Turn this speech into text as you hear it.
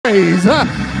praise. Hallelujah.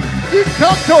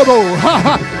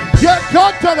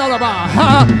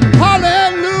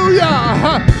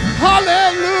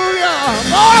 Hallelujah.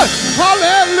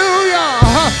 Hallelujah.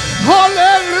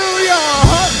 Hallelujah.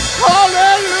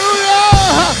 Hallelujah.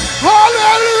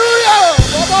 Hallelujah.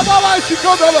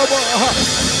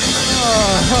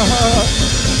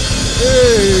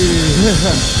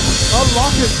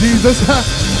 Unlock it, Jesus.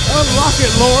 Unlock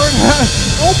it, Lord.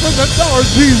 Open the door,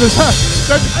 Jesus.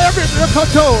 That every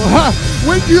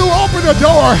when you open the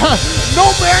door, no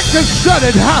man can shut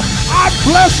it. I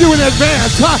bless you in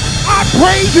advance. I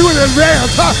praise you in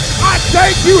advance. I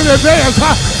thank you in advance.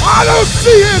 I don't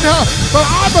see it, but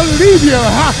I believe you.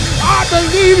 I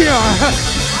believe you.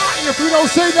 If we don't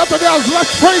say nothing else, let's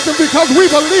praise him because we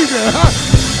believe you.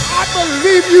 I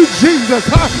believe you, Jesus.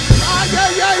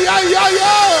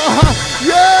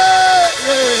 Yeah.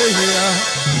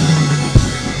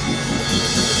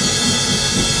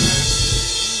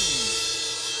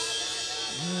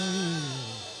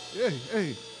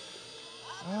 Hey.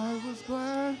 I was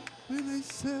glad when they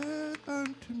said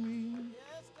unto me.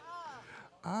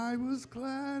 I was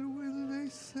glad when they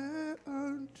said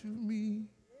unto me.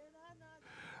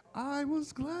 I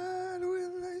was glad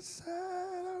when they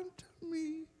said unto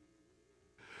me.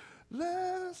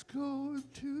 Let us go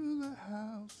into the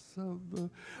house of the...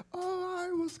 Oh,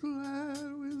 I was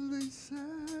glad when they said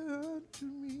unto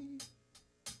me.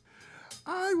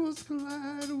 I was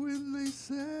glad when they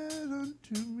said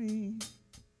unto me.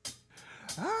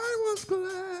 I was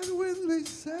glad when they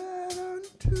said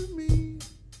unto me.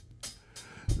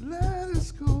 Let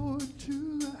us go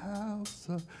into the house.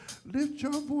 Lift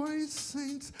your voice,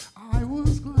 saints. I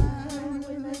was glad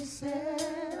when they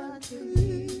said unto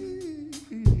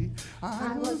me.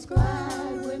 I was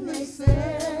glad when they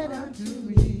said unto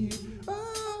me.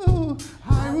 Oh,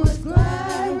 I was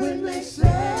glad when they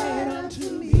said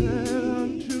unto me.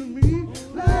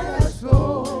 Let us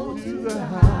go to the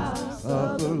house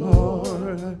of the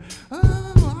Lord.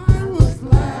 Oh, I was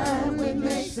glad when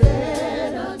they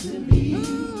said unto me.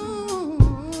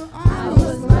 Oh, I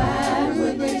was glad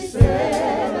when they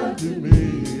said unto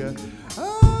me.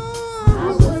 Oh, I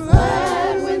was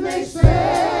glad when they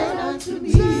said unto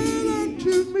me.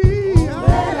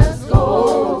 Let us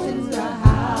go to the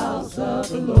house of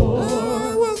the Lord.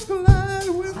 I was glad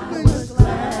when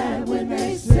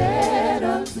they said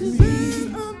unto me.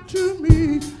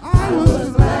 I was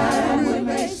glad when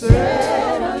they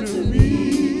said unto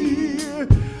me.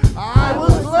 I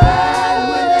was glad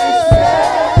when they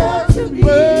said unto me.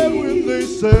 When they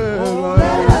said,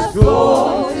 let us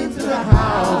go into the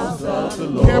house of the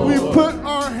Lord. Can we put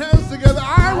our hands together?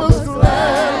 I was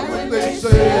glad when they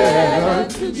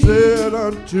said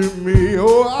unto me.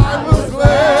 Oh, I was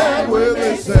glad when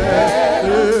they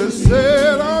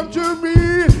said unto me.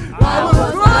 I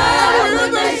was glad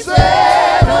when they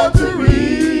said unto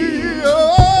me.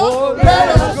 Oh, let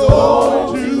us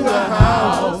go to the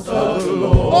house of the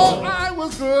Lord. Oh, I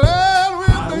was glad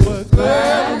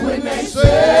when they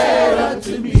said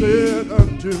unto me.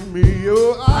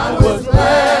 Oh, I was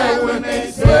glad when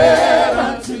they said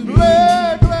unto me.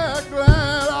 Glad.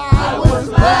 I was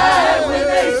glad when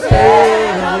they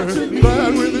said unto me.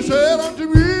 Glad when they said unto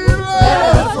me.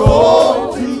 Let us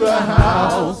go to the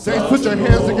house. Saints, put your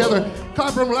hands together.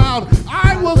 Clap them loud.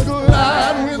 I was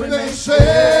glad when they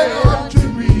said unto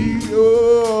me.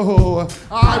 Oh,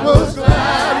 I was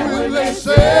glad when they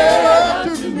said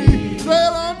unto me.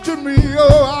 Said unto me.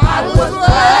 Oh, I was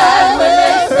glad when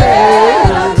they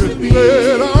said unto me.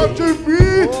 Said unto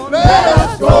me. Let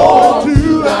us go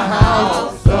to the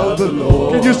house of the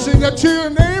Lord. Can you sing that to your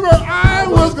neighbor? I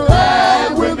was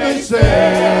glad when they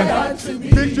said unto me.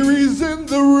 Victory's in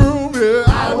the room. Yeah.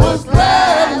 I was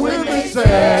glad when they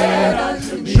said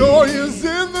unto me. Joy is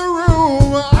in the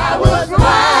room. I was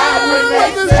glad when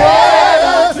they said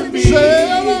unto me.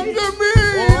 Said unto me.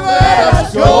 Let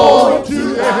us go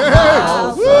to the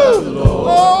house of the Lord.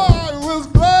 Oh, I was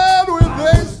glad when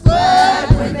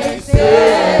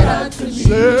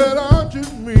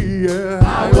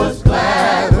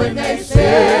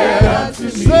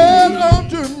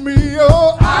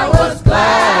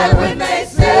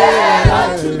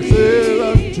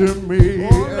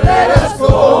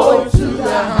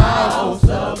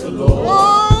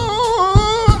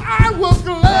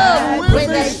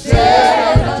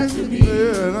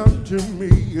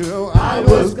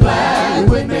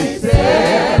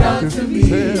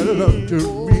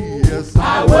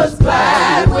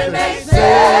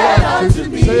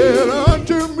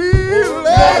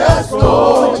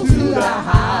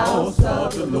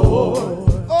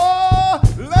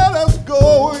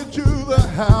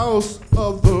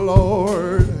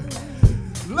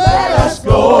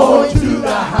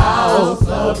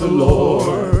the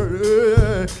Lord.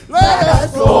 Let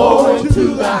us go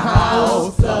into the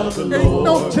house of the Lord. Ain't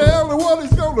no telling what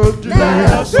he's gonna do.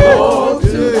 Let us go to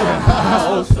the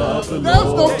house of the Lord.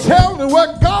 There's no telling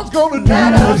what God's gonna do.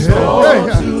 Let us go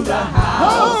to the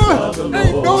house of the Lord.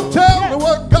 Ain't no telling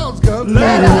what God's gonna do.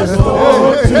 Let us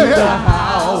go to the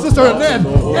house. Sister Annette,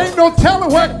 ain't no telling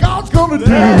what God's gonna do.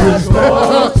 Let us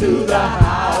go to the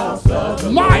house of the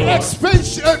Lord. My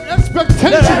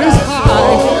expectation is high.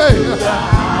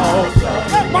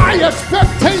 My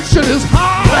expectation is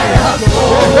high.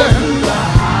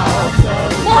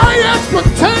 My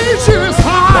expectation is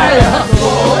high.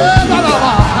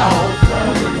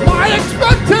 My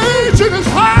expectation is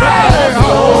high.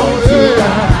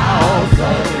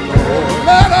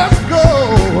 Let us go.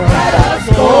 Let us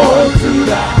go to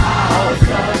the house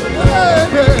of the Lord.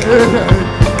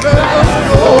 Let us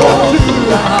go to the house of the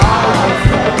Lord.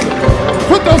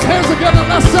 Put those hands together and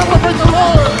let's celebrate the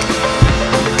Lord.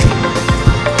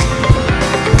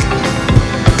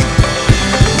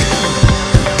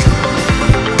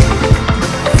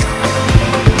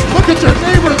 Look at your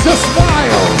neighbor and just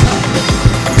smile.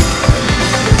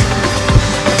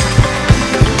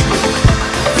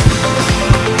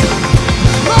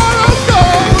 Let us go.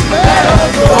 Let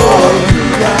us go to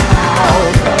the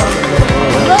house of the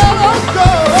Lord. Let us go.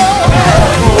 Let us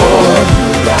go to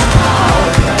the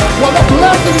house of the Lord. What a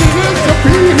blessing it is to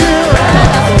be here. Let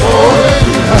us go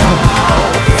to the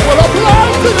house. What a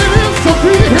blessing it is to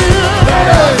be here. Let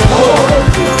us go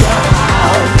to the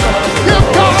house. Give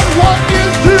God what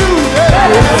is due. Let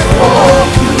us go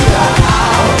to the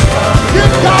house.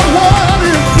 Give God what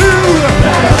is due.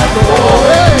 Let us go to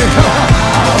the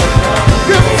house.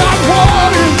 Give God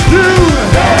what is due.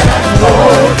 Let us go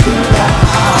to the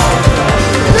house.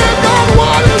 Give God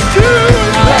what is due.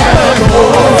 Let us go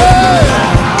to the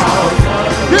house.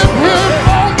 Give Him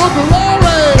all the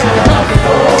glory. Let us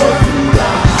go to the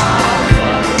house.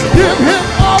 Give Him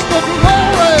all the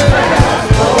glory. Let us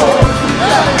go to the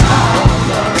house.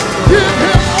 Give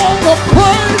Him all the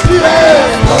praise. Let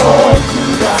us go to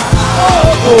the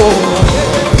house.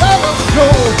 Let us go.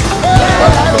 Let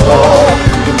us go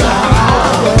to the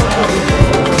house.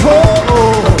 Let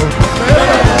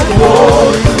us go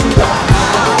to the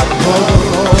house of the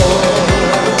Lord.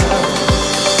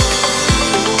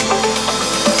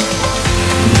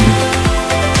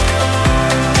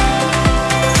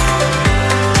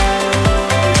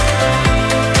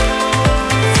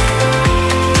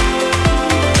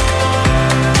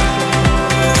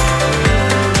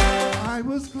 I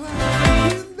was glad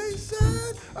when they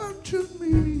said unto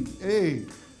me, hey,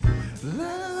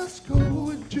 let us go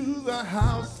into the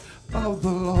house of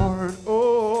the Lord.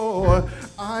 Oh,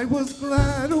 I was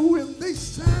glad when they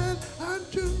said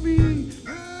unto me,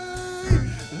 hey,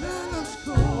 let us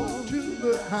go to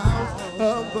the house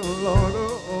of the Lord.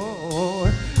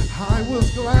 Oh, I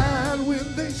was glad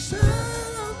when they said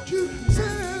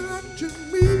unto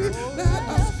me, let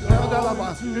us go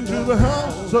into the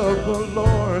house of the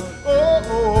Lord.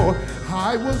 Oh,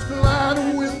 I was glad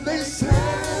when they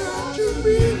said unto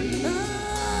me,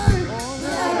 hey,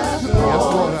 let us go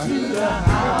to the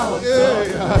house of the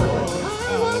Lord.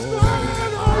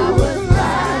 I was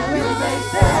glad when they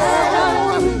said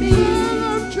unto me,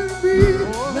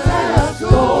 let us go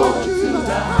to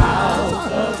the house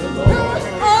of the Lord.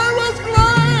 I was glad.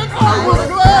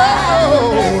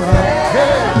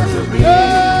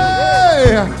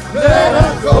 Let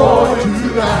us go to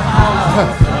the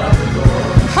house of the Lord.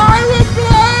 I was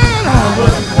glad.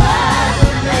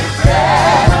 When they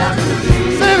said unto me.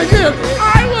 Say it again.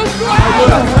 I was glad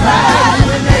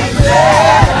when they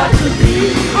said unto me.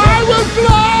 I was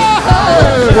glad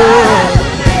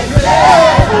when they said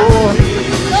unto me.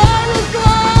 I was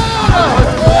glad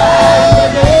when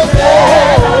they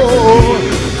said unto me.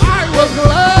 I was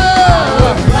glad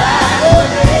when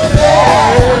they said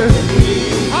unto me.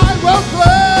 I was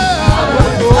glad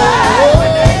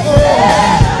when they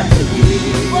said unto me.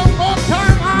 One more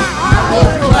time. I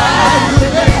was glad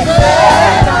when they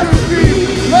said unto me.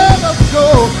 Let us go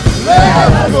to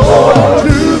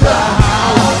the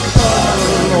house of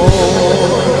the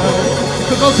Lord.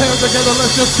 Put those hands together.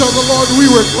 Let's just show the Lord we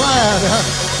were glad.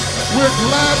 We're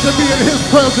glad to be in His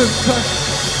presence.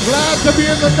 Glad to be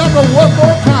in the number one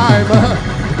more time.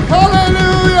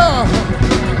 Hallelujah.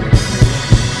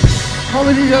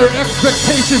 Hallelujah. Your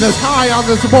expectation is high on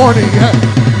this morning.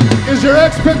 Is your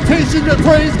expectation to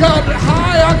praise God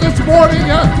high on this morning?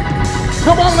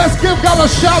 Come on, let's give God a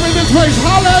shout in His praise.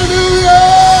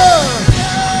 Hallelujah.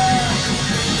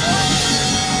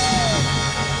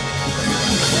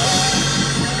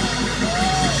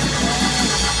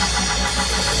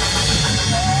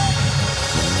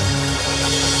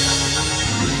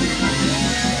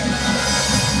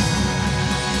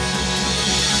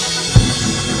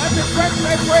 church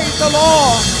say praise the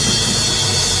Lord.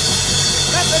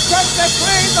 Let the church say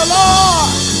praise the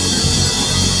Lord.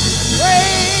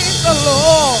 Praise the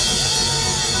Lord.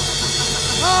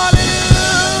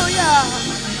 Hallelujah.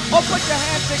 Oh, put your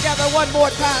hands together one more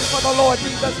time for the Lord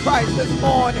Jesus Christ this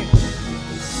morning.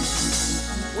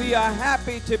 We are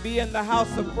happy to be in the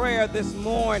house of prayer this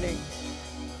morning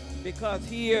because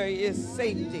here is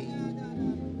safety.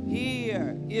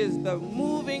 Here is the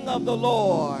moving of the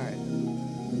Lord.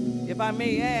 If I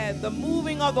may add, the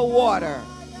moving of the water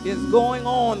is going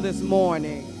on this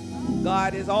morning.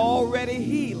 God is already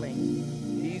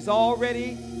healing. He's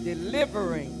already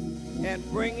delivering and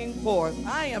bringing forth.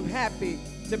 I am happy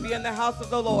to be in the house of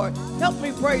the Lord. Help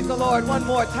me praise the Lord one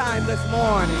more time this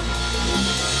morning.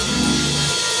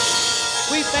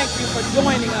 We thank you for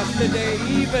joining us today,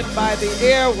 even by the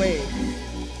airwaves.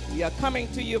 We are coming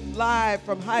to you live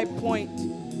from High Point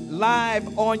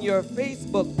Live on your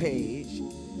Facebook page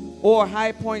or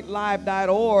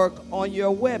highpointlive.org on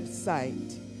your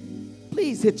website.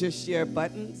 Please hit your share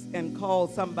buttons and call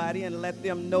somebody and let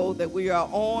them know that we are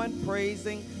on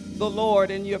praising the Lord,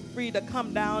 and you're free to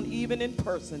come down even in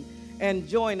person and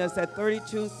join us at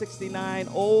 3269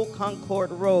 Old Concord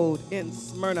Road in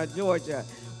Smyrna, Georgia,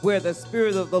 where the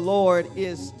Spirit of the Lord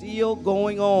is still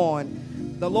going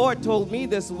on. The Lord told me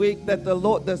this week that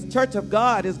the Church of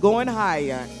God is going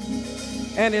higher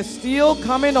and is still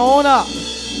coming on up.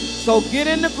 So get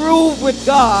in the groove with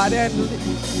God and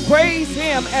praise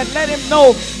Him and let Him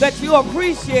know that you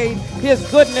appreciate His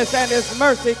goodness and His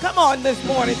mercy. Come on this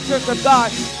morning, Church of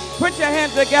God. Put your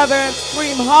hands together and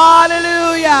scream,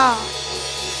 hallelujah.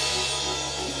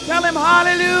 Tell Him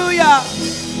hallelujah.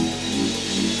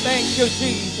 Thank you,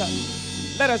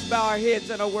 Jesus. Let us bow our heads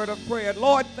in a word of prayer.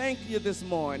 Lord, thank you this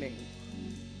morning.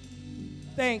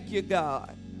 Thank you,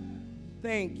 God.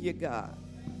 Thank you, God.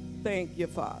 Thank you,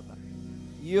 Father.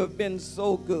 You have been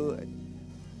so good.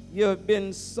 You have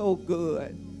been so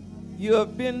good. You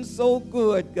have been so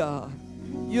good, God.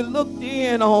 You looked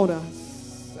in on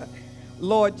us.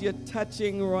 Lord, you're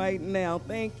touching right now.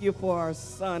 Thank you for our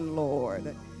son,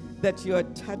 Lord, that you're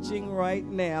touching right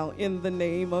now in the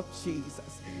name of Jesus.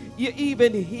 You're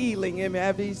even healing him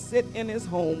as he sits in his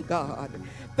home, God.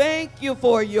 Thank you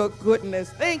for your goodness.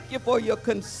 Thank you for your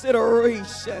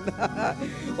consideration.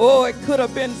 Oh, it could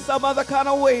have been some other kind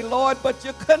of way, Lord, but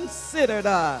you considered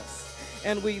us.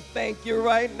 And we thank you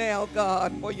right now,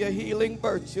 God, for your healing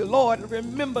virtue. Lord,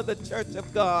 remember the Church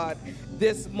of God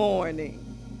this morning,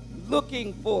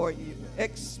 looking for you,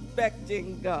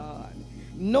 expecting God,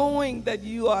 knowing that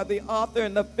you are the author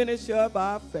and the finisher of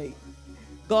our faith.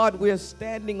 God, we're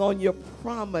standing on your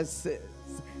promises.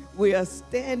 We are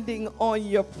standing on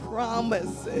your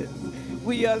promises.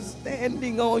 We are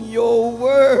standing on your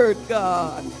word,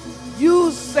 God.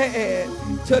 You said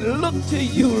to look to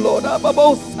you, Lord.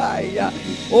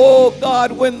 Oh,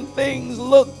 God, when things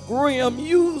look grim,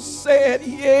 you said,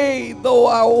 yea, though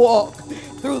I walk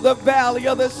through the valley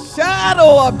of the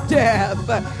shadow of death,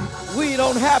 we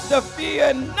don't have to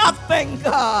fear nothing,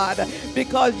 God,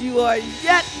 because you are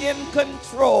yet in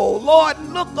control. Lord,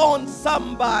 look on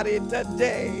somebody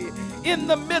today in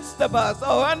the midst of us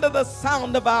or under the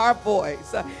sound of our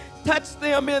voice. Touch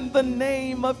them in the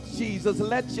name of Jesus.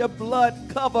 Let your blood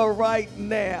cover right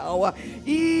now.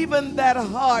 Even that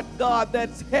heart, God,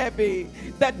 that's heavy,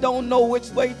 that don't know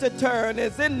which way to turn,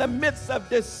 is in the midst of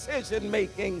decision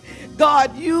making.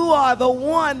 God, you are the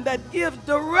one that gives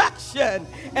direction,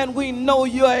 and we know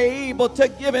you are able to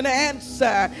give an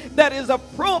answer that is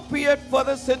appropriate for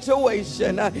the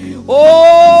situation.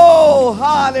 Oh,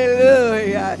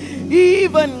 hallelujah.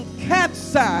 Even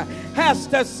cancer has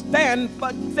to stand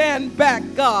back,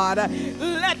 God.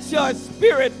 Let your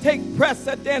spirit take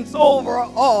precedence over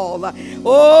all.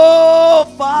 Oh,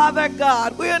 Father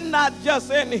God, we're not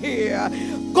just in here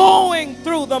going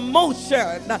through the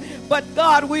motion, but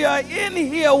God, we are in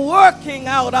here working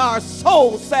out our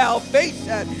soul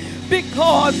salvation,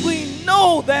 because we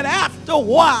know that after a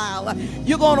while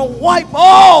you're going to wipe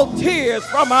all tears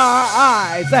from our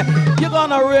eyes. You're going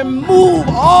to remove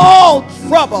all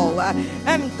trouble.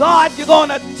 And God, you're going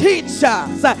to teach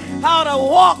us how to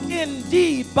walk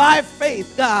indeed by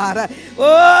faith, God.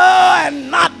 Oh, and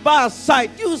not by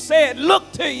sight. You said,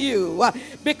 look to you,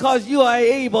 because you are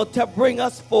able to bring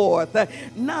us forth.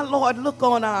 Now, Lord, look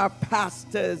on our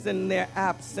pastors in their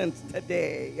absence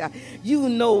today. You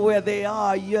know where they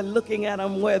are. You're looking at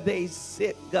them where they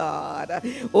sit, God. God.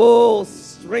 Oh,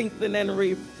 strengthen and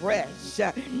refresh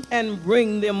and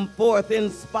bring them forth,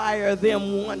 inspire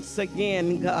them once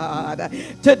again, God,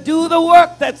 to do the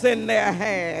work that's in their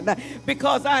hand,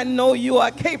 because I know you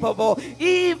are capable,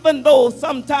 even though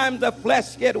sometimes the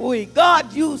flesh get weak.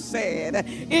 God, you said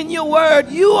in your word,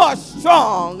 you are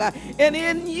strong, and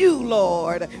in you,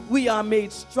 Lord, we are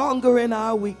made stronger in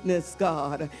our weakness,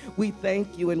 God. We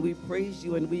thank you and we praise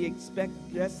you, and we expect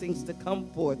blessings to come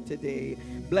forth today.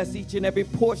 Bless each and every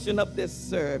portion of this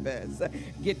service.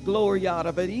 Get glory out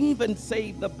of it. Even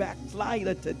save the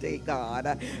backslider today,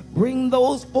 God. Bring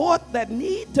those forth that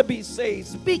need to be saved.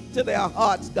 Speak to their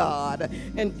hearts, God,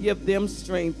 and give them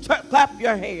strength. Clap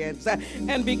your hands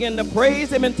and begin to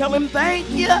praise him and tell him thank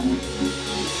you.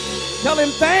 Tell him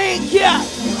thank you.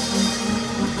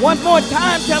 One more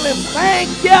time, tell him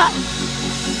thank you.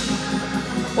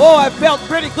 Oh, it felt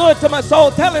pretty good to my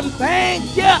soul. Tell him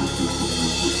thank you.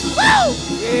 Woo!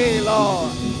 Yeah,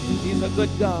 Lord. He's a good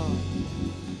God.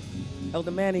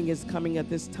 Elder Manning is coming at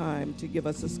this time to give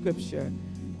us a scripture.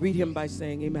 Read him by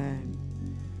saying amen.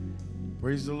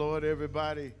 Praise the Lord,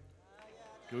 everybody.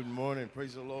 Good morning.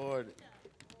 Praise the Lord.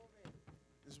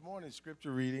 This morning's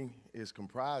scripture reading is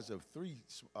comprised of three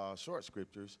short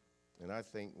scriptures, and I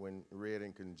think when read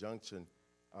in conjunction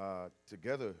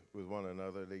together with one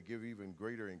another, they give even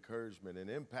greater encouragement and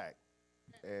impact.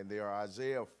 And they are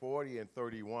Isaiah 40 and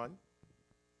 31,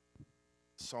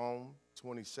 Psalm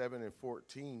 27 and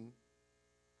 14,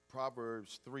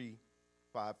 Proverbs 3,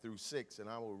 5 through 6, and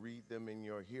I will read them in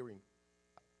your hearing.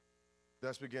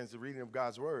 Thus begins the reading of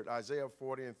God's word, Isaiah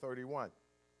 40 and 31.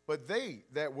 But they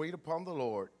that wait upon the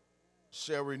Lord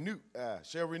shall renew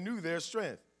their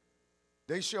strength.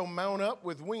 They shall mount up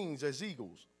with wings as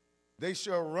eagles. They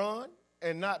shall run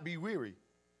and not be weary.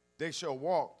 They shall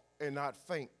walk and not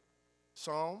faint.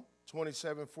 Psalm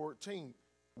 27:14.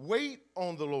 Wait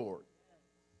on the Lord.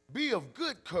 Be of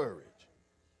good courage,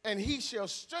 and he shall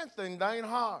strengthen thine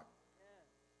heart.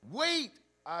 Wait,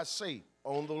 I say,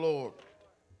 on the Lord.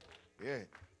 Yeah.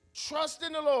 Trust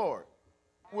in the Lord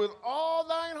with all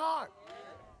thine heart,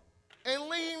 and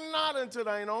lean not unto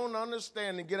thine own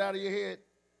understanding. Get out of your head.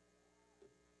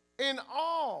 In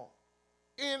all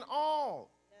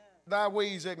thy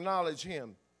ways acknowledge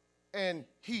him, and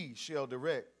he shall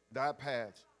direct thy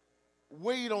paths.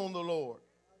 Wait on the Lord.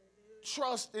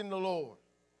 Trust in the Lord.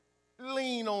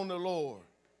 Lean on the Lord,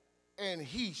 and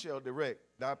he shall direct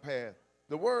thy path.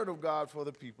 The word of God for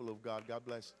the people of God. God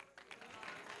bless.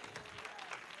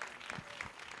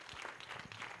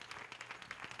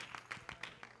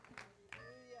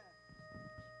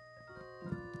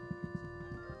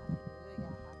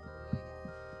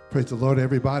 Praise the Lord,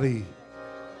 everybody.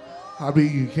 How many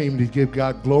of you came to give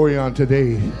God glory on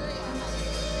today?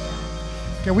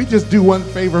 Can we just do one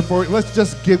favor for it? Let's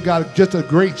just give God just a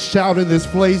great shout in this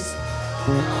place.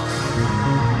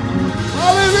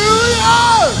 Hallelujah!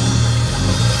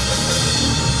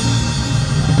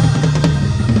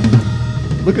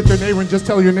 Look at your neighbor and just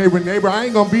tell your neighbor, I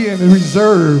ain't going to be in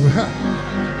reserve.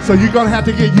 So you're going to have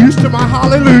to get used to my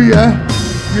hallelujah.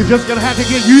 You're just going to have to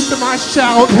get used to my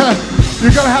shout. You're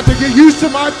going to have to get used to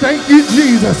my thank you,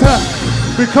 Jesus,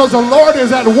 because the Lord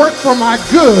is at work for my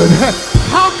good.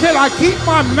 How can I keep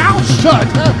my mouth shut?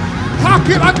 How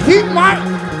can I keep my...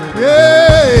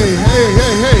 Hey.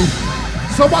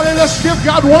 Somebody, let's give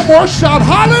God one more shout.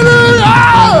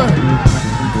 Hallelujah!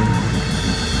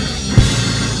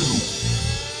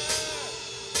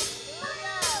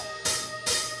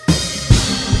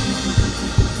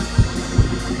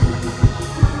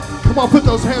 Come on, put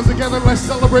those hands together. Let's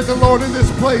celebrate the Lord in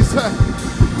this place.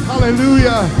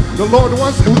 Hallelujah. The Lord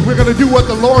wants, we're going to do what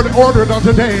the Lord ordered on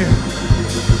today.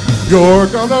 You're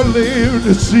going to live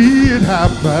to see it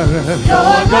happen.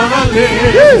 You're going to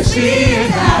live to see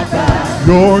it happen.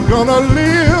 You're going to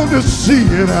live to see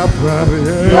it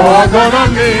happen. You're going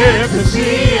to live to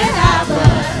see it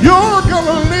happen. You're going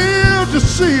to live to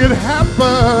see it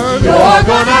happen. You're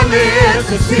going to live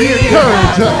to see it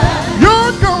happen.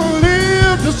 You're going to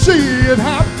live to see it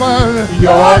happen.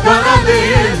 You're gonna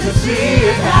live to see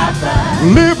it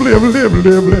happen. Live. Live, live, live,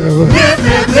 live, live. Live,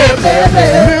 live, live, live,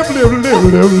 live. Live, live, live,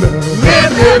 live, live.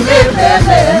 Live, live, live, live,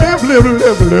 live. Live, live,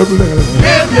 live, live, live.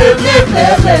 Live, live, live, live, live.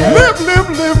 Live, live,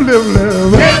 live, live, live. Live, live, live, live,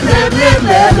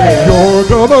 live. You're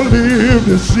gonna live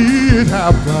to see it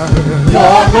happen.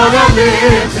 You're gonna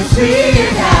live to see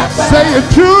it happen. Say it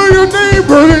to your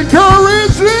neighbor,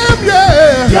 encourage him,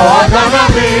 yeah. You're gonna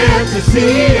live to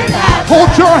see it happen.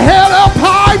 Hold your head up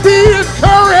high, be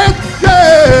encouraged,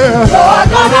 yeah. You're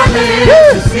gonna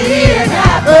live to see it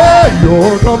happen. Hey,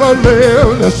 you're gonna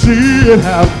live to see it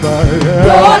happen. Yeah.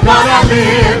 You're gonna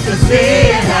live to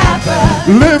see it happen.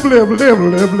 Live, live, live,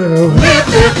 live, live. Live,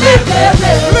 live, live, live,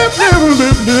 live. Live, live,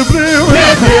 live, live, live.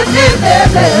 Live,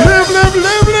 live, live,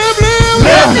 live, live.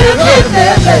 Live, live, live, live,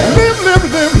 live. Live,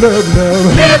 live, live, live, live. Live, live, live, live, live.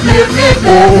 Live, live, live,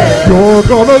 live, live. You're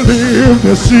gonna live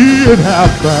to see it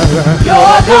happen.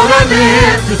 You're gonna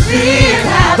live to see it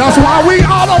happen. That's why we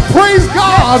ought to praise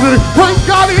God. Praise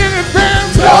God in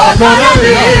advance. You're gonna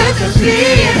live to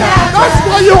see it happen. That's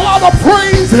why you ought to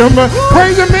praise Him.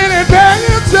 Praise Him in advance.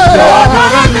 You're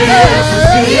gonna live to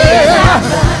see it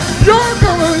happen. You're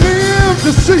gonna live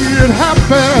to see it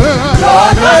happen.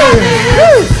 You're gonna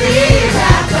live to see it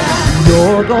happen.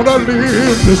 You're gonna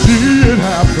live to see it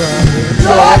happen.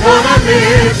 You're gonna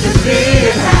live to see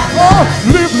it happen. Oh,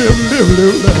 live, live, live,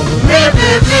 live, live. Live,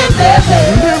 live, live, live, live.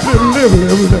 Live, live, live,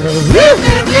 live, live. Live,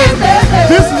 live, live, live, live.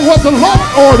 This is what the Lord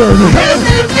ordered. Live,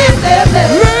 live, live, live,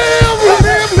 live. Live,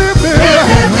 live, live, live.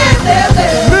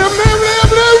 Live, live,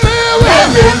 live, live, live.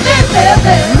 Live, live, live, live,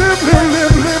 live. Live, live, live, live, live. Live, live,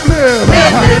 live, live, live. Live,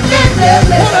 live, live, live,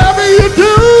 live. Whatever you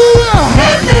do, Live,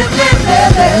 live, live, live, live.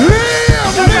 live, live.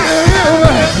 Live,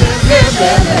 live,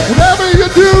 live. Whatever you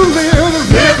do, live.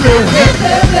 Live, live, live,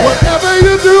 live, live. Whatever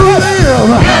you do, live.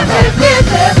 Live, live, live,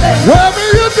 live, live. Whatever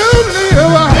you do, live.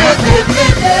 Live, live,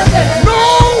 live, live, live. No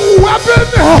weapon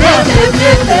Live, live,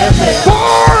 live, live, live.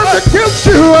 formed against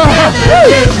you. Live,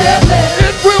 live, live, live.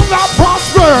 It will not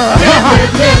prosper. Live,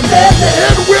 live, live, live, live.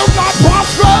 It will not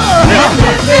prosper. Live,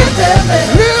 live, live, live, live.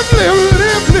 Live, live,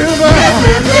 live, live. Live,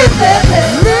 live, live, live,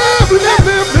 live. Live, live,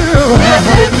 live, live. Live,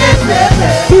 live, live, live,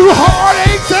 live. Through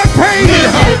heartaches and pain.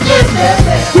 Live, live, live, live,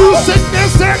 live. Through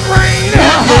sickness and rain. Live,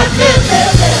 live, live,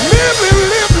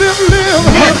 live, live. Live,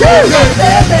 live, live, live,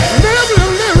 live. Live,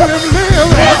 live, live, live,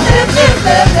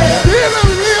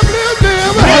 live. Live, live, live, live, live. Live, live, live, live, live. Live, live, live, live, Live,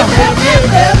 live. live,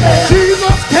 live, live, live.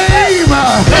 Jesus came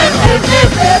Live, live, live,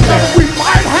 live, that live. we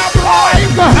might have life.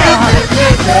 Live, live,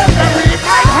 live, live, live. We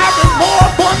might have it more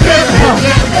abundant. Live,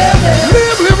 live, live, live.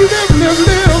 Live, live, live, live,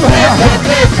 live.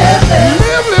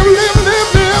 Live, live, live, live, live. Live, live, live, live, live.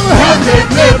 Live,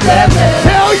 live, live, live.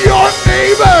 Tell your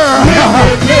neighbor Live,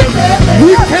 live, live, live.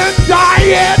 we can't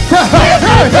diet.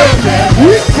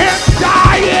 We can't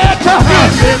diet. Live,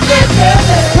 live, live, live.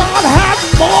 God has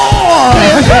more.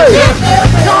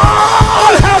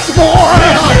 God has more. God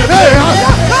has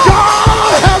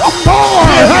more.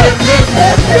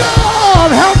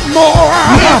 God has more.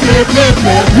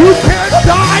 You can't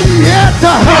die yet.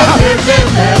 God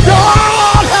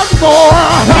has more. God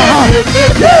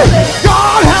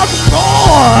has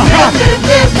more.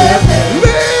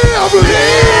 Live,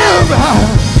 live.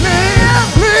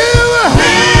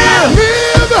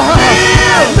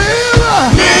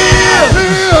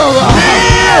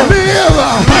 Live,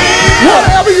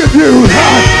 whatever you do,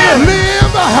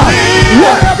 live.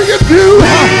 Whatever you do,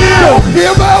 don't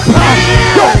give up.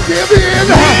 Don't give in.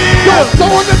 Don't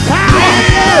throw in the towel.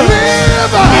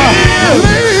 Live.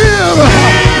 Live.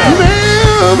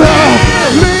 Live.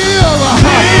 Live.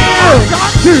 You've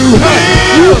got to.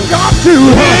 You've got to.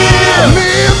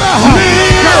 Live.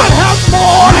 God has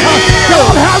more.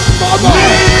 God has more.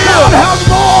 God has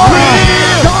more.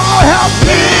 God has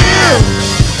more.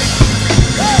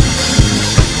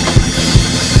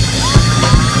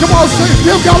 Come on, sing.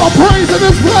 Give God a praise in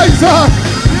this place.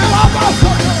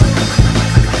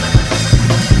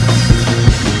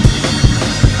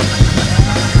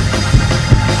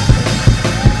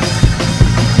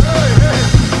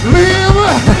 Live.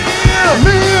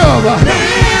 Live.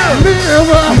 Live.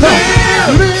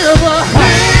 Live.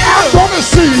 I'm gonna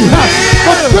see the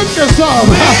goodness of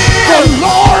the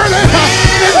Lord in the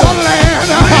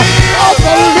land of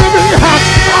the living.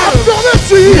 I'm gonna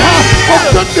see the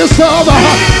goodness of the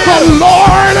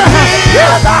Lord in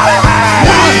the land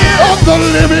of the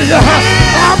living.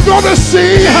 I'm gonna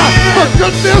see the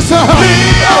goodness of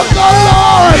the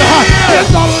Lord in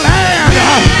the land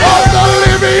of the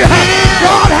living.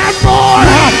 God has more.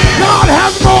 God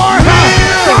has more.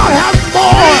 God has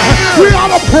more. We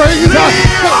ought to praise.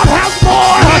 God has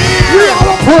more. We ought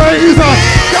to praise.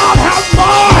 God has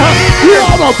more. We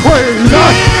ought to praise.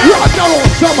 We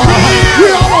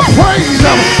ought to praise.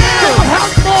 God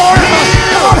has more.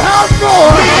 God has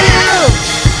more.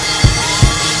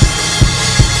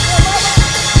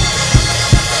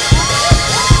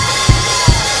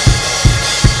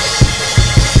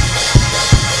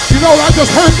 You know, I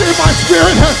just heard in my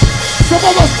spirit, some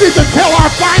of us need to tell our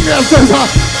finances,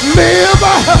 live,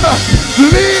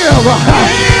 live,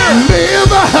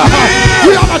 live.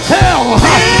 We ought to tell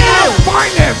our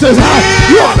finances,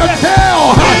 you ought to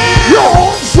tell your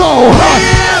own soul,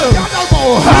 live,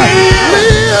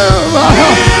 live,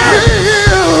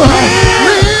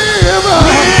 live,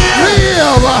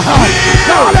 live.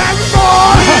 God has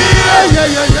more.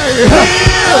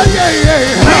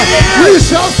 We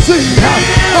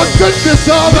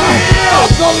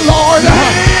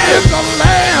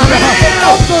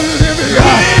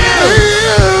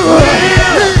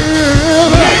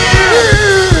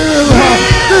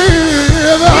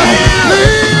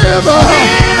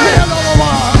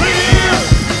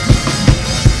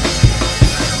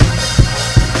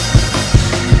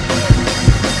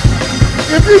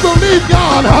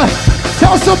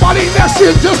somebody next to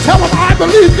you and just tell them, I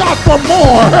believe God for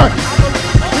more.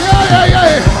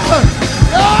 Yeah.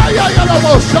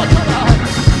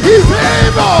 He's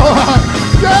able.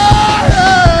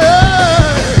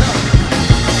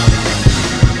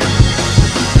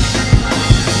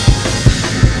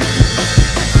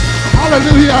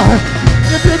 Hallelujah.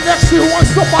 If you're next to you, want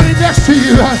somebody next to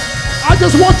you, I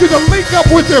just want you to link up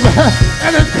with them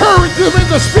and encourage them in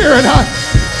the spirit.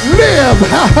 Live.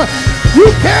 You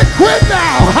can't quit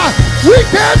now. We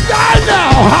can't die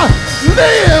now.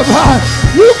 Live.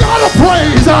 You gotta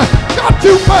praise. Got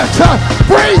too much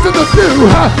praising to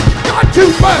do. Got too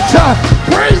much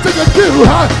praising to do.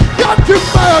 Got too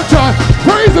much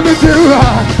praising to do.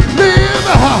 Live.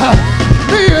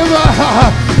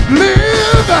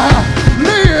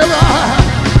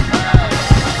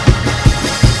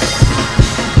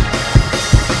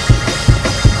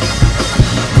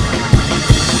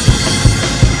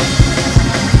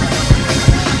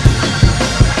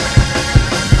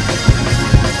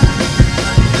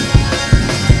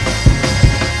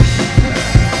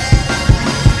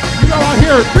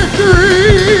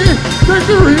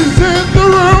 Victory's in the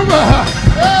room.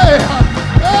 Hey,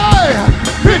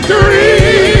 victory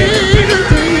in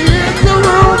the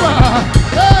room.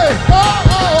 Hey,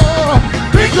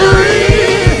 victory's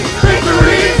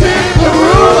in the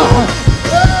room.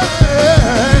 Hey,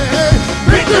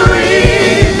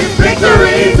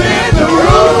 victory's in the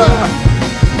room.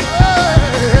 Hey,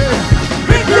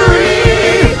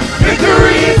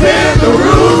 victory's in the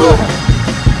room.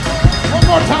 One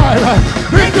more time.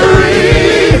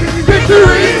 Victory's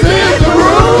in the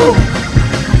room.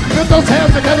 Put those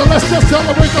hands together. Let's just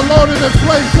celebrate the Lord in this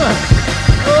place.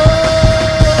 Oh.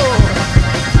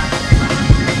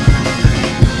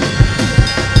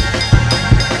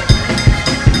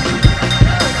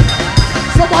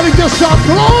 Somebody just shout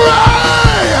glory.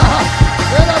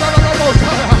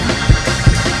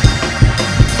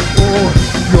 Oh,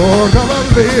 you're gonna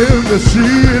live to see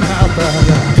it happen.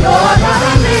 You're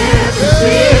gonna live to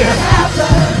see it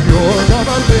happen. You're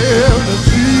gonna live to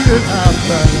see it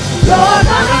happen. You're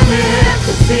gonna live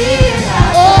to see it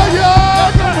happen. Oh,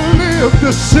 you're gonna live to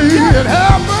see it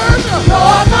happen.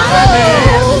 You're gonna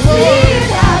live to see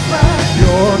it happen.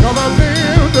 You're gonna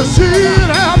live to see it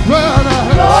happen.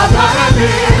 You're gonna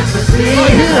live to see it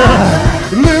happen.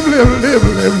 Live.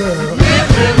 Live.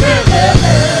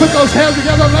 Put those hands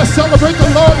together. Let's celebrate the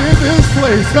Lord in this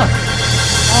place.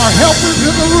 Our helpers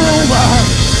in the room.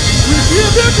 We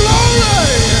give you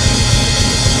glory.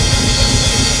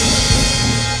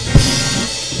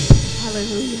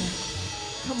 Hallelujah.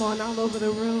 Come on, all over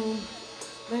the room.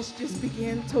 Let's just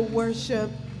begin to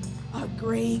worship a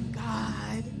great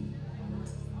God.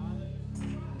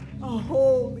 A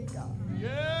holy God.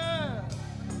 Yeah.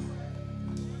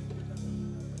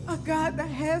 A God that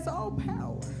has all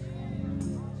power.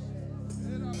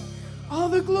 All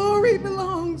the glory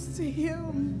belongs to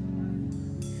him.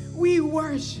 We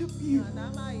worship you.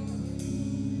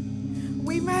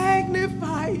 We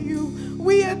magnify you.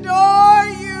 We adore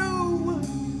you.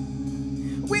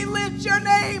 We lift your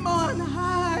name on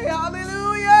high.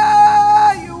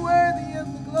 Hallelujah. You're worthy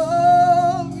of the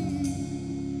glory.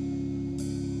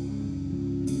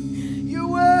 You're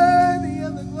worthy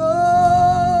of the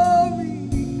glory.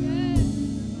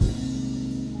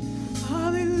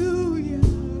 Hallelujah.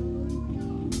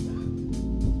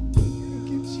 Thank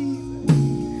you, Jesus.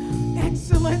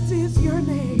 Excellent is your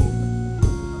name.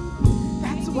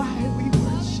 That's why we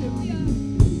worship you.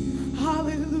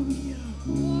 Hallelujah.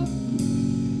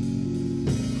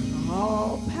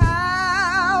 All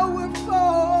powerful,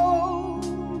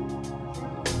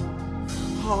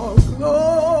 all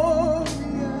glorious,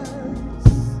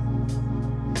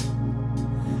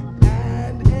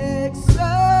 and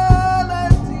excellent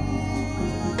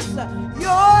is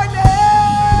your name.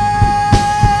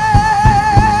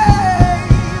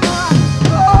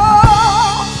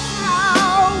 All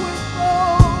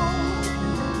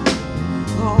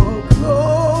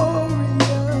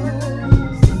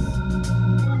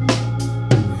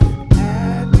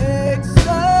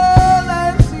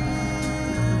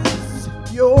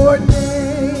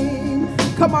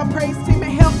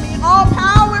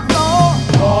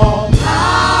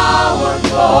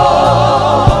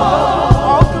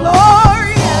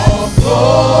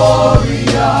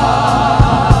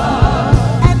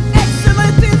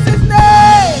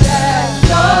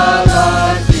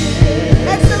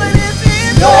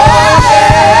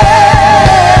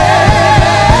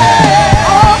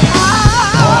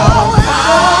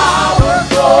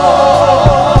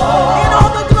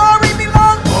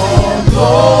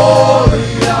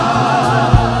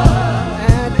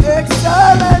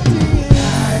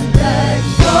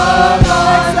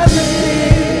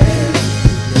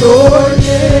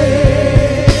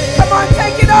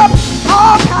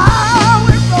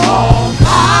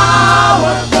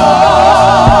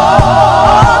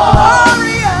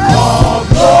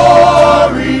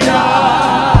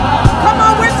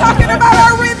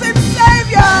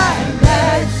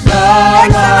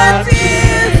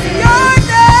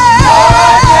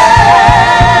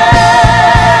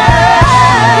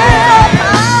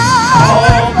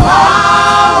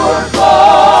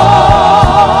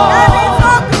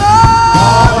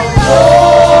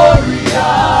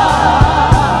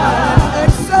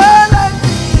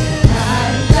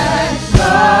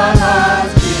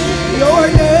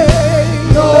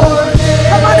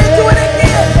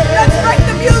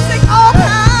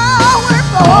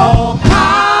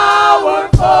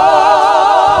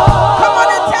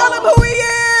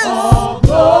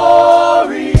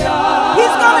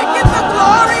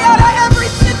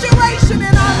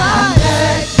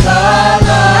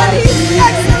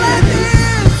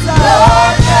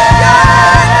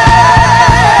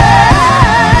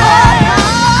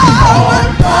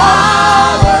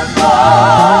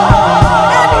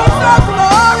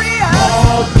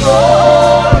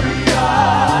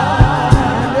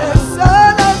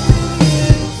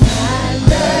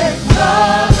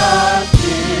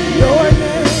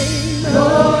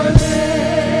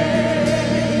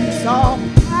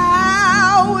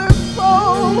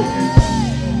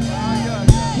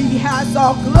has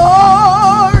all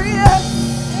glory,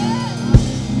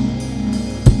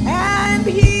 and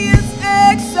he is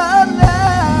excellent.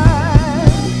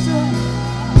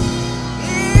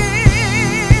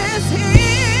 Is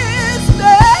his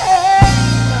name.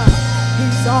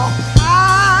 He's all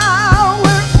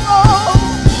powerful.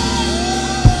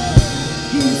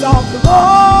 He's all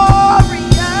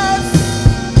glorious,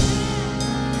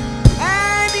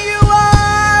 and you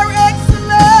are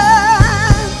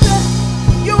excellent.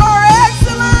 You are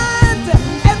excellent,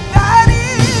 and that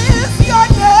is your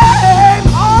name.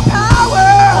 All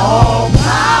power, all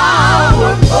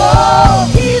powerful.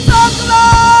 He's all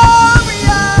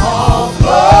glorious, all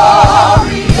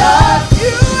glorious.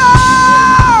 You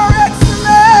are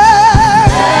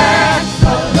excellent,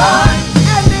 excellent,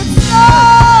 and it's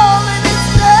all in His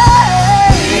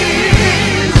name.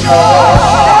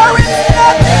 There is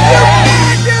nothing you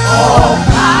can do. All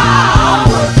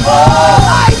powerful.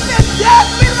 Life and death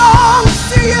belongs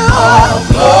to you. All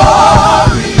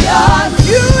glorious.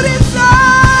 You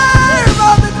deserve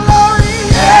all the glory.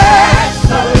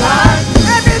 Excellent.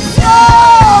 And it's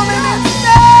all in His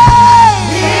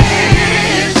name.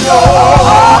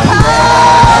 All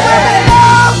power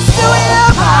belongs to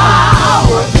Him.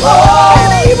 Powerful.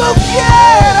 And He will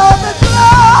get all the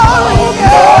glory.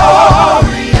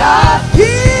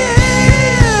 He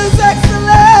is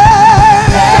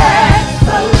excellent.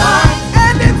 Excellent.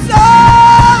 And it's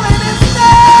all in His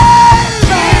name.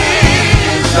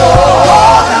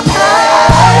 All the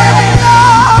power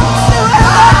belongs to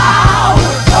Him.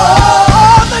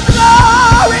 All the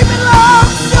glory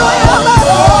belongs to Him.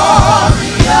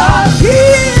 He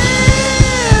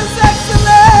is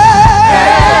excellent.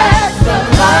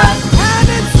 Excellent. And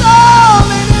it's all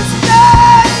in His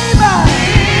name.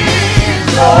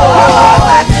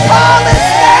 Let's call His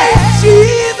name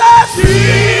Jesus.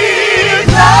 Jesus.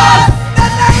 The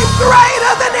name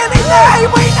greater than any name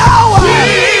we know.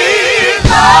 Jesus.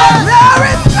 There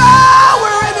is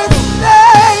power in His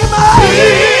name.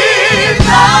 Jesus.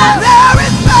 There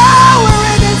is power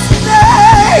in His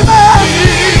name.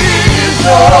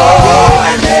 Jesus.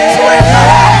 Even tremble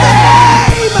at the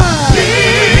name. Jesus.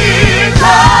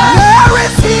 There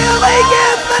is healing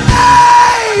in the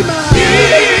name.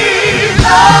 Jesus.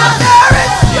 There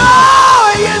is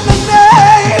joy in the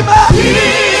name. Jesus.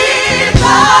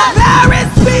 There is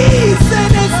peace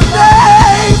in His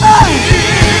name.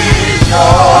 Jesus.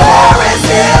 There is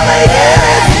healing in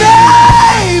His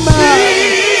name.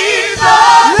 Jesus.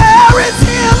 There is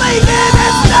healing in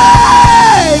His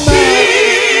name.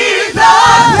 Jesus.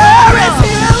 There is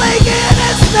healing in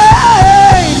His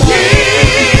name.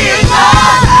 Jesus.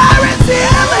 There is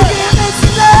healing in His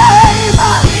name.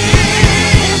 Jesus.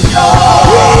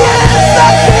 He is the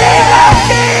King of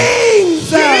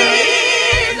Kings. Jesus.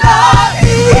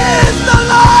 He is the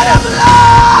Lord of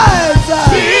Lords.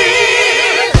 Jesus.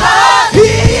 He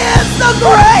is the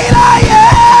great I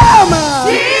am.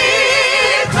 Jesus.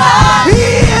 He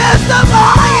is the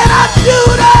Lion of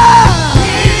Judah.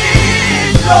 Jesus.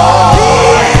 He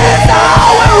is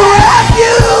our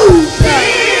refuge.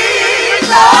 Jesus.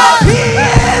 He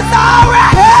is our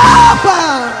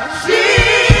helper. Jesus.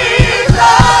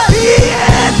 He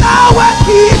is our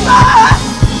keeper.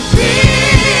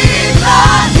 Jesus.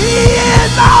 He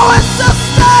is our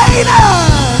sustainer.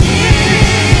 Jesus.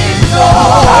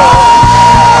 Oh,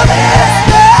 His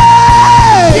name.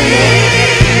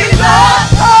 Jesus.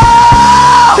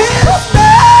 Oh, His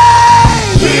name.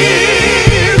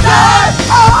 Jesus.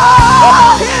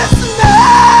 Oh, His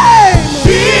name.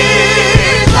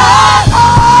 Jesus.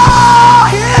 Oh,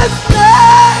 His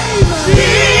name.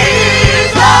 Jesus.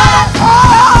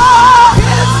 Oh,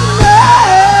 His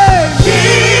name. Jesus.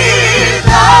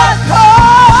 Oh,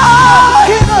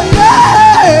 His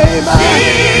name.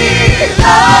 Jesus.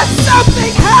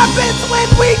 Something happens when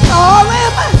we call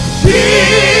Him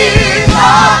Jesus.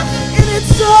 And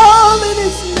it's all in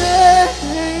His name.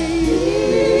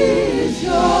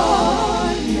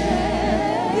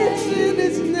 It's in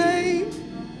His name.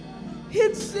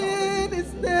 It's in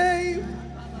His name.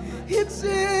 It's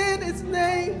in His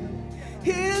name.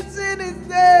 It's in His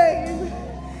name.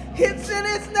 It's in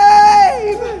His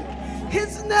name.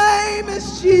 His name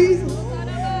is Jesus.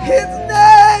 His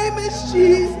name is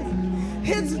Jesus.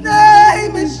 His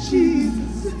name is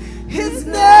Jesus. His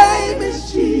name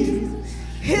is Jesus.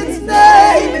 His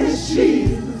name is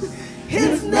Jesus.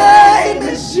 His name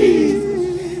is Jesus.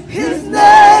 His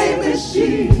name is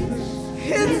Jesus.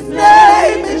 His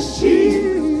name is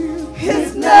Jesus.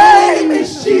 His name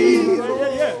is Jesus.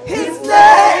 His name is Jesus. His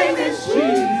name is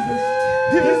Jesus.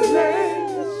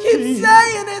 Keep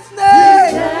saying His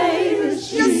name.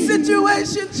 Your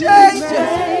situation changes.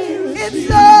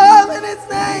 It's all in His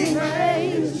name.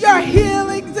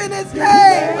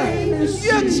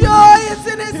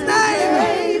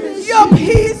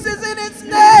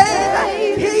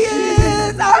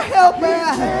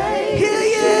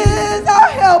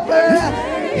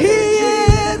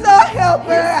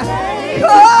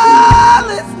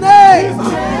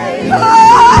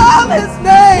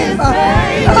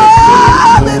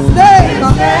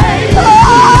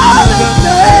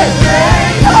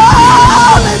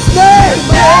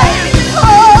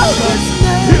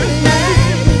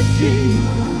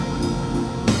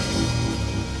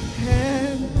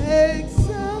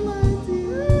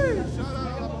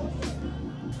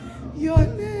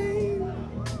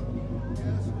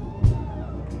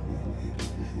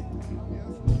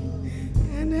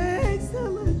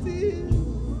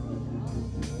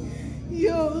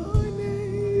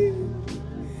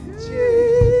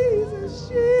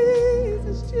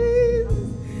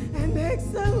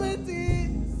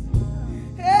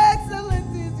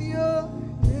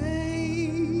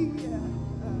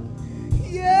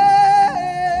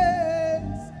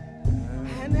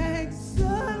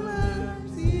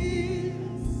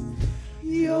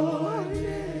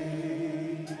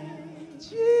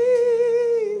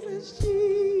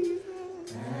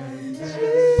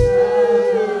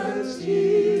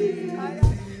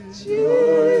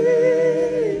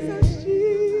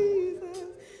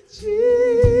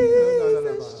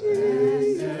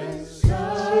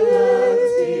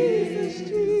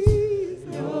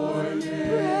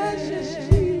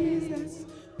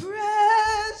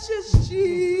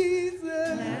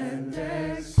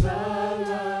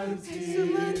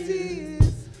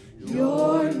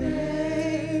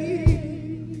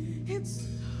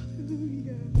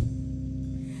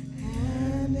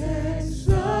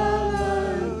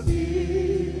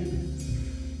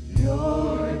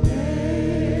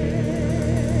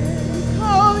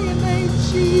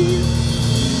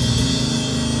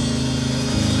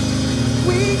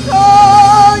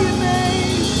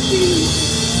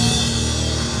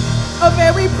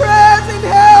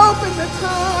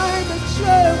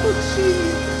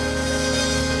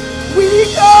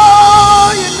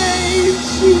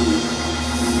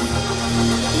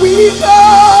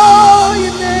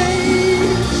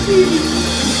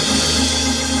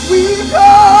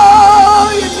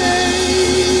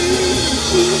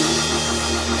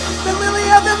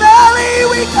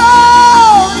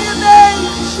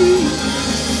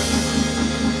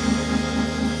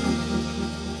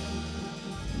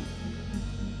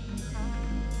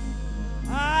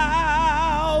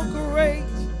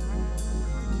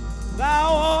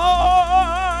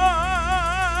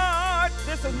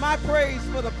 my praise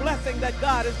for the blessing that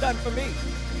God has done for me.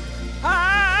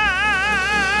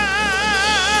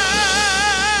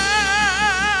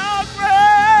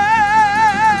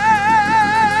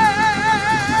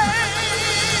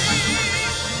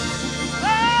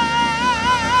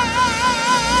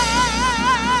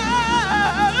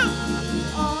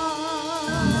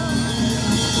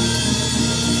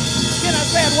 Can I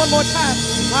say it one more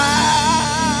time?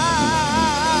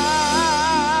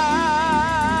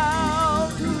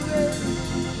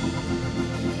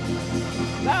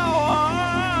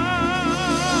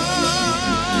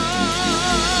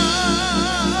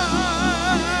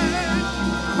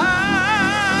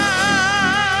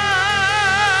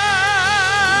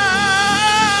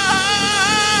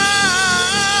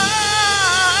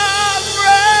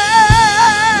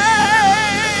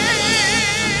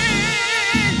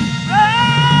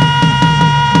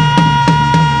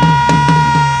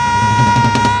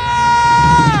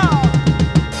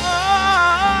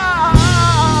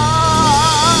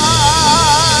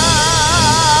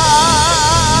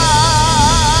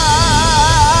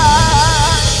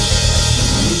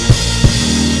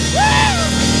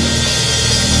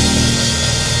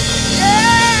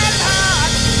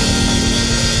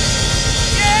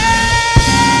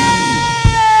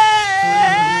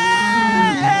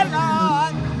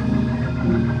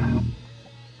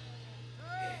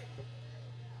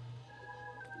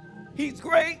 He's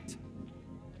great.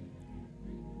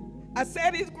 I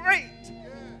said he's great.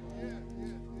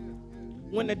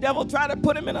 When the devil tried to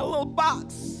put him in a little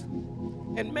box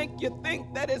and make you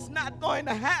think that it's not going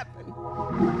to happen,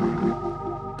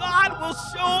 God will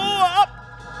show up.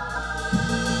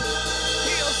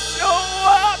 He'll show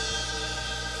up.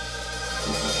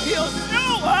 He'll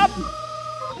show up.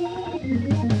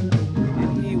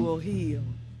 And he will heal.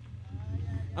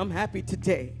 I'm happy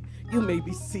today. You may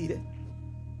be seated.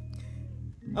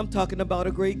 I'm talking about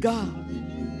a great God.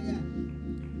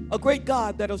 A great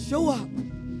God that'll show up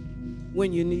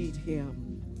when you need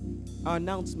him. Our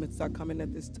announcements are coming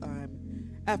at this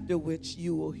time, after which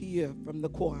you will hear from the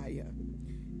choir.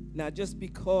 Now, just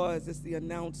because it's the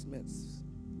announcements,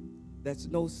 that's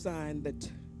no sign that,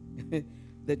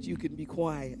 that you can be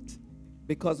quiet.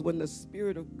 Because when the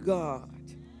Spirit of God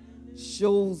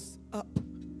shows up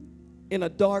in a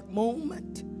dark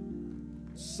moment,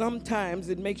 sometimes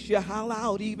it makes you howl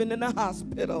out even in the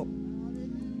hospital.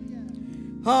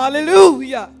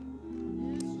 Hallelujah.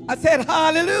 I said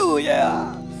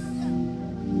hallelujah.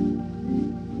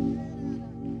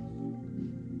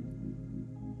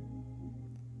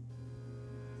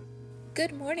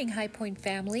 Good morning, High Point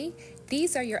family.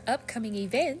 These are your upcoming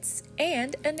events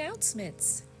and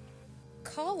announcements.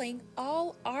 Calling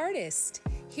all artists.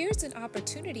 Here's an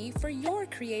opportunity for your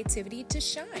creativity to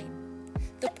shine.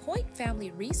 The Point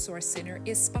Family Resource Center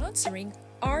is sponsoring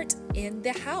Art in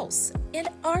the House, an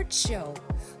art show.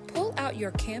 Pull out your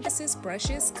canvases,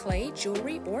 brushes, clay,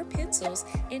 jewelry, or pencils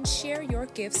and share your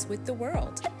gifts with the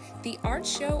world. The art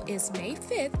show is May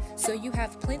 5th, so you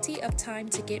have plenty of time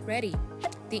to get ready.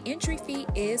 The entry fee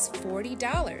is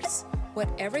 $40.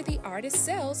 Whatever the artist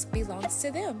sells belongs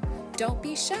to them. Don't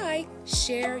be shy,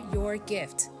 share your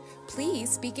gift.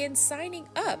 Please begin signing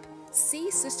up.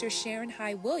 See Sister Sharon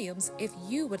High Williams if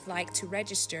you would like to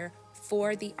register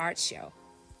for the art show.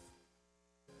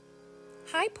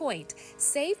 High Point,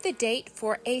 save the date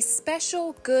for a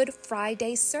special Good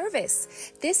Friday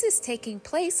service. This is taking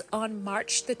place on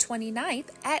March the 29th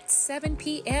at 7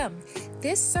 p.m.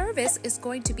 This service is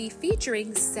going to be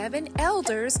featuring 7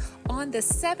 elders on the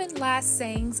 7 last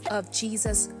sayings of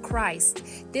Jesus Christ.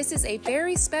 This is a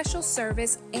very special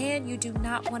service and you do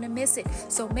not want to miss it.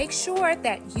 So make sure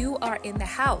that you are in the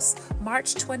house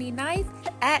March 29th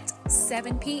at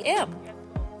 7 p.m.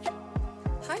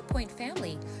 High Point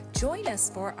family, join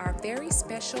us for our very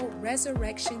special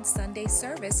Resurrection Sunday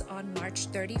service on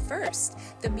March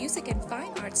 31st. The Music and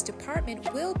Fine Arts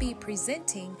Department will be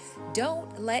presenting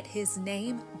Don't Let His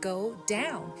Name Go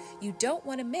Down. You don't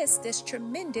want to miss this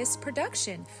tremendous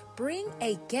production. Bring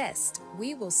a guest.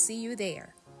 We will see you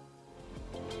there.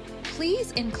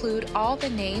 Please include all the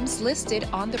names listed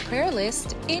on the prayer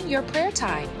list in your prayer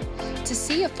time. To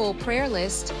see a full prayer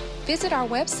list, visit our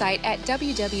website at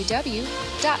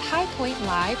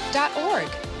www.highpointlive.org.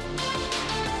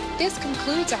 This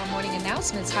concludes our morning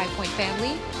announcements, High Point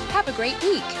family. Have a great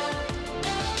week.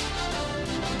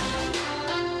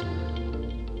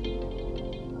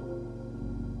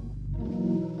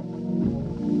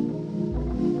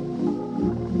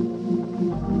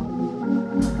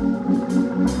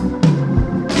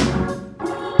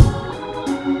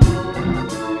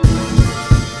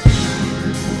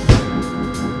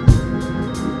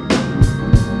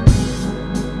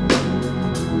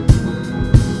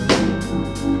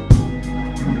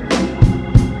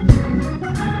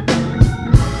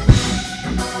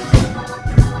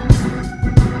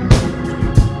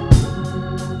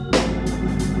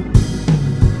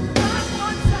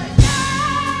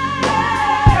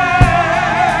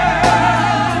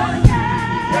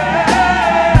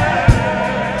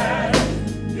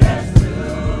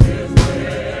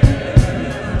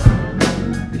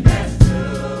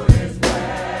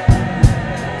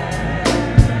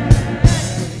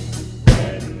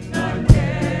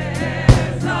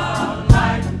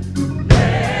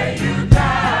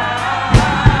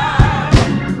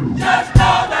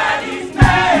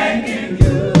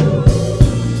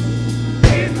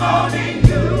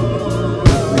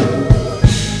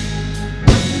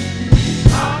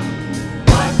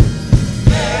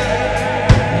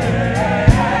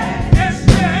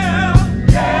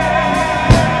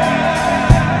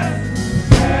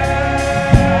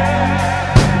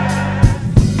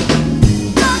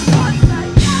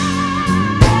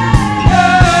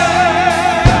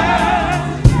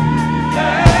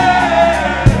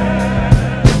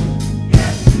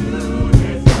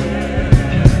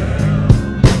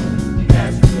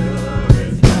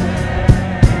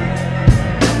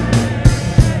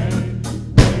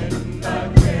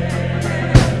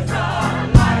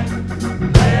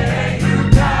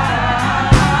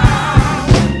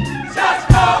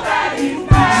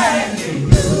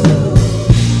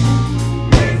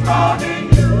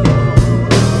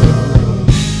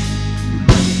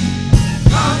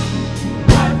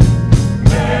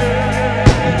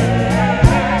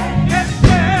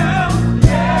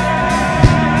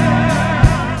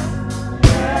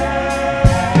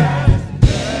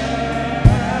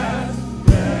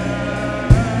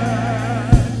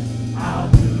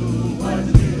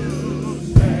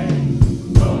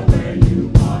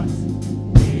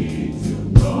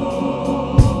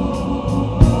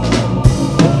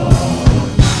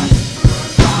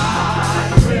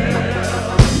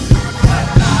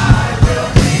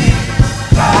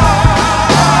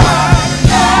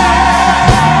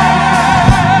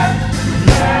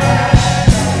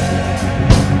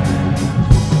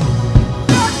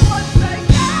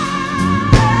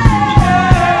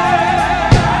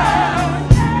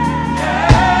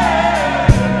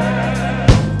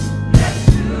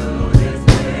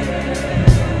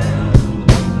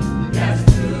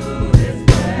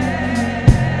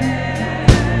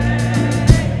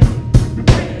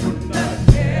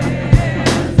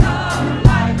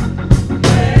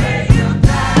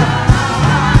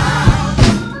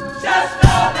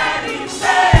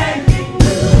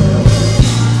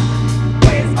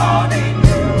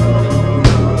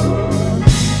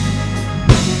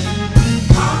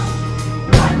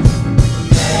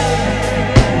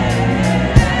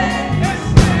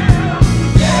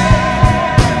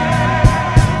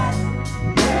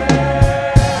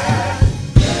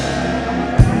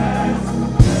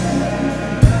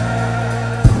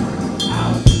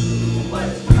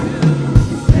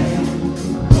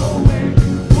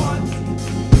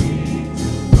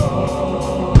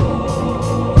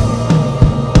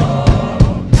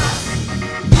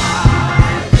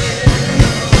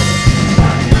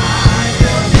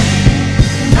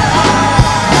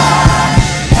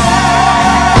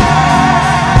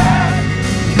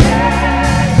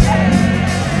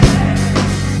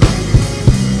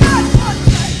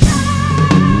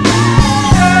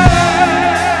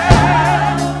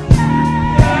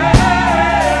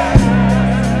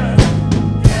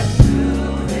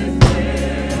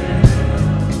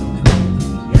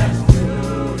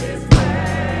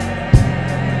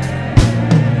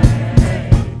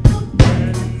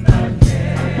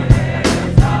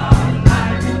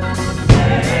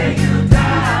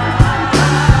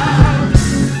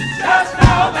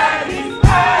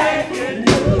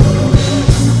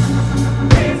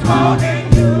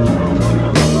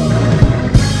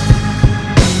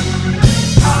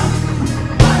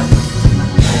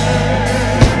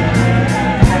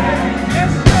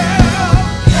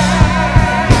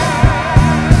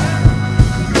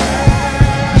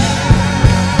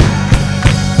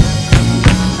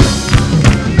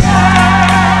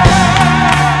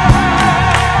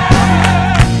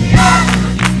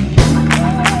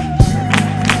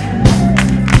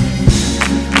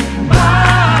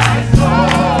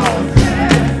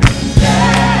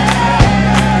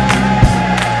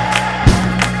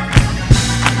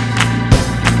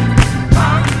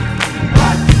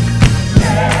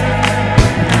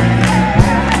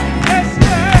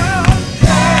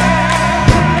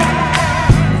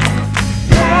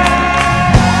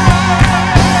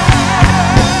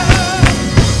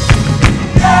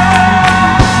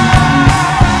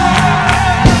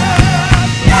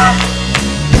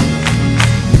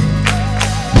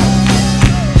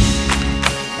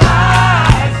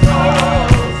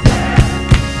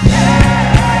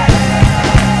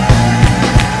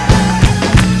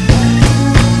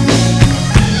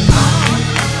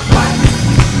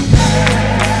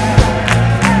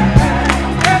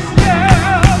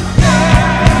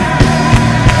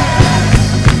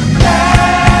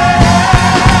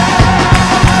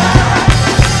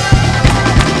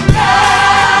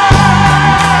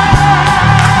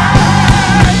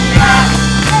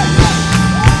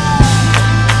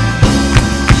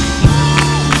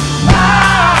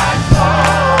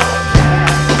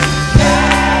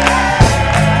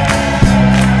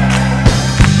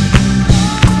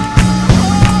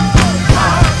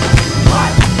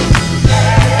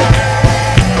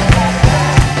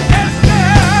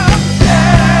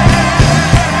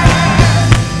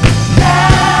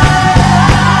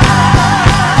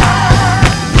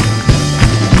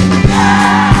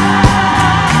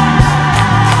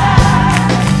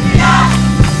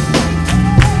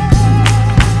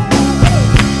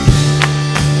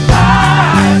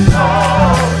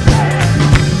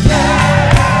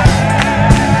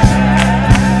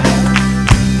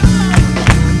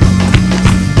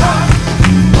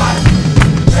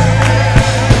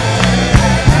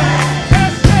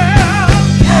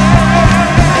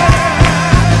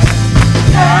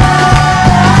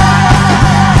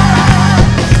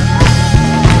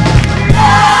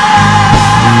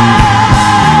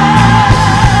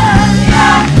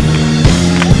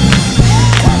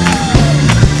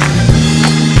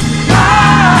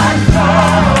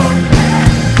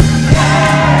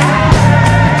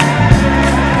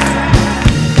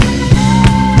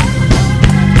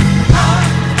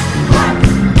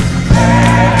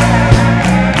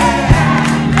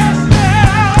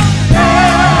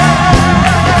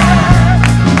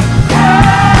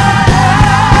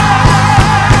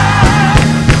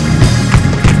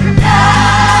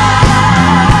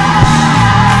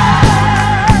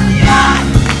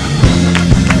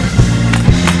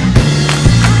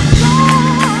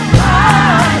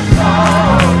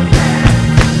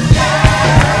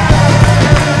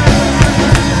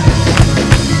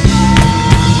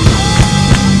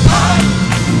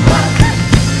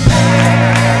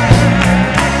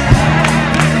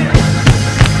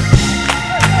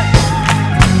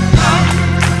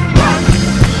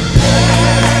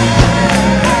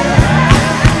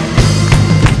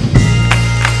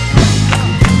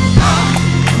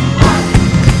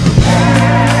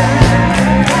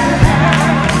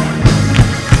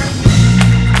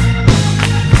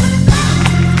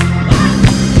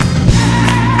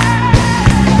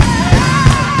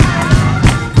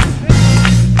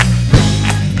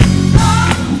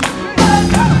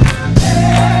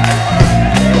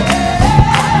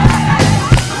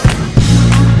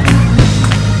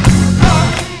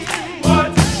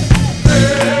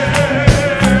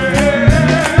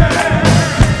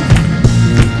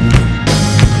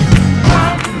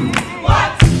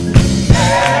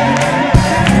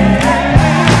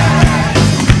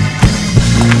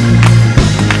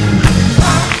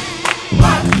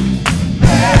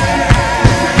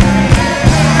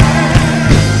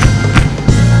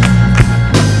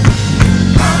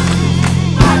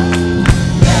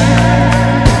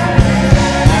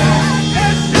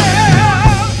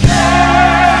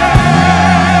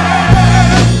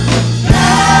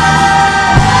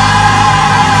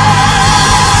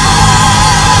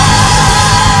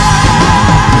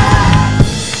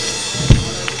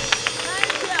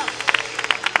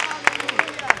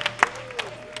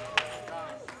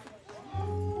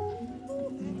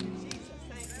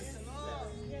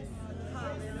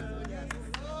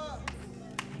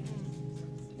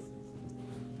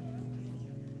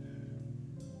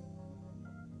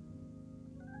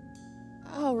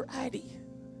 righty.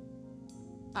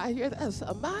 I hear that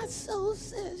song. My soul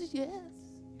says yes.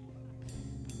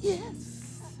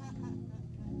 Yes.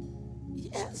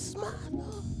 Yes, my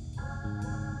Lord.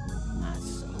 My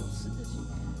soul says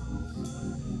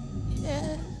yes.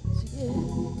 Yes, yes.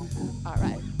 All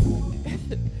right.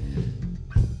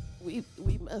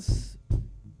 we must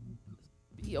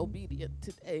be obedient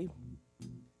today.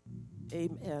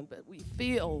 Amen. But we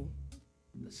feel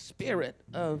the Spirit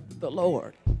of the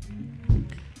Lord.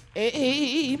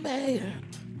 Amen.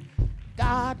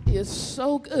 God is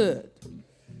so good.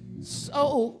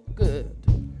 So good.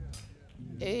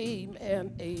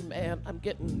 Amen. Amen. I'm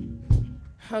getting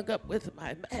hung up with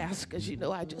my mask because, you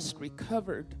know, I just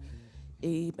recovered.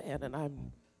 Amen. And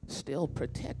I'm still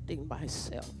protecting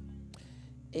myself.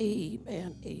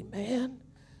 Amen. Amen.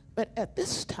 But at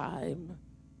this time,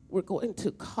 we're going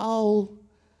to call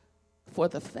for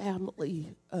the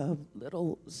family of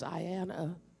little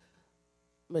Ziana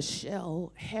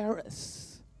Michelle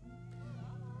Harris.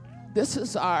 This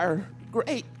is our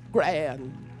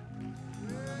great-grand,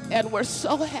 and we're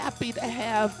so happy to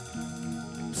have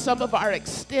some of our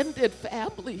extended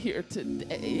family here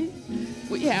today.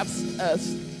 We have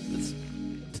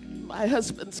my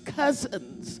husband's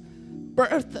cousins,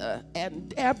 Bertha and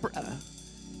Deborah,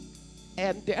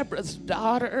 and Deborah's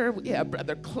daughter. We have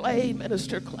Brother Clay,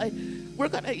 Minister Clay. We're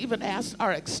going to even ask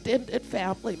our extended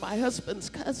family, my husband's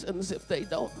cousins, if they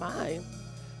don't mind,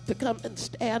 to come and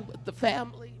stand with the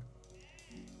family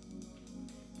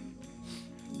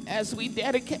as we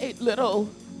dedicate little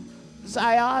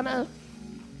Ziana.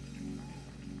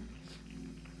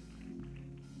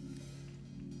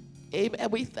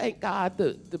 Amen. We thank God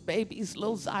the baby's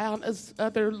little Ziana's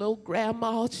other little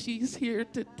grandma, she's here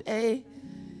today.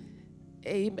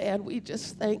 Amen. We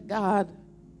just thank God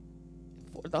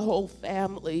for the whole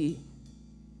family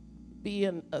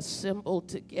being assembled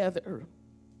together.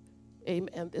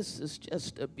 Amen. This is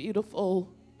just a beautiful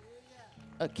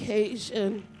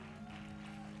occasion.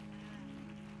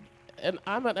 And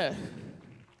I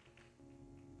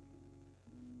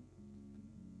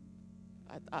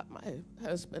thought my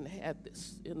husband had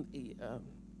this in the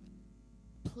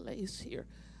place here.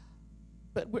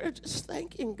 But we're just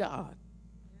thanking God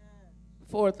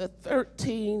for the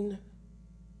 13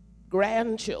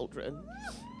 grandchildren,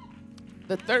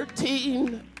 the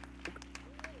 13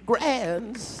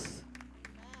 grands,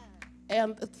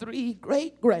 and the 3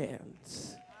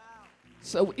 great-grands.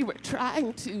 So we were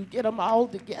trying to get them all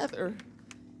together.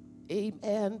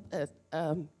 Amen. But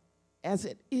as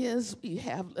it is, we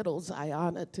have little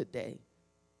Ziana today,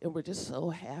 and we're just so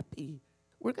happy.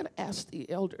 We're going to ask the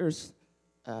elders,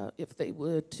 if they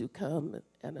would, to come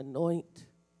and anoint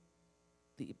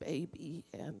the baby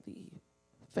and the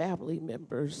family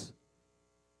members.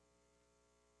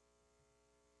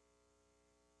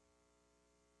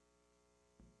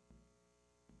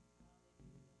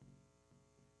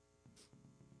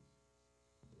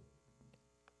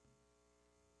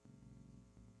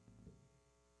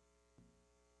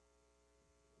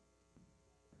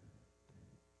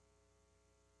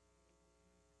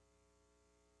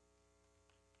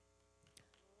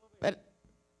 But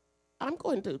I'm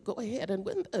going to go ahead, and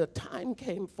when the time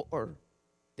came for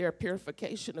their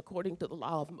purification according to the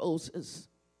law of Moses,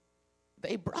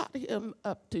 they brought him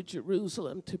up to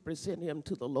Jerusalem to present him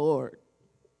to the Lord.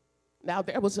 Now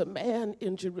there was a man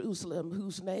in Jerusalem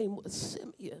whose name was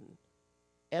Simeon,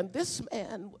 and this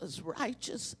man was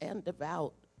righteous and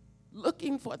devout,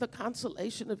 looking for the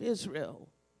consolation of Israel,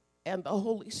 and the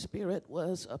Holy Spirit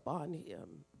was upon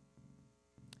him.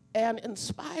 And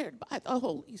inspired by the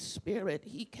Holy Spirit,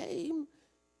 he came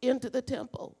into the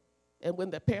temple. And when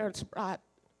the parents brought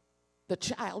the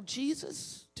child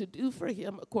Jesus to do for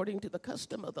him according to the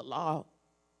custom of the law,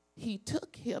 he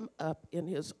took him up in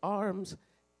his arms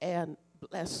and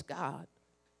blessed God.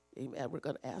 Amen. We're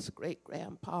going to ask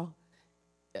great-grandpa.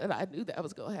 And I knew that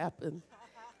was going to happen.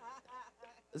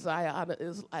 Ziana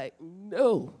is like,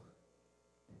 no.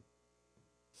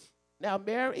 Now,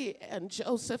 Mary and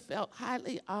Joseph felt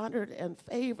highly honored and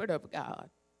favored of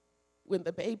God when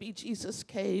the baby Jesus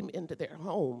came into their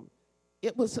home.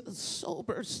 It was a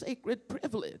sober, sacred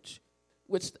privilege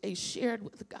which they shared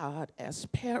with God as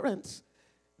parents.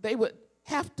 They would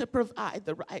have to provide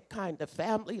the right kind of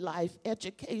family life,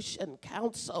 education,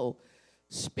 counsel,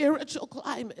 spiritual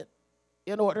climate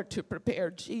in order to prepare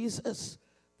Jesus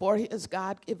for his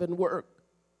God-given work.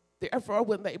 Therefore,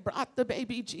 when they brought the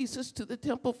baby Jesus to the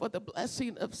temple for the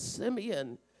blessing of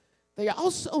Simeon, they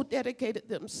also dedicated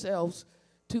themselves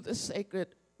to the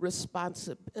sacred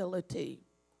responsibility.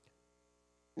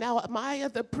 Now,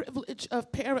 Amaya, the privilege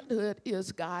of parenthood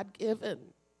is God-given.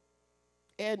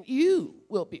 And you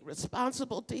will be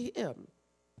responsible to him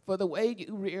for the way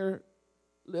you rear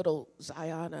little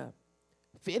Zion.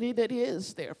 Fitting it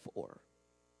is, therefore,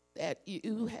 that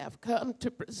you have come to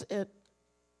present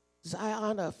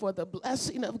Zion for the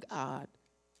blessing of God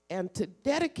and to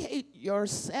dedicate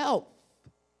yourself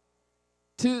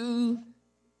to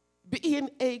being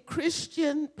a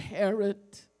Christian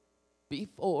parent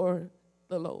before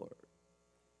the Lord.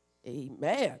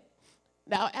 Amen.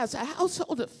 Now, as a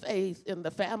household of faith in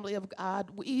the family of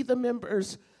God, we, the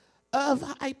members of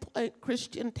High Point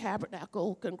Christian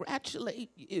Tabernacle, congratulate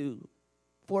you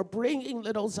for bringing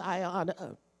little Zion,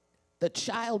 the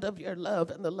child of your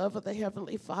love and the love of the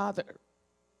Heavenly Father.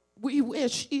 We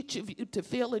wish each of you to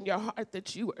feel in your heart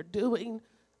that you are doing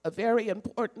a very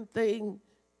important thing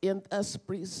in us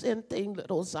presenting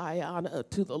little Zion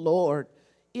to the Lord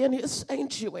in his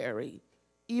sanctuary,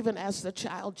 even as the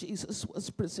child Jesus was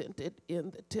presented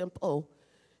in the temple.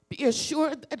 Be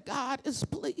assured that God is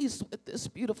pleased with this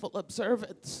beautiful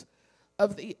observance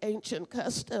of the ancient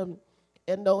custom,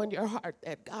 and know in your heart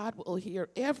that God will hear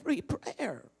every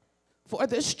prayer for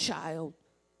this child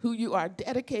who you are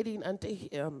dedicating unto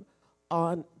him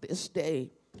on this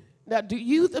day. Now, do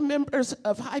you, the members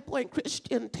of High Point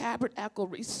Christian Tabernacle,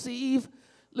 receive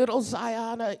little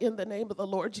Zion in the name of the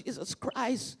Lord Jesus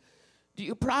Christ? Do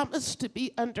you promise to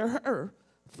be under her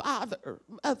father,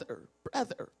 mother,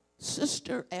 brother,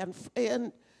 sister, and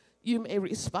friend? You may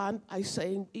respond by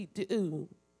saying, we do.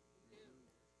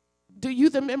 Do you,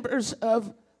 the members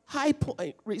of High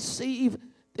Point, receive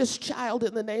this child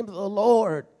in the name of the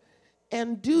Lord?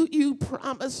 And do you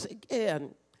promise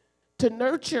again to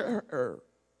nurture her,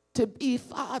 to be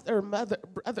father, mother,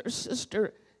 brother,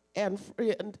 sister, and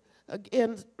friend?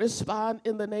 Again, respond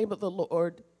in the name of the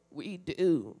Lord, we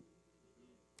do.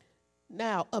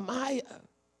 Now, Amaya,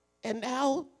 and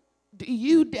now do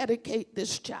you dedicate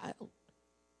this child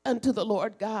unto the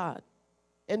Lord God?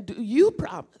 And do you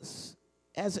promise,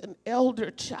 as an elder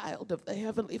child of the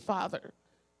Heavenly Father,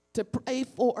 to pray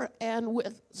for and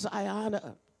with Zion,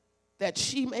 that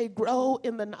she may grow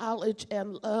in the knowledge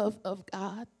and love of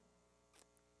God?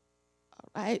 All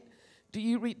right. Do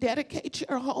you rededicate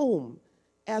your home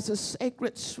as a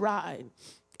sacred shrine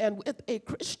and with a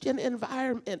Christian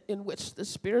environment in which the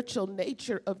spiritual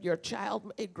nature of your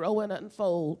child may grow and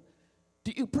unfold?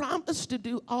 Do you promise to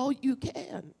do all you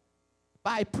can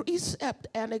by precept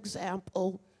and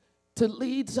example to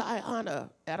lead Zion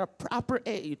at a proper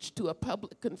age to a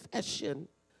public confession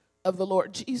of the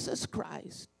Lord Jesus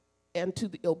Christ and to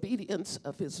the obedience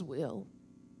of his will?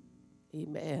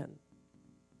 Amen.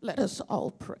 Let us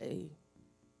all pray.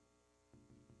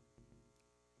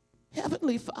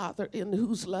 Heavenly Father, in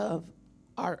whose love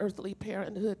our earthly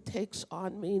parenthood takes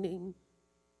on meaning,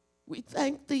 we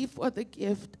thank thee for the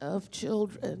gift of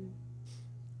children.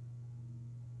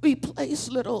 We place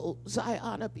little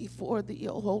Zion before thee,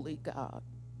 O holy God.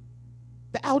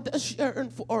 Thou dost yearn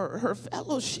for her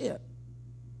fellowship,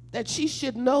 that she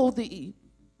should know thee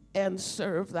and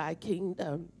serve thy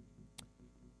kingdom.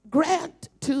 Grant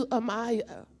to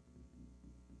Amaya,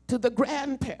 to the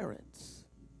grandparents,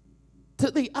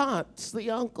 to the aunts, the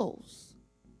uncles,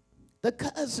 the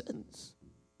cousins,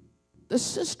 the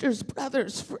sisters,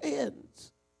 brothers,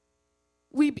 friends,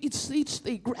 we beseech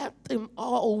thee, grant them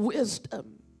all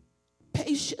wisdom,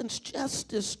 patience,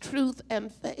 justice, truth,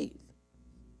 and faith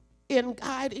in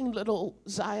guiding little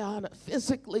Zion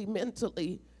physically,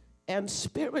 mentally, and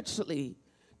spiritually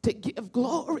to give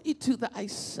glory to thy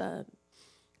Son.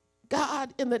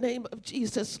 God, in the name of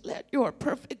Jesus, let your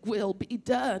perfect will be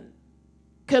done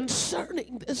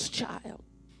concerning this child.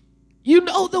 You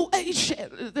know the way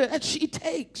that she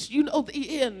takes. You know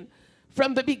the end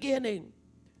from the beginning.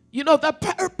 You know the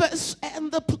purpose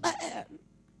and the plan.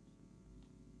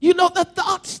 You know the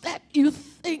thoughts that you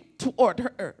think toward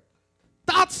her.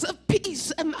 Thoughts of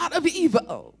peace and not of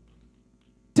evil.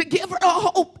 To give her a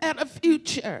hope and a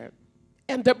future.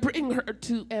 And to bring her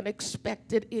to an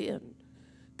expected end.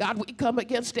 God, we come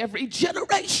against every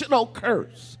generational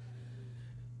curse.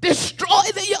 Destroy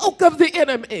the yoke of the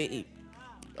enemy.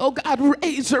 Oh God,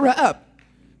 raise her up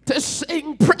to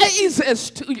sing praises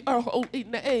to your holy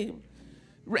name.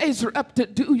 Raise her up to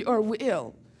do your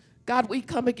will. God, we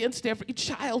come against every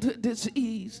childhood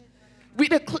disease. We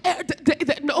declare today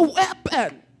that no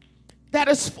weapon that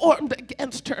is formed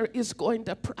against her is going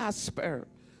to prosper.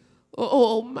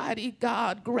 Oh, mighty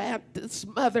God, grant this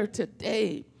mother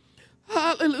today,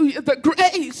 hallelujah, the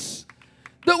grace,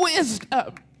 the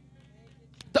wisdom,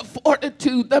 the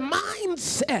fortitude, the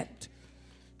mindset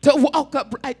to walk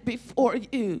upright before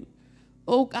you.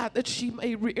 Oh God, that she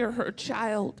may rear her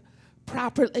child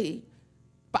properly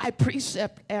by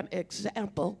precept and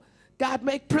example. God,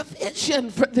 make provision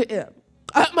for them.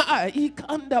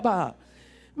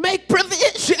 Make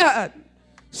provision.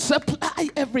 Supply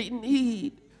every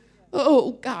need.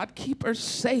 Oh, God, keep her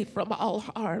safe from all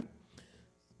harm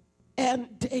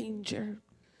and danger.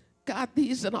 God,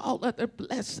 these and all other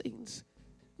blessings,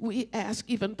 we ask,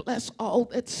 even bless all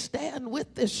that stand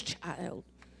with this child.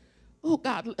 Oh,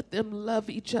 God, let them love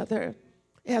each other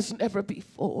as never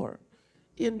before.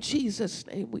 In Jesus'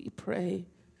 name we pray.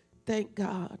 Thank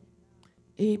God.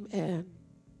 Amen.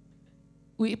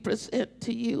 We present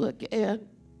to you again,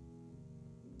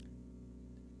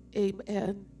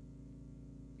 amen,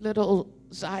 little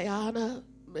Ziana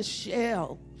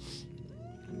Michelle.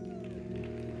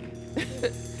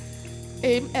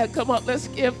 Amen. Come on, let's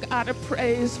give God a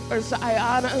praise for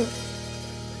Ziana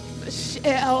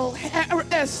Michelle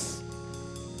Harris.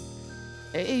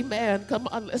 Amen. Come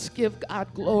on, let's give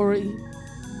God glory.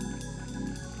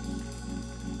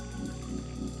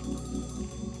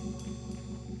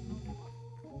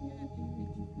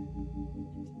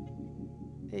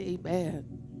 Amen.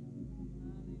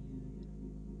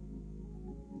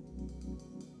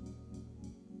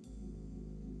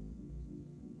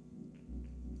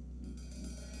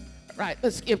 All right,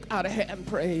 let's give God a hand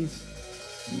praise.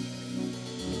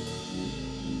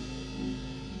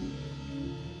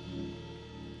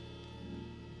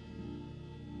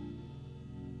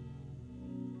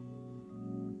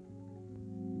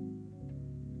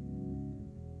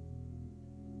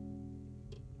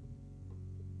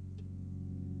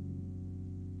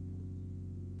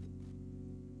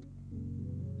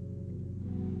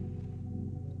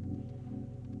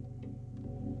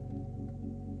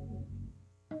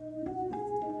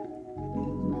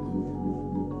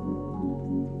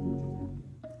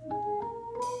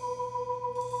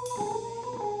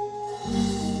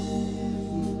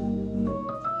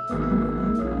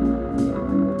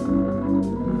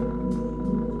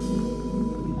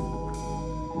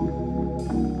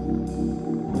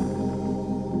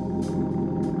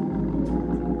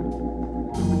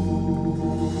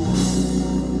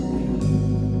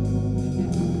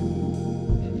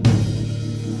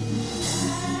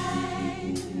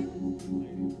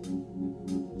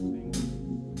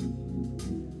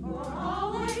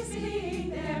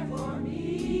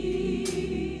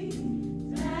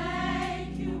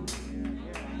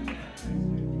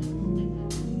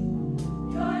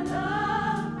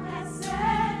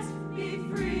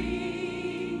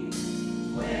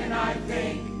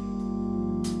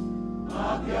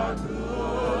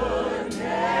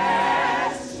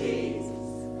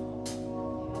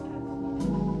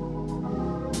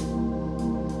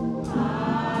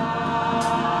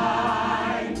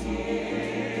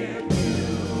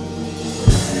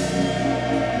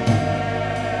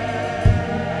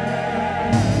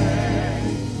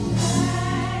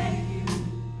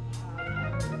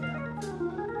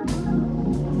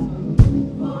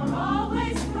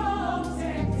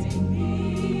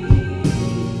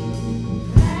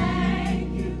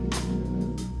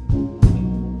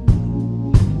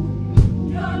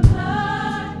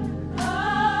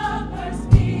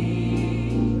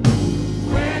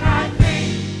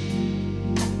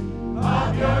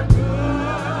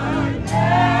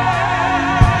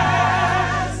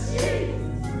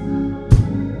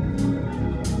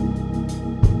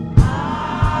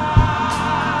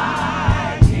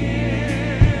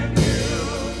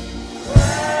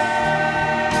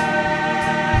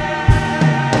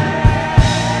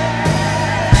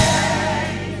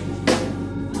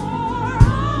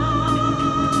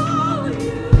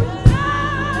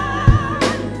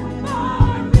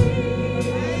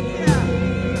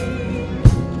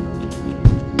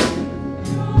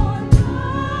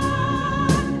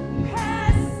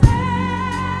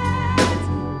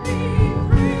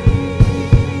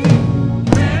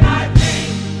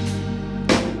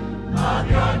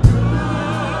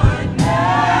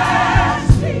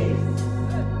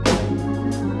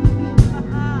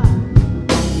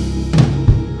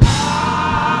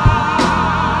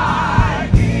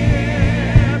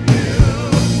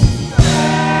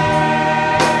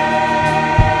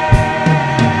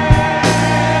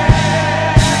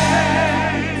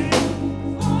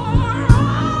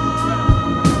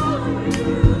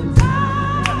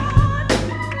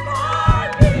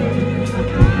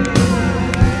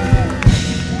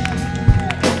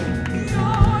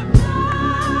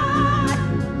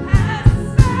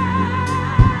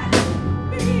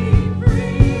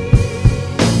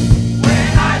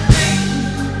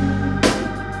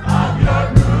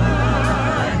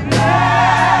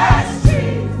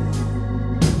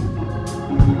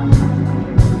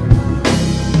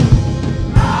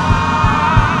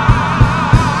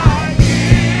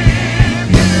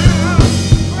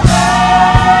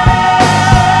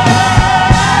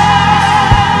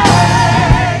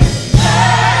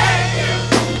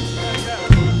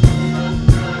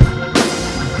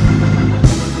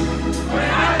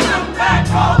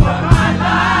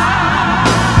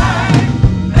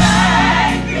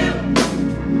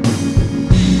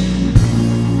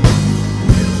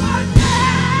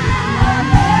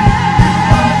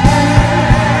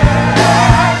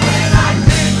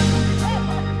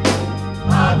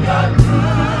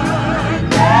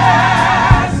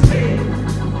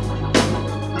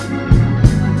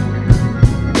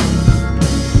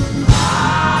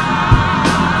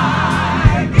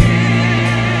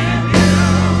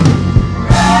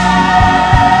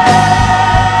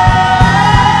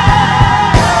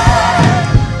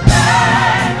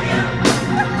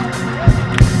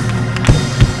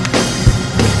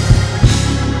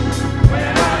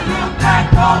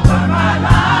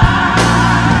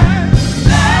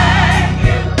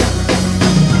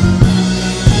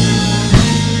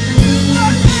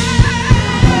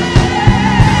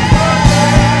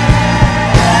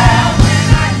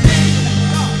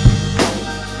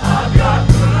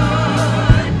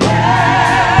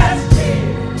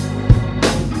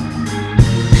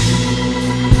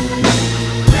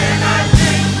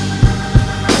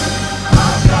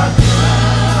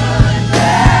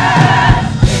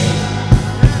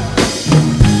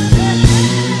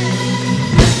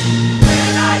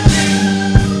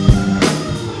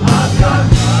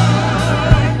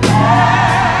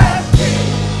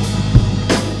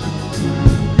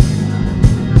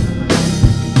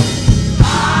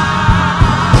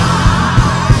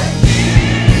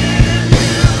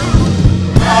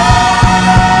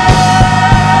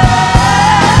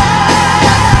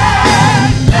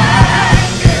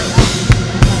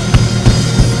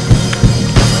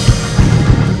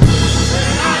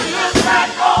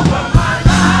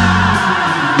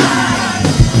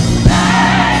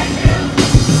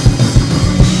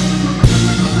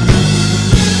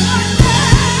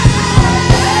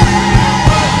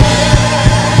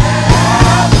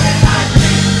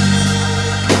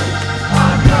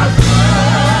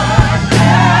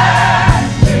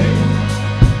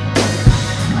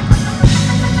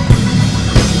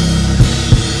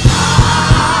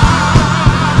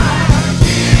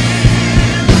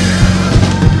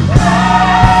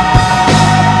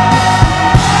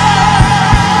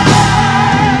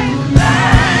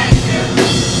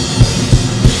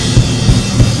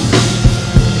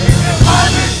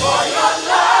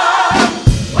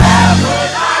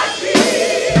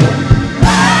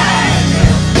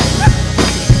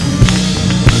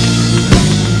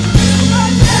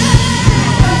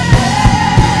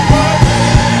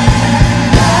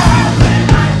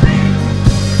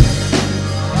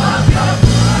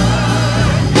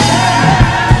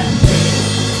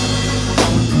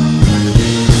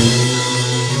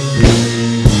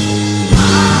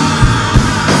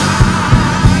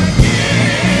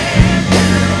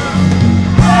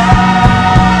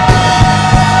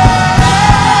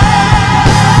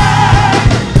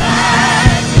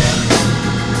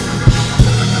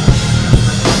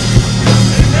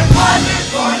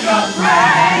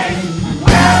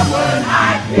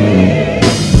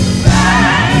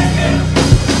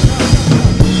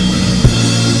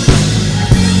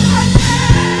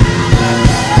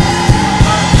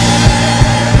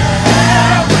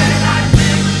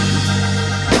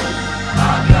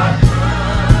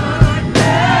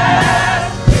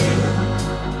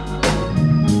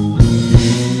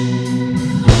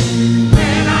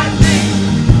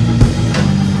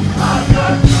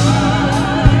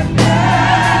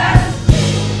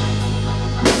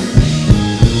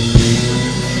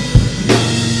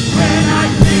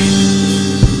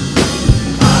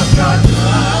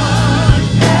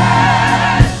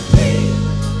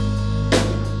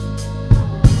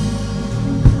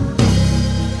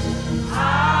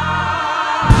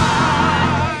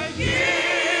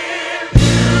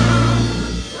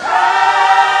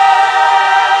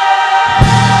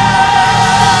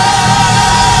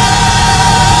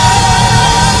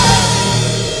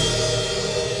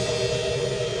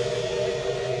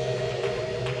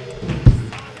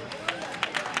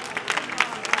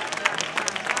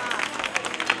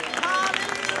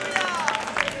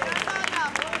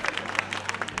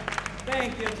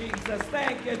 Jesus.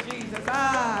 Thank you, Jesus.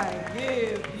 I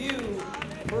give you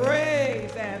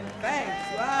praise and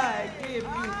thanks. I give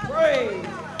you praise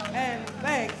and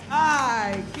thanks.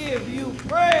 I give you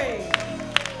praise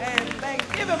and thanks.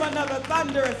 Give him another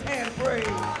thunderous hand praise.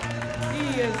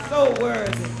 He is so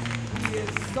worthy. He is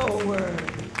so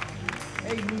worthy.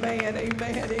 Amen,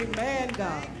 amen, amen,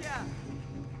 God.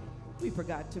 We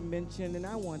forgot to mention, and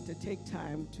I want to take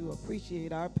time to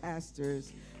appreciate our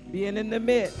pastors being in the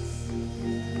midst.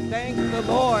 Thank the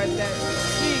Lord that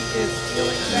she is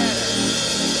feeling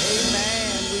better.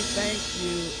 Amen. We thank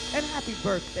you. And happy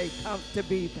birthday come to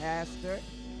be, Pastor.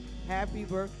 Happy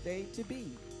birthday to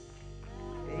be.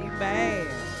 Amen.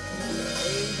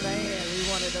 Amen. We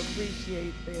wanted to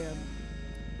appreciate them.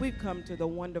 We've come to the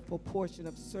wonderful portion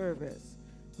of service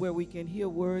where we can hear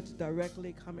words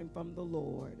directly coming from the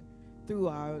Lord through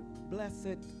our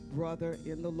blessed brother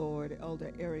in the Lord,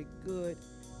 Elder Eric Good.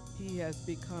 He has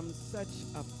become such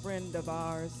a friend of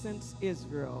ours since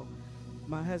Israel.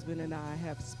 My husband and I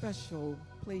have special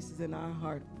places in our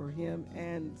heart for him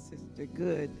and Sister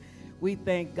Good. We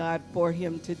thank God for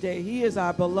him today. He is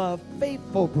our beloved,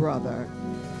 faithful brother.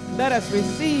 Let us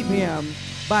receive him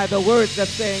by the words of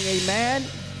saying amen.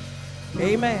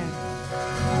 Amen.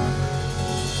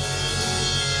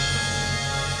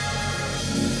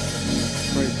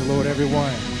 Praise the Lord,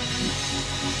 everyone.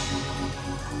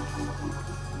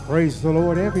 Praise the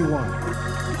Lord, everyone.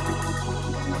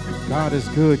 God is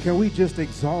good. Can we just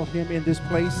exalt him in this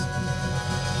place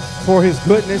for his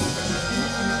goodness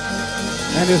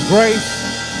and his grace?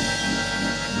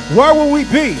 Where will we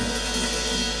be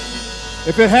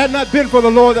if it had not been for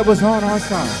the Lord that was on our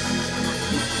side?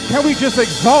 Can we just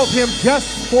exalt him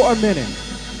just for a minute?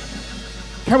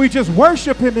 Can we just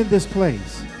worship him in this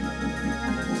place?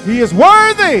 He is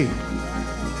worthy,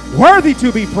 worthy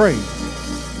to be praised.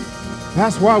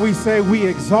 That's why we say we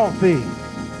exalt thee.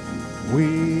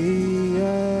 We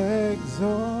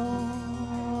exalt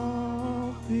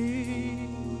thee.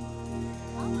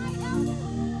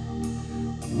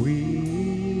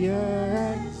 We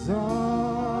exalt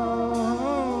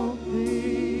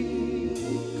thee.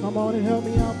 Come on and help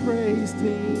me out, praise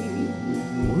team.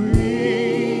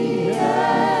 We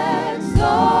exalt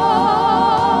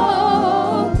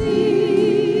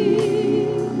thee.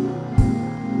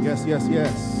 Yes, yes,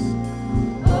 yes.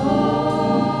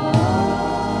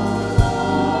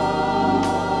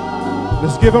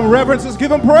 Let's give him reverence. Let's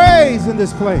give him praise in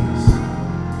this place.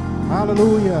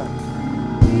 Hallelujah.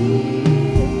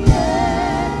 We exalt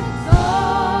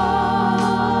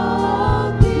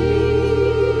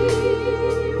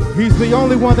thee. He's the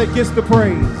only one that gets the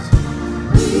praise.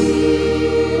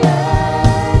 We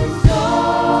exalt.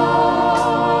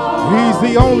 He's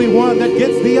the only one that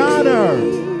gets the honor.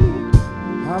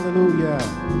 Hallelujah.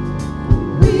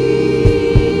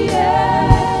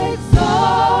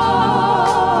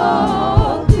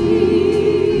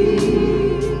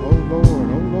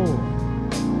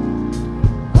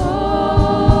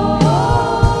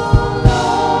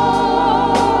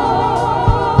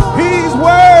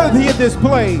 This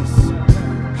place.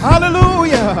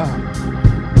 Hallelujah.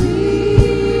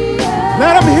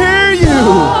 Let him hear you.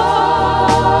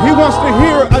 He wants to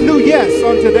hear a new yes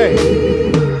on today.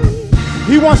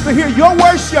 He wants to hear your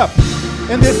worship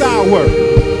in this hour.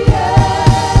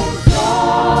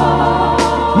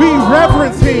 We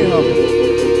reverence him.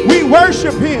 We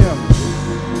worship him.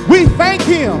 We thank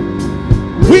him.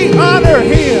 We honor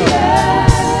him.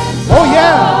 Oh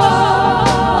yeah.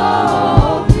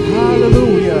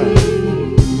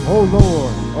 Oh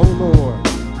Lord, oh Lord.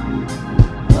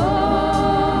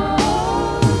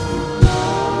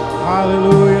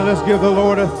 Hallelujah. Let's give the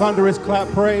Lord a thunderous clap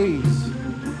praise.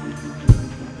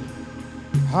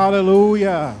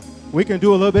 Hallelujah. We can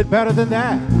do a little bit better than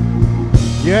that.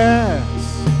 Yes.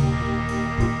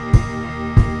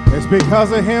 It's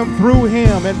because of him, through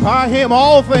him, and by him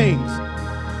all things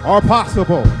are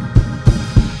possible.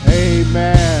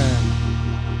 Amen.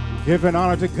 Giving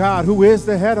honor to God, who is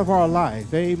the head of our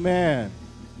life. Amen.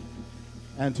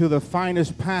 And to the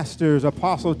finest pastors,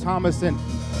 Apostle Thomas and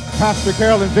Pastor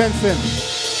Carolyn Vincent.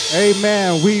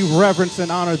 Amen. We reverence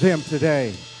and honor them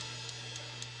today.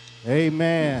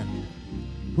 Amen.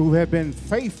 Who have been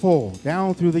faithful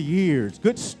down through the years.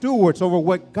 Good stewards over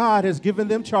what God has given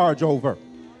them charge over.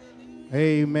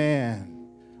 Amen.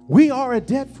 We are a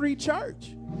debt-free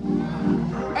church.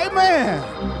 Amen.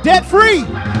 Debt-free.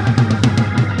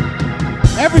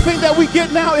 Everything that we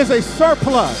get now is a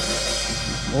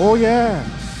surplus. Oh, yes.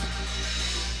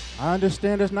 I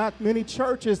understand there's not many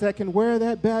churches that can wear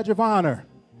that badge of honor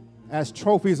as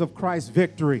trophies of Christ's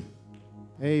victory.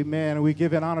 Amen. And we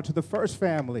give an honor to the First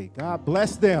Family. God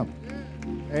bless them.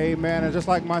 Amen. And just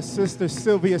like my sister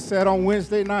Sylvia said on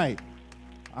Wednesday night,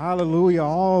 hallelujah,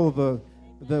 all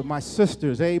of my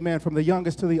sisters, amen, from the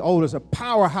youngest to the oldest, are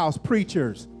powerhouse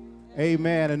preachers.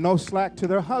 Amen. And no slack to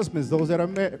their husbands, those that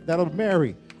are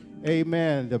married.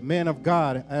 Amen. The men of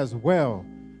God as well.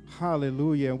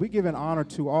 Hallelujah. And we give an honor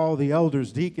to all the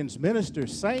elders, deacons,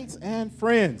 ministers, saints, and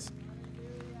friends.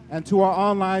 And to our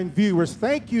online viewers,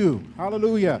 thank you,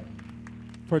 hallelujah,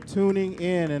 for tuning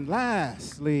in. And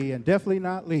lastly, and definitely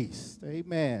not least,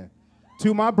 amen,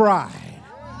 to my bride,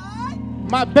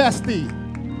 my bestie,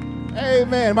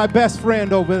 amen, my best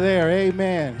friend over there,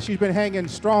 amen. She's been hanging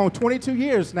strong 22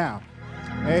 years now.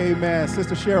 Amen.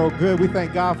 Sister Cheryl Good, we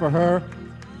thank God for her.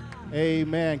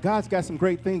 Amen. God's got some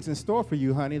great things in store for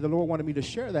you, honey. The Lord wanted me to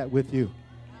share that with you.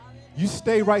 You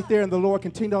stay right there, and the Lord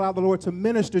continue to allow the Lord to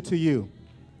minister to you.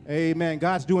 Amen.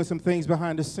 God's doing some things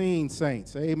behind the scenes,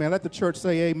 saints. Amen. Let the church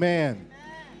say amen.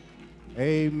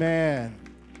 Amen.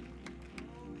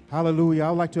 Hallelujah.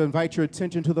 I would like to invite your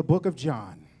attention to the book of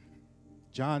John.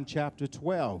 John chapter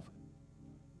 12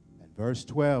 and verse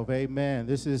 12. Amen.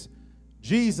 This is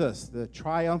Jesus, the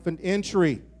triumphant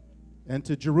entry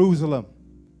into Jerusalem.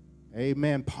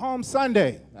 Amen. Palm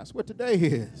Sunday. That's what today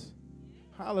is.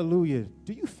 Hallelujah.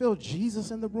 Do you feel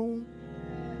Jesus in the room?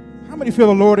 How many feel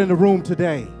the Lord in the room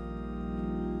today?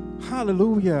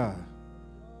 Hallelujah.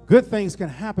 Good things can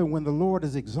happen when the Lord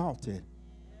is exalted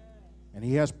and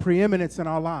he has preeminence in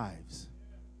our lives.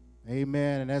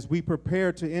 Amen. And as we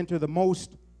prepare to enter the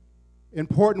most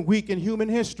important week in human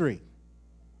history,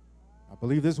 I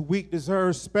believe this week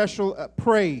deserves special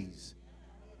praise,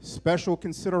 special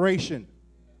consideration,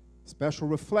 special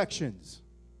reflections,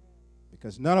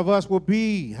 because none of us will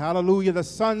be, hallelujah, the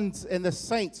sons and the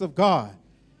saints of God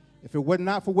if it were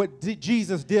not for what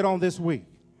Jesus did on this week.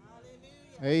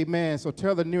 Hallelujah. Amen. So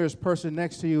tell the nearest person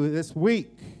next to you, this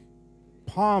week,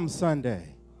 Palm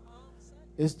Sunday,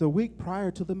 is the week prior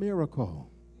to the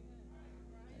miracle.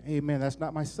 Amen. That's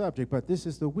not my subject, but this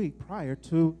is the week prior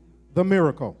to the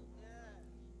miracle.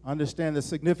 Understand the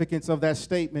significance of that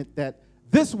statement, that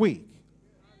this week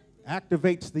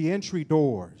activates the entry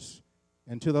doors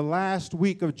into the last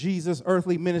week of Jesus'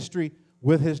 earthly ministry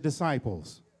with his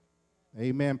disciples.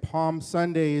 Amen. Palm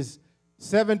Sunday is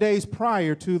 7 days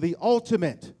prior to the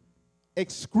ultimate,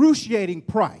 excruciating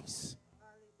price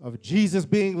of Jesus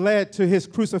being led to his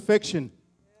crucifixion,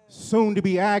 soon to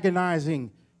be agonizing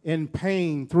in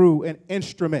pain through an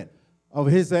instrument of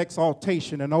his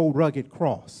exaltation, an old rugged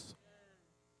cross.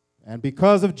 And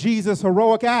because of Jesus'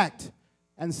 heroic act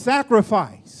and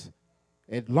sacrifice,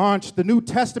 it launched the New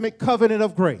Testament covenant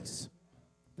of grace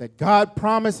that God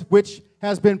promised, which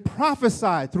has been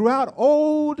prophesied throughout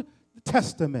Old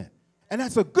Testament. And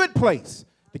that's a good place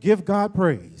to give God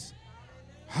praise.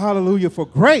 Hallelujah for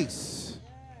grace.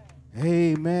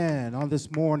 Amen. On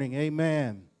this morning,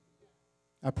 amen.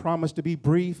 I promise to be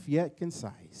brief yet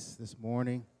concise this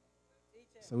morning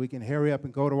so we can hurry up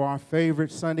and go to our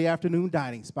favorite Sunday afternoon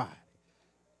dining spot.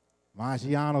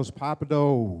 Maggiano's,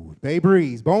 Papados, Bay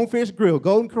Breeze, Bonefish Grill,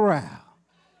 Golden Corral.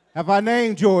 Have I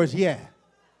named yours yet?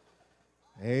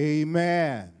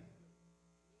 Amen.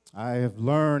 I have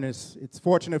learned, it's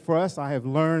fortunate for us, I have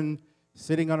learned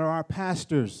sitting under our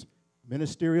pastors'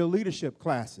 ministerial leadership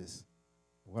classes,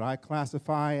 what I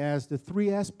classify as the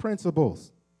 3S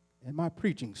principles in my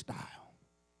preaching style.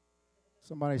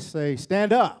 Somebody say,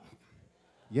 stand up.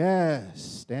 Yes,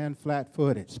 stand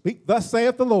flat-footed. Speak, thus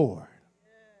saith the Lord.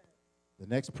 The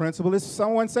next principle is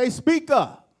someone say, speak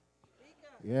up.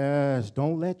 Yes,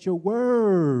 don't let your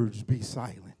words be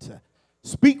silent.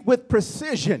 Speak with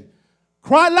precision.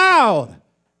 Cry loud.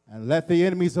 And let the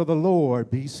enemies of the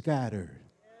Lord be scattered.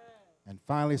 And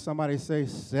finally, somebody say,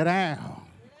 sit down.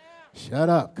 Shut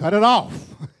up. Cut it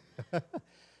off.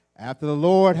 After the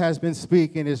Lord has been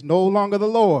speaking, it's no longer the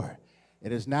Lord.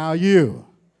 It is now you.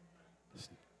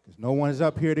 Because no one is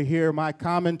up here to hear my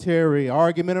commentary,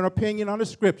 argument, and opinion on the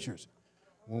scriptures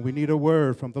when we need a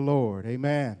word from the Lord.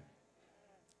 Amen.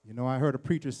 You know, I heard a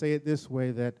preacher say it this way,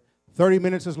 that 30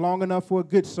 minutes is long enough for a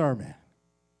good sermon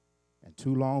and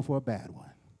too long for a bad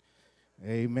one.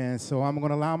 Amen. So I'm going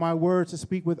to allow my words to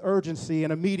speak with urgency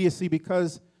and immediacy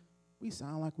because we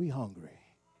sound like we hungry.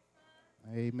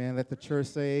 Amen. Let the church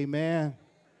say amen.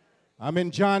 I'm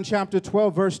in John chapter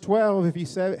 12, verse 12. If you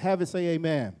have it, say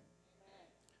amen.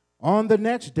 On the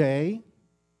next day,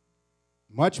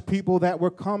 much people that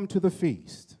were come to the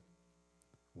feast,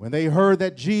 when they heard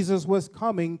that Jesus was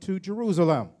coming to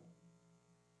Jerusalem,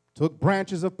 took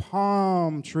branches of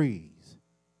palm trees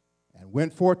and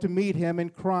went forth to meet him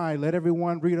and cried, let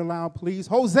everyone read aloud, please,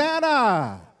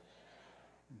 Hosanna!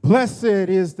 Blessed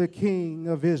is the King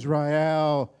of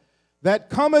Israel. that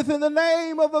cometh in the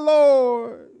name of the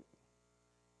Lord.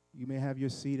 You may have your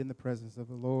seat in the presence of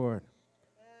the Lord.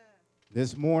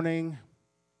 This morning,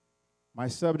 my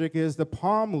subject is the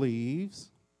palm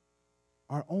leaves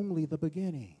are only the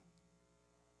beginning.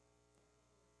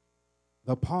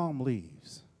 The palm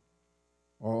leaves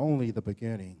are only the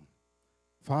beginning.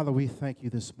 Father, we thank you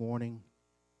this morning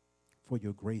for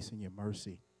your grace and your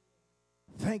mercy.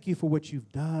 Thank you for what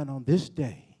you've done on this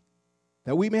day,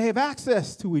 that we may have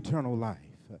access to eternal life.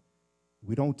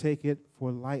 We don't take it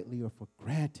for lightly or for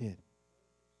granted.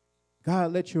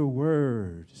 God, let your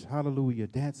words, hallelujah,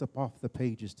 dance up off the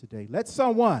pages today. Let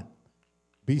someone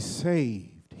be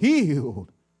saved,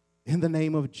 healed in the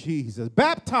name of Jesus,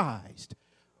 baptized.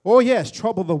 Oh, yes,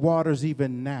 trouble the waters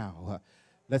even now.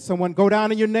 Let someone go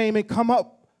down in your name and come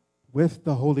up with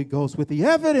the Holy Ghost, with the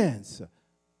evidence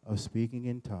of speaking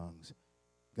in tongues.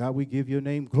 God, we give your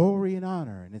name glory and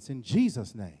honor, and it's in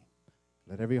Jesus' name.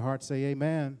 Let every heart say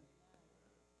amen.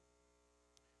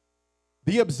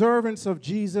 The observance of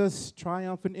Jesus'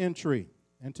 triumphant entry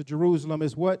into Jerusalem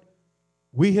is what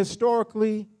we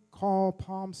historically call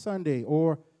Palm Sunday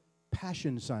or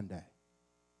Passion Sunday.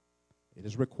 It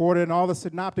is recorded in all the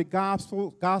synoptic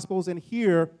gospels and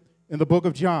here in the book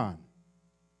of John.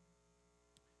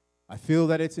 I feel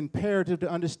that it's imperative to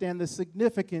understand the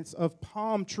significance of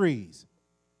palm trees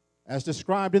as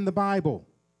described in the Bible.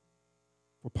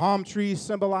 For palm trees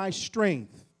symbolize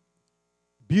strength,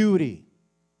 beauty,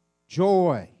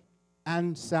 joy,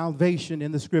 and salvation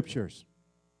in the scriptures.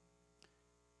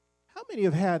 How many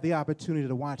have had the opportunity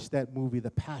to watch that movie,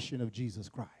 The Passion of Jesus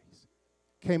Christ?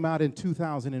 Came out in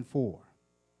 2004.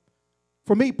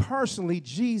 For me personally,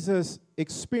 Jesus'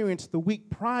 experience the week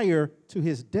prior to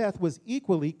his death was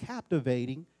equally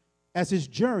captivating as his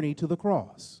journey to the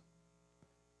cross,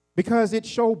 because it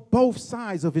showed both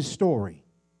sides of his story.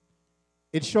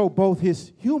 It showed both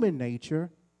his human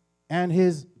nature and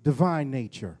his divine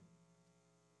nature.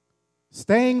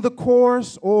 Staying the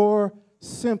course or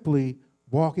simply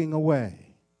walking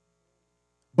away.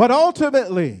 But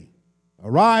ultimately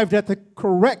arrived at the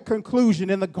correct conclusion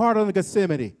in the Garden of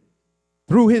Gethsemane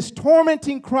through his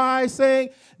tormenting cry saying,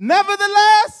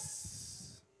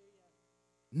 "Nevertheless,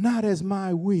 not as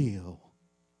my will,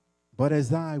 but as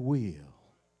thy will."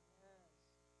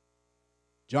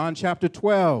 John chapter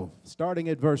 12, starting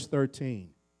at verse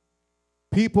 13.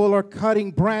 People are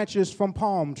cutting branches from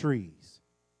palm trees,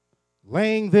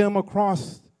 laying them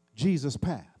across Jesus'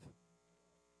 path,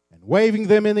 and waving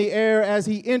them in the air as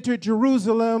he entered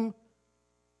Jerusalem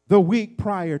the week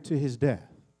prior to his death.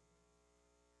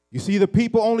 You see, the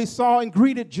people only saw and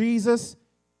greeted Jesus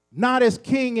not as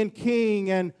King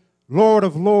and Lord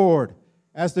of Lord,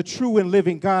 as the true and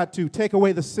living God to take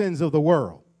away the sins of the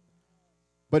world,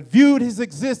 but viewed his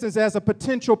existence as a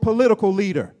potential political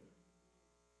leader,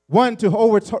 one to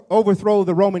overthrow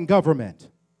the Roman government.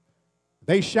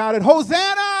 They shouted,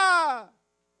 "Hosanna!"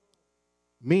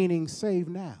 meaning save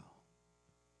now.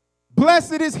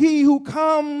 "Blessed is he who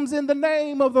comes in the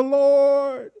name of the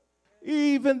Lord,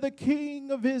 even the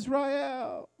King of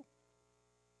Israel."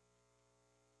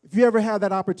 If you ever had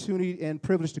that opportunity and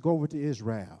privilege to go over to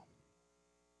Israel,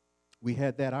 we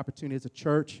had that opportunity as a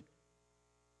church.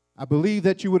 I believe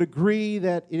that you would agree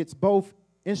that it's both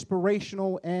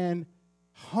inspirational and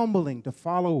humbling to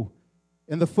follow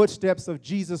in the footsteps of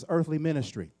Jesus' earthly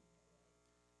ministry.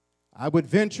 I would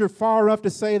venture far enough to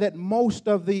say that most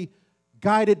of the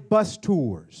guided bus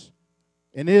tours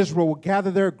in Israel will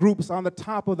gather their groups on the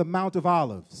top of the Mount of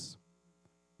Olives,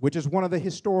 which is one of the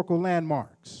historical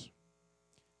landmarks.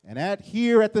 And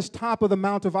here at this top of the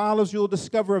Mount of Olives, you'll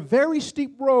discover a very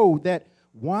steep road that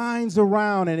winds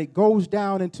around and it goes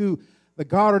down into the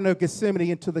Garden of Gethsemane,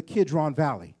 into the Kidron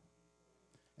Valley.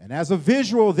 And as a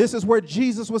visual, this is where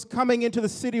Jesus was coming into the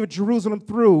city of Jerusalem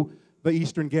through the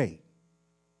Eastern Gate.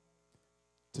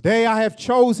 Today, I have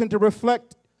chosen to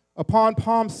reflect upon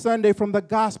Palm Sunday from the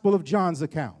Gospel of John's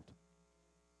account,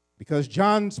 because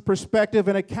John's perspective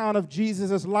and account of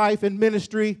Jesus' life and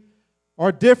ministry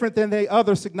are different than the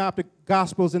other synoptic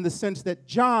Gospels in the sense that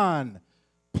John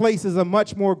places a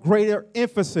much more greater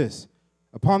emphasis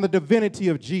upon the divinity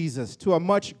of Jesus to a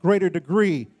much greater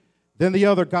degree than the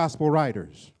other Gospel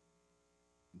writers.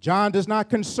 John does not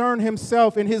concern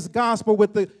himself in his Gospel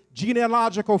with the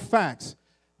genealogical facts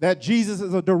that Jesus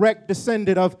is a direct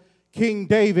descendant of King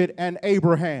David and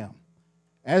Abraham,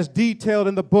 as detailed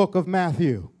in the book of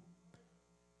Matthew.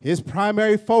 His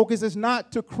primary focus is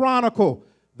not to chronicle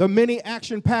the many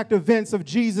action-packed events of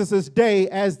Jesus' day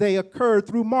as they occurred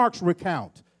through Mark's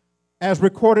recount, as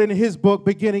recorded in his book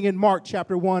beginning in Mark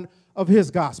chapter 1 of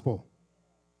his gospel.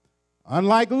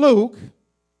 Unlike Luke,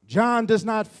 John does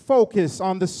not focus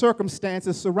on the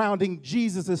circumstances surrounding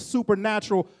Jesus'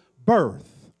 supernatural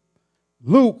birth.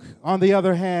 Luke, on the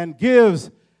other hand,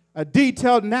 gives a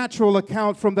detailed natural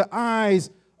account from the eyes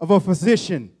of a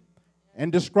physician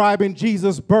and describing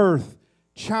Jesus' birth,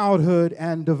 childhood,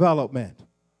 and development.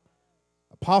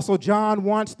 Apostle John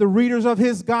wants the readers of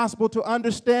his gospel to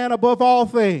understand above all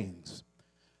things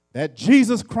that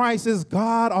Jesus Christ is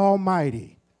God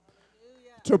Almighty,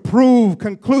 to prove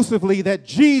conclusively that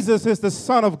Jesus is the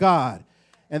Son of God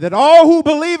and that all who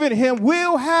believe in him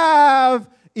will have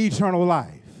eternal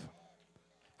life.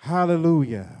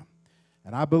 Hallelujah.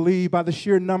 And I believe by the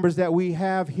sheer numbers that we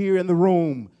have here in the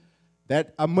room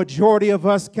that a majority of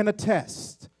us can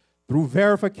attest through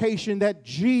verification that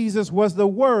Jesus was the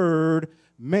Word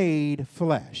made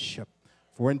flesh.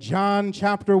 For in John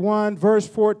chapter 1, verse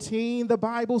 14, the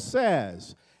Bible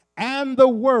says, "And the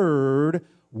Word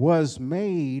was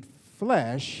made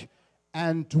flesh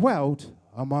and dwelt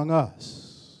among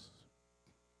us."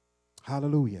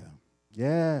 Hallelujah.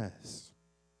 Yes.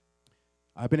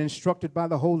 I've been instructed by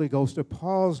the Holy Ghost to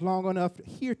pause long enough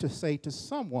here to say to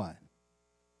someone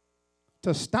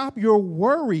to stop your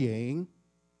worrying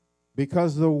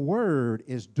because the Word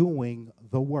is doing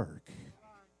the work.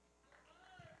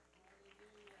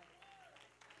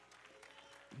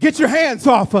 Get your hands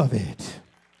off of it.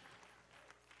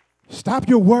 Stop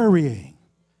your worrying.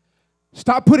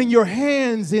 Stop putting your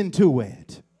hands into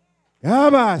it.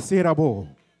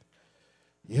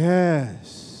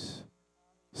 Yes.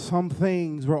 Some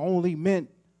things were only meant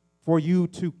for you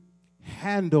to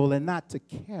handle and not to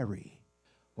carry.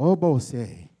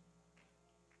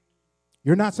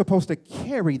 You're not supposed to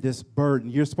carry this burden.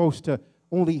 You're supposed to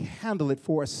only handle it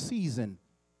for a season.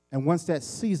 And once that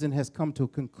season has come to a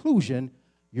conclusion,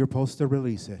 you're supposed to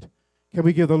release it. Can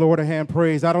we give the Lord a hand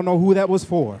praise? I don't know who that was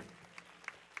for,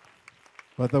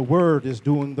 but the Word is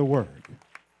doing the work.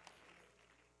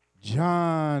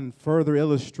 John further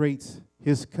illustrates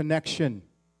his connection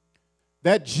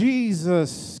that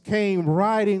Jesus came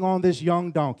riding on this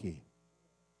young donkey,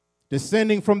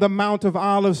 descending from the Mount of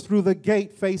Olives through the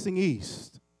gate facing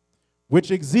east,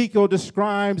 which Ezekiel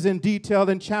describes in detail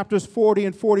in chapters 40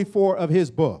 and 44 of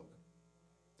his book.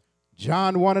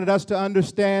 John wanted us to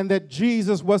understand that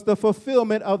Jesus was the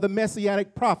fulfillment of the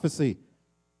messianic prophecy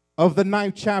of the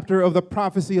 9th chapter of the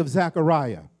prophecy of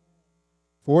Zechariah.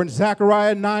 For in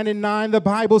Zechariah 9:9, the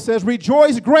Bible says,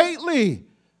 "Rejoice greatly,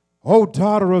 O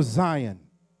daughter of Zion.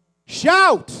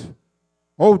 Shout,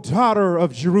 O daughter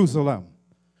of Jerusalem.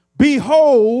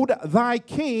 Behold, thy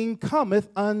king cometh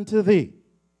unto thee.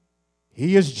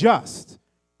 He is just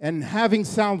and having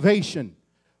salvation,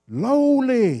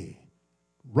 lowly,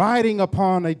 riding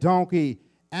upon a donkey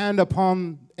and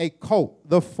upon a colt,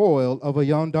 the foal of a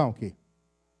young donkey."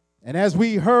 And as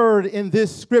we heard in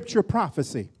this scripture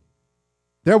prophecy,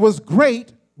 there was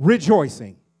great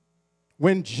rejoicing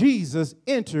when Jesus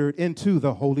entered into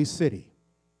the holy city.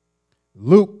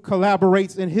 Luke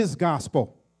collaborates in his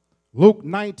gospel. Luke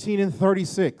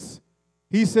 19:36.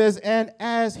 He says, "And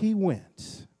as he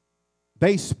went,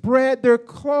 they spread their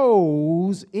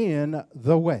clothes in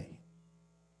the way."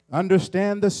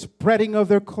 Understand, the spreading of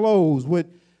their clothes would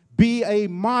be a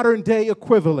modern day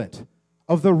equivalent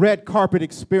of the red carpet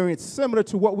experience, similar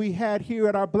to what we had here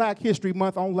at our Black History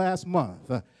Month on last month.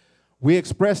 We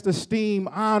expressed esteem,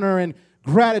 honor, and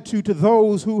gratitude to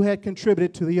those who had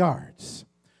contributed to the arts.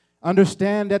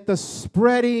 Understand that the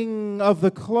spreading of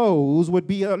the clothes would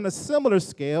be on a similar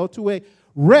scale to a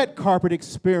red carpet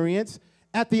experience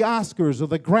at the Oscars or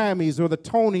the Grammys or the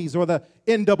Tonys or the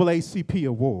NAACP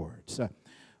Awards.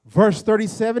 Verse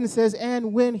 37 says,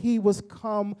 "And when he was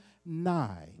come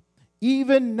nigh,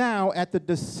 even now at the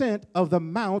descent of the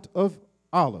Mount of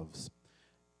Olives,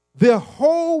 the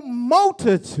whole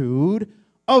multitude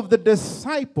of the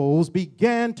disciples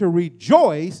began to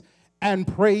rejoice and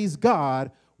praise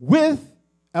God with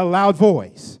a loud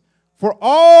voice for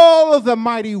all of the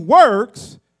mighty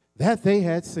works that they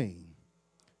had seen."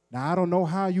 Now, I don't know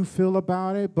how you feel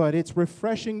about it, but it's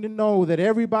refreshing to know that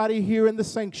everybody here in the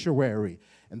sanctuary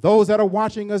and those that are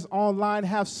watching us online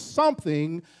have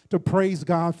something to praise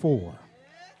God for.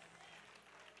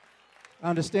 I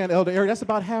understand, Elder Eric, that's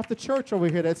about half the church over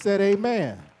here that said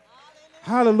amen.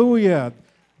 Hallelujah.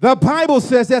 The Bible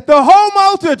says that the whole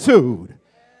multitude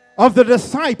of the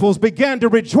disciples began to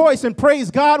rejoice and praise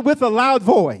God with a loud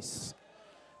voice.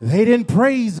 They didn't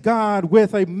praise God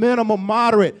with a minimal,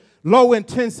 moderate, low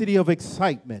intensity of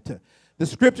excitement. The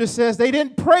scripture says they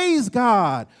didn't praise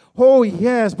God. Oh,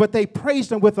 yes, but they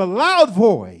praised him with a loud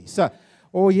voice.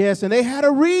 Oh, yes, and they had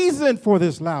a reason for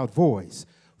this loud voice,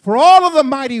 for all of the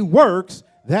mighty works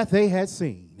that they had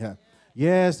seen.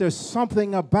 Yes, there's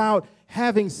something about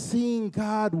having seen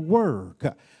God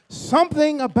work.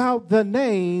 Something about the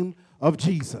name of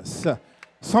Jesus.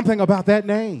 Something about that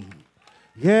name.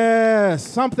 Yes,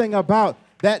 something about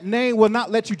that name will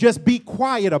not let you just be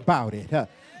quiet about it.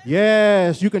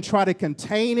 Yes, you can try to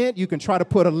contain it. You can try to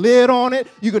put a lid on it.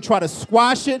 You can try to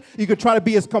squash it. You can try to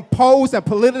be as composed and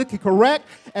politically correct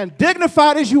and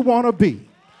dignified as you want to be.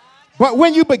 But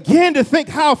when you begin to think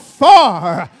how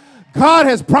far God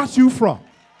has brought you from,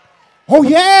 oh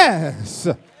yes,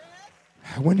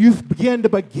 when you begin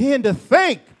to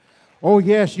think, oh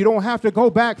yes, you don't have to go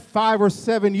back 5 or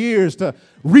 7 years to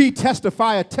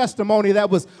retestify a testimony that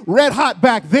was red hot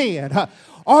back then.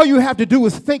 All you have to do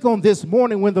is think on this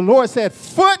morning when the Lord said,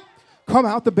 foot, come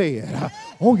out the bed.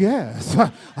 Oh yes,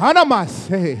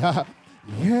 Anamase.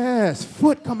 Yes,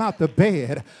 foot, come out the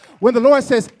bed. When the Lord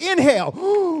says,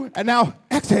 inhale, and now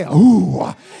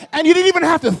exhale, and you didn't even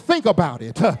have to think about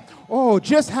it. Oh,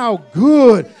 just how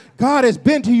good God has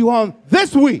been to you on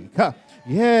this week.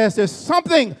 Yes, there's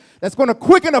something that's going to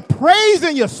quicken a praise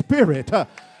in your spirit.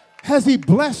 Has he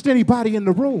blessed anybody in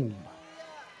the room?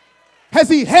 Has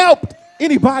he helped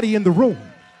anybody in the room?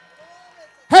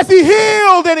 Has he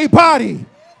healed anybody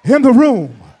in the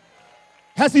room?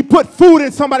 Has he put food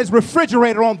in somebody's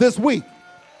refrigerator on this week?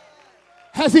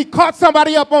 Has he caught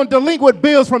somebody up on delinquent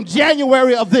bills from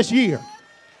January of this year?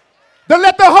 Then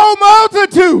let the whole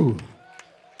multitude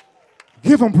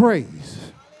give him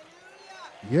praise.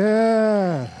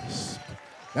 Yes,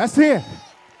 that's it.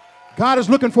 God is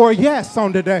looking for a yes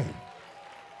on today.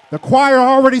 The choir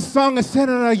already sung and said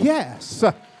a yes.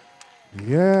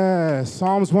 Yes,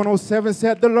 Psalms 107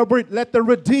 said, let the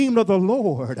redeemed of the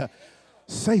Lord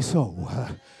say so.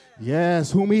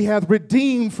 Yes, whom he hath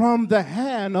redeemed from the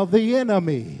hand of the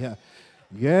enemy.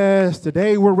 Yes,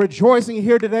 today we're rejoicing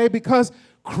here today because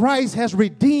Christ has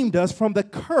redeemed us from the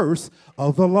curse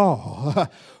of the law.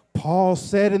 Paul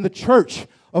said in the church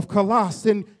of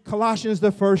Colossians,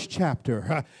 the first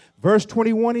chapter, verse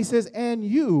 21, he says, and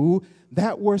you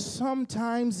that were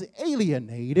sometimes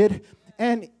alienated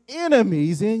and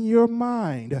enemies in your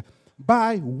mind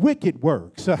by wicked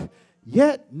works,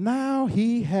 yet now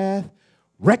he hath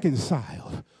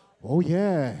reconciled. Oh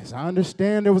yes, I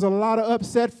understand there was a lot of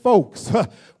upset folks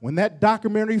when that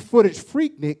documentary footage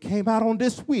Freaknik came out on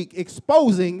this week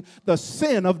exposing the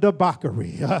sin of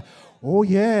debauchery. Oh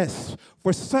yes,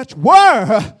 for such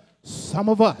were some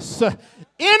of us,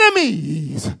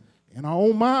 enemies in our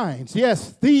own minds. Yes,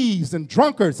 thieves and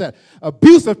drunkards,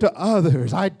 abusive to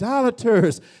others,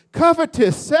 idolaters,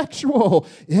 covetous, sexual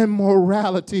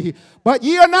immorality. But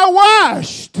ye are now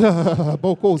washed.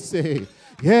 Boko say.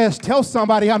 Yes, tell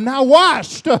somebody I'm now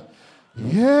washed.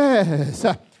 Yes,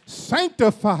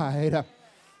 sanctified,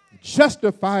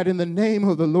 justified in the name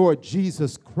of the Lord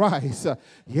Jesus Christ.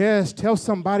 Yes, tell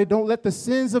somebody don't let the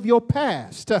sins of your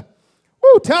past.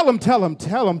 Tell them.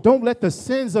 Don't let the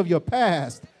sins of your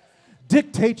past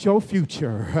dictate your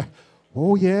future.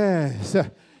 Oh, yes.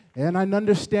 And I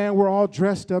understand we're all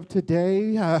dressed up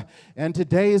today. And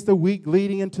today is the week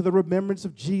leading into the remembrance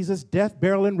of Jesus' death,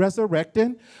 burial, and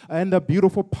resurrecting, and the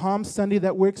beautiful Palm Sunday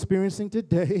that we're experiencing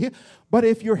today. But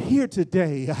if you're here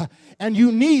today and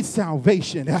you need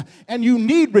salvation, and you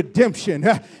need redemption,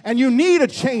 and you need a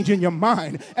change in your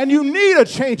mind, and you need a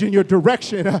change in your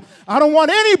direction, I don't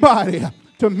want anybody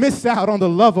to miss out on the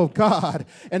love of God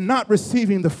and not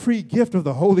receiving the free gift of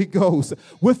the Holy Ghost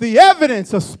with the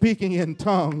evidence of speaking in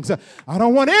tongues. I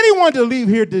don't want anyone to leave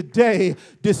here today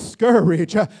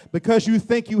discouraged because you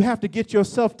think you have to get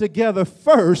yourself together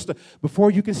first before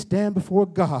you can stand before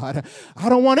God. I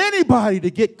don't want anybody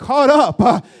to get caught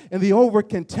up in the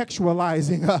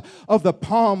over-contextualizing of the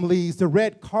palm leaves, the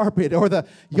red carpet, or the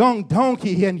young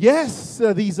donkey. And yes,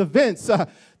 these events,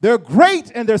 they're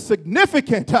great and they're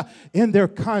significant in their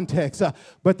context,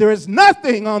 but there is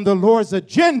nothing on the Lord's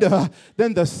agenda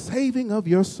than the saving of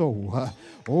your soul.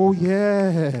 Oh,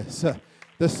 yes,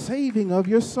 the saving of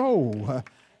your soul.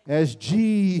 As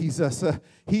Jesus,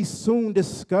 he soon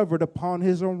discovered upon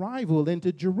his arrival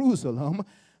into Jerusalem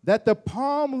that the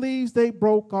palm leaves they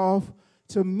broke off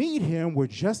to meet him were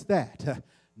just that,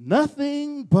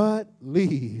 nothing but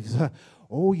leaves.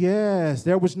 Oh, yes,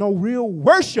 there was no real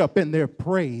worship in their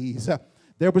praise.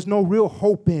 There was no real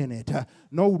hope in it.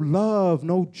 No love,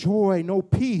 no joy, no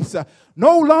peace,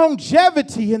 no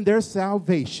longevity in their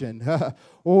salvation.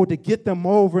 Oh, to get them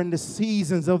over in the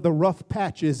seasons of the rough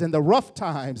patches and the rough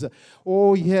times.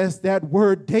 Oh, yes, that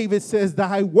word David says,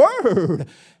 thy word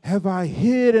have I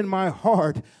hid in my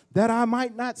heart that I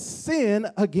might not sin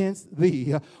against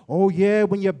thee. Oh, yeah,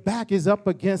 when your back is up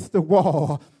against the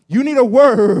wall, You need a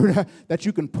word that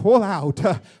you can pull out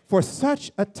for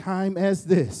such a time as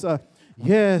this.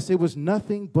 Yes, it was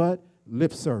nothing but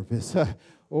lip service.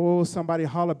 Oh, somebody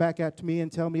holler back at me and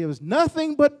tell me it was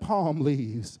nothing but palm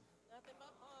leaves.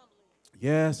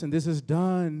 Yes, and this is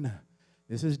done.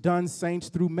 This is done, saints,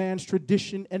 through man's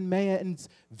tradition and man's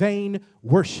vain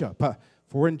worship.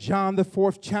 For in John, the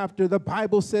 4th chapter, the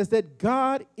Bible says that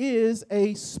God is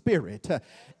a spirit,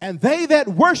 and they that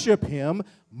worship him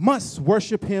must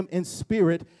worship him in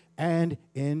spirit and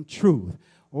in truth.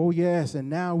 Oh, yes, and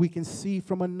now we can see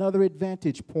from another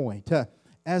advantage point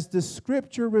as the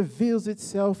scripture reveals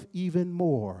itself even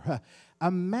more.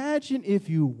 Imagine, if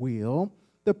you will,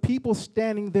 the people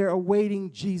standing there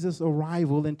awaiting Jesus'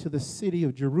 arrival into the city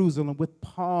of Jerusalem with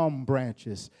palm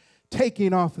branches,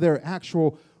 taking off their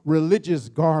actual religious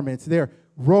garments, their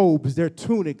robes, their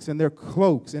tunics, and their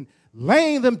cloaks, and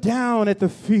laying them down at the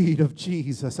feet of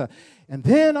Jesus. And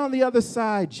then on the other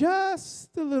side,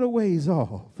 just a little ways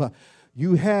off,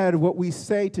 you had what we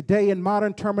say today in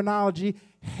modern terminology,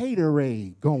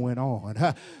 haterade going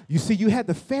on. You see, you had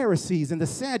the Pharisees and the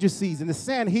Sadducees and the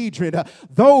Sanhedrin,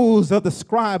 those of the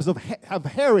scribes of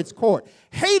Herod's court,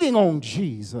 hating on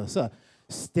Jesus,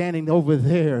 standing over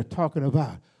there talking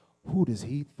about, who does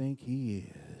he think he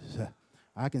is?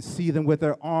 I can see them with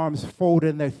their arms folded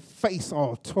and their face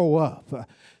all tore up,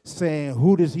 saying,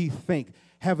 who does he think,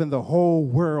 having the whole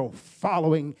world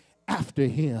following after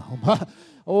him?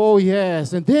 Oh,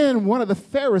 yes. And then one of the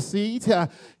Pharisees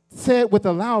said with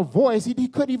a loud voice, he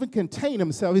couldn't even contain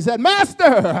himself. He said,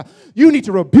 Master, you need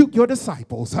to rebuke your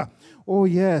disciples. Oh,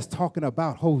 yes, talking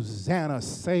about Hosanna,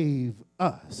 save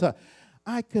us.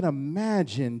 I can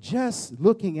imagine just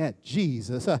looking at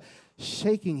Jesus,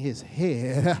 shaking his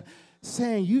head,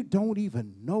 saying, you don't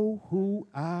even know who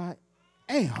I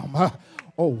am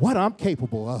or what I'm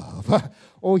capable of.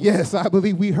 Oh, yes, I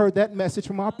believe we heard that message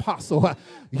from our apostle.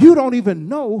 You don't even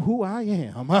know who I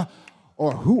am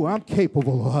or who I'm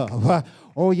capable of.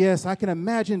 Oh, yes, I can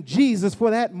imagine Jesus for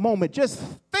that moment just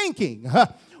thinking, oh,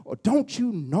 don't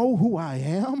you know who I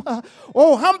am?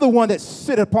 Oh, I'm the one that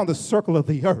sit upon the circle of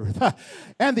the earth,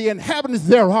 and the inhabitants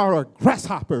thereof are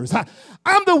grasshoppers.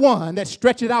 I'm the one that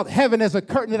stretches out heaven as a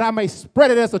curtain that I may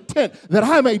spread it as a tent that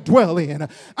I may dwell in.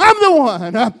 I'm the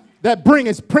one that bring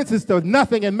his princes to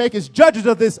nothing and make his judges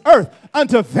of this earth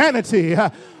unto vanity.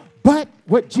 But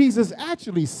what Jesus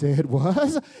actually said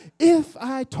was, if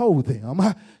I told them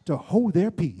to hold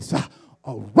their peace, a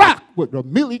rock would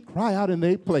immediately cry out in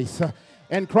their place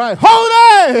and cry,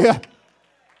 holy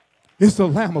is the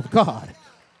Lamb of God.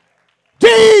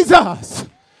 Jesus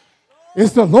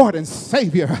is the Lord and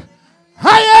Savior.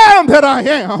 I am that I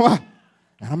am.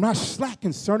 And I'm not slack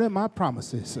concerning my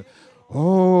promises.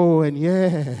 Oh, and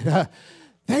yeah,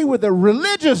 they were the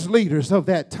religious leaders of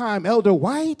that time, Elder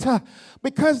White,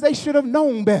 because they should have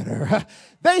known better.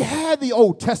 They had the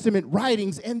Old Testament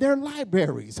writings in their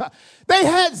libraries. They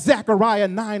had Zechariah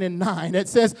 9:9 that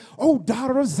says, O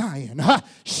daughter of Zion,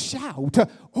 shout,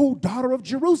 O daughter of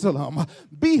Jerusalem,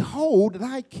 behold,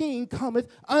 thy king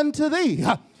cometh unto thee.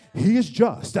 He is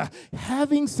just,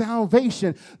 having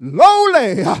salvation,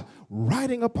 lowly,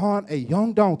 riding upon a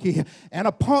young donkey and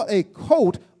upon a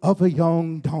colt of a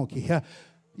young donkey.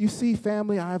 You see,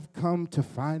 family, I've come to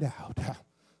find out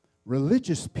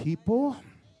religious people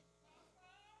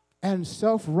and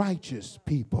self-righteous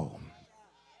people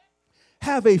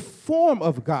have a form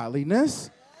of godliness,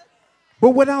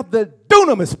 but without the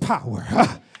dunamis power.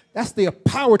 That's the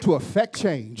power to affect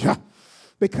change,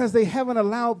 because they haven't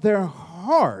allowed their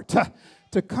heart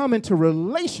to come into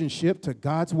relationship to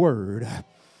God's word.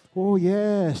 Oh,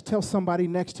 yes. Tell somebody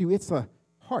next to you, it's a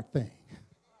heart thing.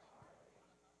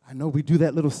 I know we do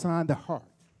that little sign, the heart.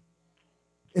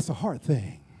 It's a heart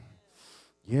thing.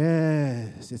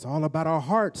 Yes, it's all about our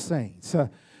heart, saints.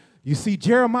 You see,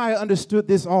 Jeremiah understood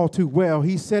this all too well.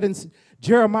 He said in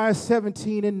Jeremiah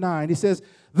 17:9, he says,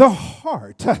 the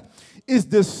heart is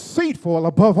deceitful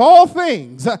above all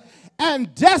things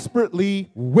and desperately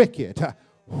wicked.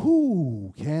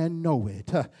 Who can know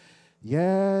it?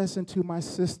 Yes, and to my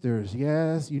sisters,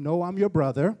 yes, you know I'm your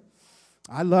brother.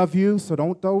 I love you, so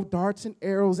don't throw darts and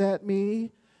arrows at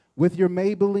me with your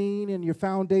Maybelline and your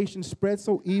foundation spread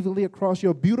so evenly across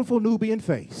your beautiful Nubian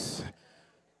face.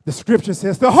 The scripture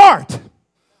says the heart,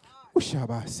 what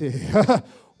shall I say,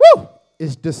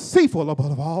 is deceitful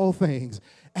above all things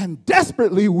and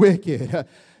desperately wicked.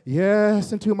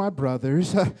 Yes, and to my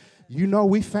brothers, You know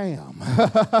we fam.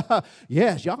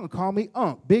 Yes, y'all can call me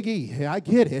Unc, Big E. I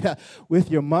get it. With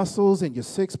your muscles and your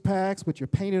six-packs, with your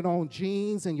painted-on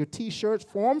jeans and your T-shirts,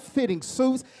 form-fitting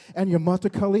suits, and your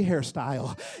multicolored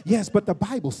hairstyle. Yes, but the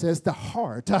Bible says the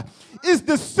heart is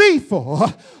deceitful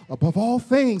above all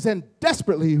things and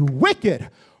desperately wicked.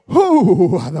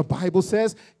 Who, the Bible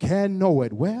says, can know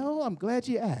it? Well, I'm glad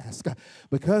you asked,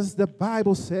 because the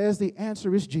Bible says the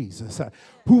answer is Jesus,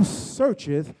 who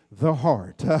searcheth the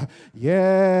heart.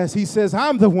 Yes, he says,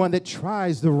 I'm the one that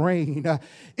tries the rein,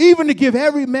 even to give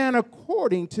every man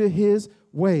according to his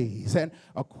ways and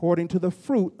according to the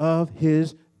fruit of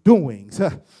his doings.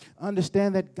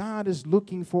 Understand that God is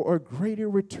looking for a greater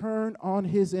return on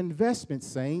his investment,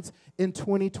 saints, in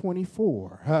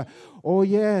 2024. Oh,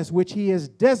 yes, which he has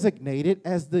designated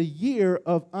as the year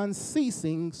of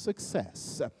unceasing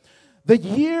success. The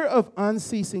year of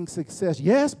unceasing success,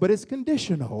 yes, but it's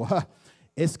conditional.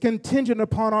 It's contingent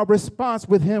upon our response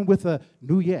with him with a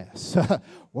new yes.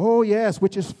 Oh, yes,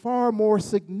 which is far more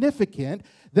significant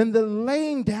than the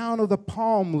laying down of the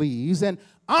palm leaves and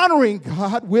honoring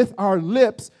God with our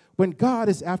lips when God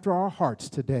is after our hearts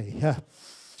today.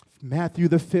 Matthew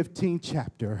the 15th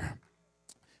chapter.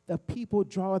 The people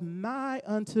draw nigh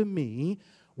unto me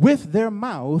with their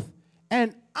mouth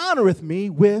and honoreth me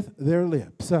with their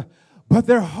lips. But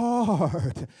their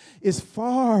heart is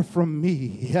far from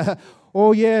me.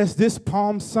 Oh, yes, this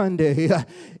Palm Sunday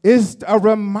is a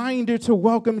reminder to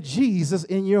welcome Jesus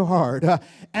in your heart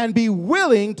and be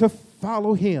willing to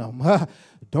follow him.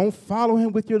 Don't follow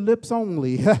him with your lips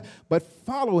only, but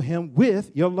follow him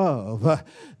with your love.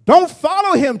 Don't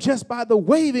follow him just by the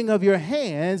waving of your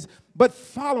hands, but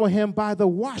follow him by the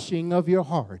washing of your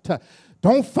heart.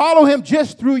 Don't follow him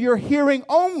just through your hearing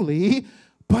only,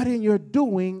 but in your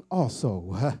doing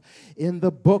also. In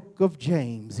the book of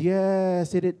James,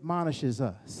 yes, it admonishes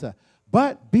us.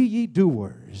 But be ye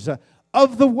doers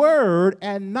of the word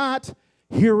and not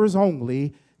hearers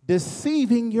only,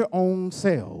 deceiving your own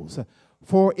selves.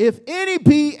 For if any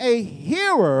be a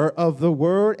hearer of the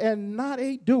word and not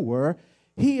a doer,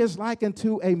 he is like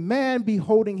unto a man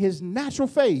beholding his natural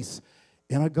face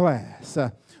in a glass.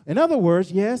 In other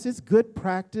words, yes, it's good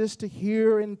practice to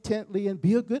hear intently and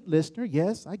be a good listener.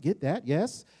 Yes, I get that,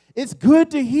 yes. It's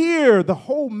good to hear the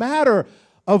whole matter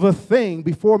of a thing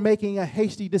before making a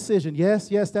hasty decision. Yes,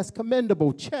 that's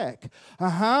commendable, check.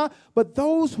 But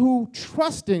those who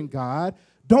trust in God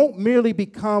don't merely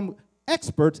become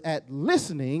experts at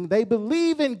listening. They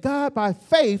believe in God by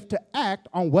faith to act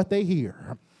on what they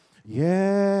hear.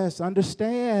 Yes,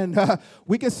 understand.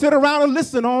 We can sit around and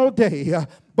listen all day,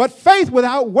 but faith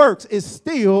without works is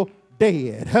still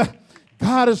dead.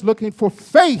 God is looking for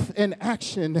faith in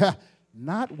action,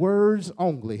 not words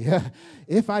only.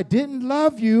 If I didn't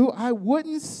love you, I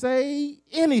wouldn't say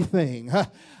anything.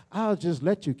 I'll just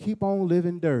let you keep on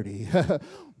living dirty.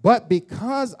 But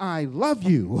because I love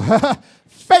you,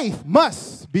 faith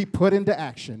must be put into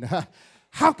action.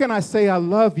 How can I say I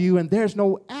love you and there's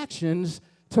no actions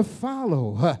to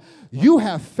follow? You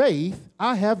have faith,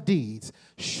 I have deeds.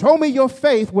 Show me your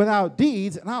faith without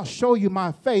deeds, and I'll show you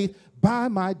my faith by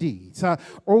my deeds.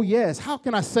 Oh, yes, how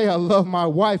can I say I love my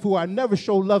wife who I never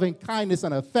show loving kindness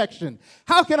and affection?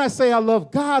 How can I say I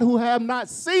love God who I have not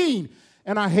seen,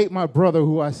 and I hate my brother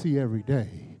who I see every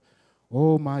day?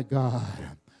 Oh, my God.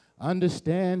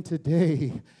 Understand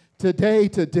today,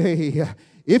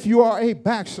 if you are a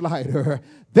backslider,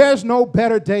 there's no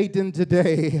better day than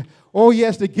today. Oh,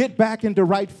 yes, to get back into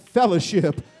right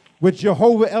fellowship with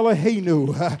Jehovah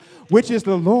Eloheinu, which is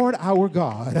the Lord our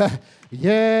God.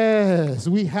 Yes,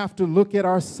 we have to look at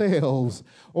ourselves.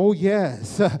 Oh,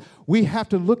 yes, we have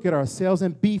to look at ourselves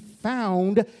and be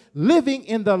found living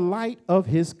in the light of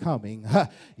his coming.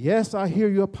 Yes, I hear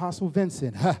you, Apostle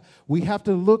Vincent. We have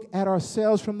to look at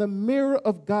ourselves from the mirror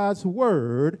of God's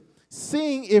word,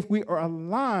 seeing if we are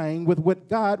aligned with what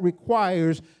God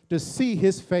requires to see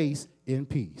his face in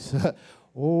peace.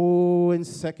 Oh, in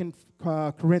 2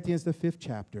 Corinthians, the 5th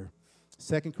chapter.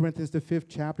 2 Corinthians, the 5th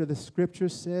chapter, the scripture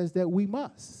says that we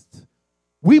must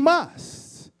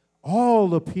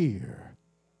all appear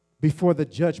before the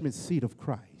judgment seat of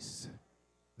Christ,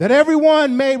 that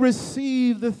everyone may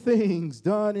receive the things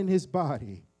done in his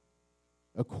body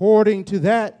according to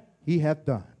that he hath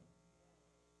done,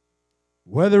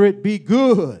 whether it be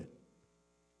good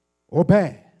or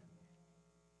bad.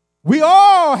 We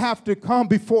all have to come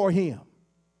before him.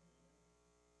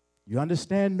 You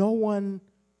understand? No one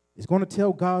is going to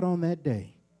tell God on that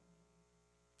day,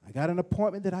 I got an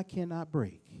appointment that I cannot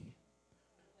break.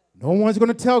 No one's going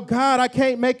to tell God, I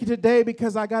can't make it today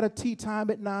because I got a tea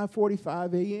time at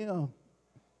 9:45 a.m.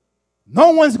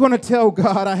 No one's going to tell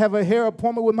God I have a hair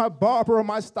appointment with my barber or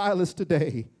my stylist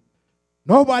today.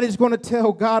 Nobody's going to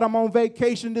tell God I'm on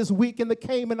vacation this week in the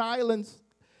Cayman Islands.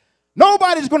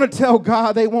 Nobody's going to tell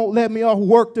God they won't let me off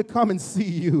work to come and see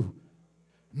you.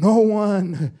 No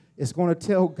one is going to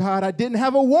tell God I didn't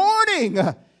have a warning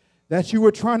that you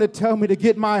were trying to tell me to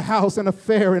get my house and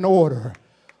affair in order.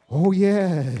 Oh,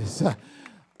 yes.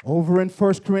 Over in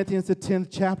 1 Corinthians, the 10th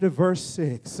chapter, verse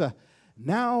 6.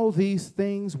 Now these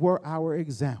things were our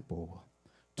example,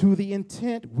 to the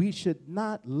intent we should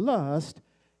not lust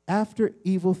after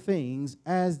evil things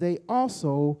as they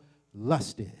also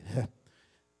lusted.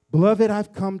 Beloved,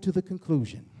 I've come to the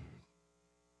conclusion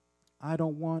I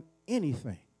don't want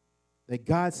anything that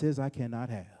God says I cannot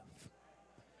have.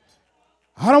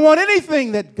 I don't want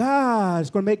anything that God is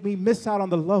going to make me miss out on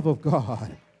the love of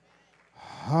God.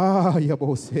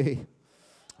 Yabose.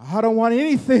 I don't want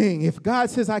anything. If God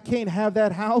says I can't have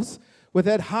that house with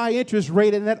that high interest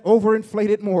rate and that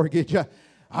overinflated mortgage,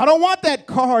 I don't want that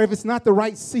car if it's not the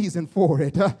right season for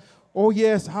it. Oh,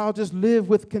 yes, I'll just live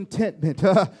with contentment.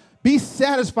 Be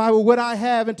satisfied with what I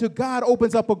have until God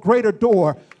opens up a greater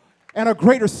door and a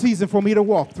greater season for me to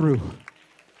walk through.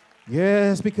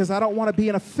 Yes, because I don't want to be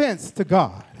an offense to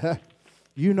God.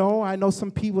 You know, I know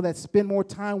some people that spend more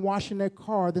time washing their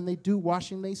car than they do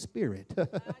washing their spirit.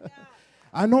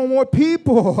 I know more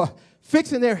people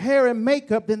fixing their hair and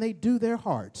makeup than they do their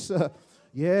hearts.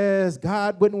 Yes,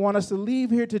 God wouldn't want us to leave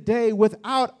here today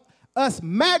without us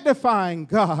magnifying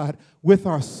God with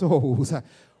our souls.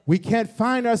 We can't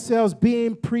find ourselves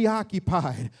being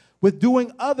preoccupied with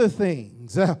doing other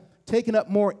things, taking up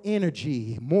more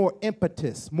energy, more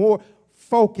impetus, more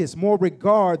focus, more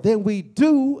regard than we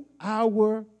do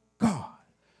our God.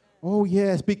 Oh,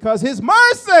 yes, because his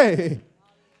mercy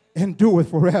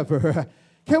endureth forever.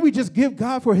 Can we just give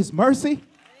God for his mercy?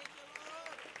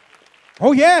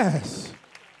 Oh, yes.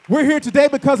 We're here today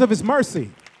because of his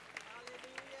mercy.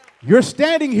 You're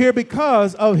standing here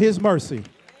because of his mercy.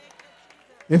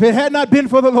 If it had not been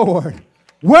for the Lord,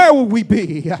 where would we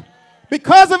be?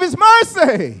 Because of his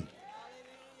mercy.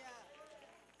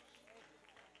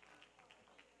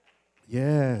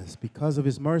 Yes, because of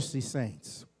his mercy,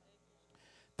 saints.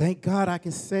 Thank God I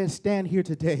can stand here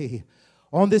today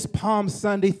on this Palm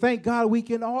Sunday. Thank God we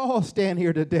can all stand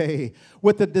here today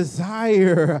with the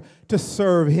desire to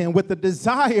serve him, with the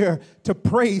desire to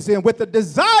praise him, with the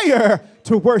desire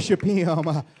to worship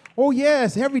him. Oh,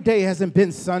 yes, every day hasn't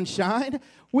been sunshine.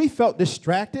 We felt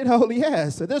distracted. Oh,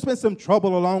 yes, there's been some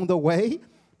trouble along the way.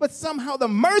 But somehow the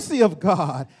mercy of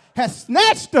God has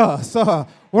snatched us from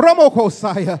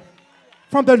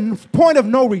the point of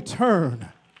no return.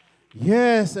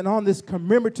 Yes, and on this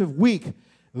commemorative week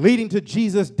leading to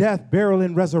Jesus' death, burial,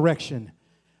 and resurrection.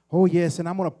 Oh, yes, and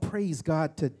I'm going to praise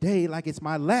God today like it's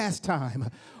my last time.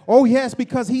 Oh, yes,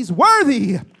 because he's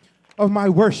worthy of my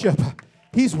worship.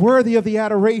 He's worthy of the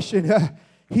adoration.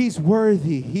 He's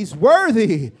worthy. He's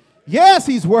worthy. Yes,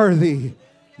 he's worthy.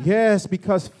 Yes,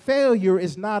 because failure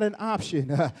is not an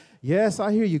option. Yes,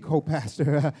 I hear you,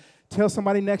 co-pastor. Tell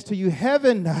somebody next to you,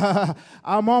 heaven,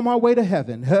 I'm on my way to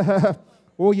heaven.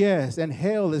 Oh, yes, and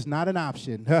hell is not an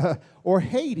option. Or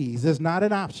Hades is not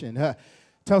an option.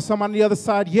 Tell someone on the other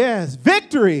side, yes,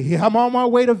 victory, I'm on my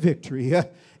way to victory.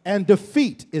 And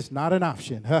defeat is not an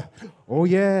option. Oh,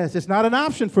 yes, it's not an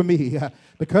option for me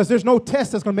because there's no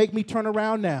test that's going to make me turn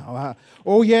around now.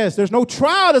 Oh, yes, there's no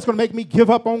trial that's going to make me give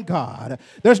up on God.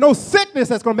 There's no sickness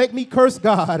that's going to make me curse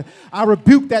God. I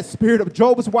rebuke that spirit of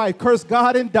Job's wife, curse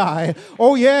God and die.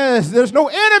 Oh, yes, there's no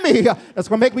enemy that's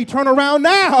going to make me turn around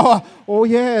now. Oh,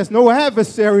 yes, no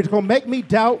adversary that's going to make me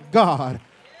doubt God.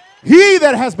 He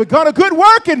that has begun a good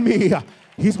work in me,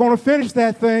 he's going to finish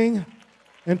that thing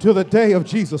until the day of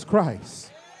Jesus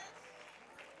Christ.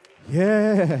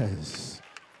 Yes.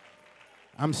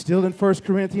 I'm still in 1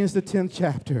 Corinthians, the 10th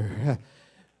chapter.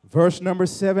 Verse number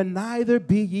 7, neither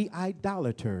be ye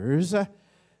idolaters.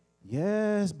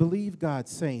 Yes, believe God,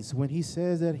 saints, when he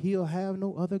says that he'll have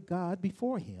no other God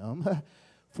before him,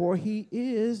 for he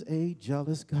is a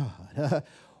jealous God.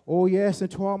 Oh, yes, and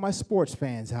to all my sports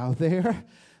fans out there,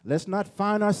 let's not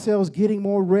find ourselves getting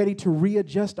more ready to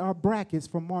readjust our brackets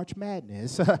for March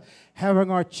Madness, having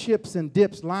our chips and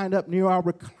dips lined up near our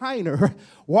recliner,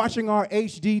 watching our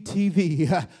HD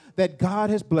TV that God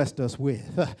has blessed us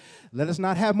with. Let us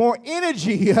not have more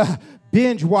energy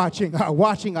binge watching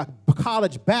a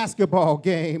college basketball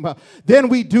game than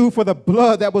we do for the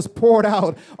blood that was poured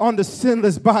out on the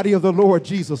sinless body of the Lord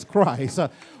Jesus Christ.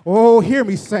 Oh, hear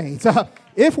me, saints.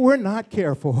 If we're not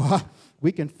careful,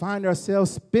 we can find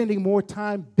ourselves spending more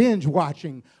time binge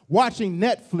watching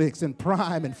Netflix and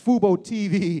Prime and Fubo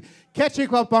TV,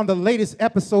 catching up on the latest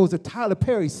episodes of Tyler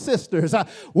Perry's Sisters,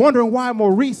 wondering why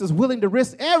Maurice is willing to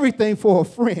risk everything for a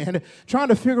friend, trying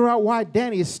to figure out why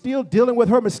Danny is still dealing with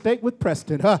her mistake with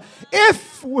Preston,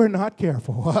 if we're not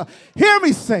careful. Hear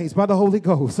me, saints, by the Holy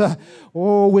Ghost.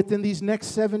 Within these next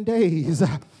 7 days,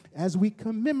 as we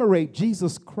commemorate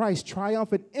Jesus Christ's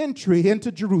triumphant entry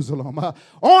into Jerusalem,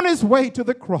 on his way to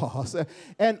the cross,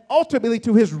 and ultimately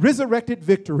to his resurrected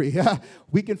victory,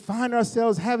 we can find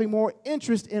ourselves having more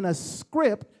interest in a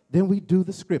script than we do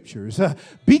the scriptures.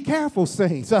 Be careful,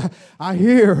 saints. I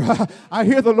hear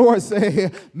the Lord say,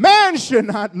 man should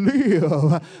not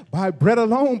live by bread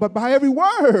alone, but by every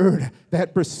word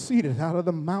that proceedeth out of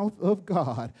the mouth of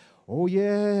God. Oh,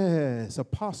 yes.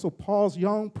 Apostle Paul's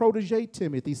young protege,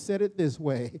 Timothy, said it this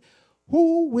way: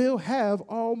 who will have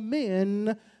all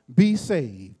men be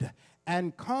saved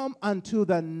and come unto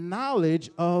the knowledge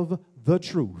of the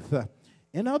truth?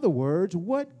 In other words,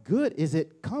 what good is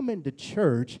it coming to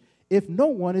church if no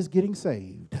one is getting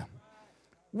saved?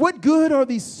 What good are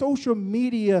these social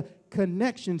media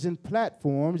connections and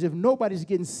platforms if nobody's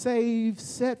getting saved,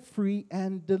 set free,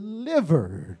 and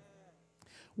delivered?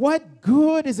 What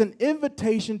good is an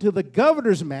invitation to the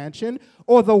governor's mansion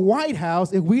or the White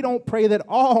House if we don't pray that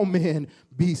all men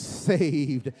be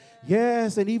saved?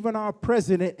 Yes, and even our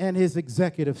president and his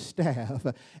executive staff,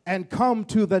 and come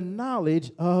to the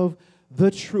knowledge of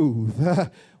the truth.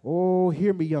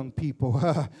 Hear me, young people.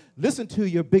 Listen to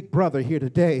your big brother here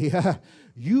today.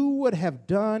 You would have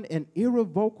done an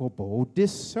irrevocable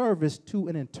disservice to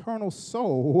an eternal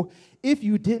soul if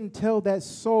you didn't tell that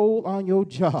soul on your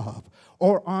job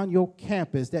or on your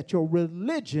campus that your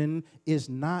religion is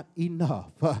not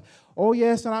enough.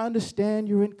 Yes, and I understand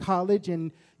you're in college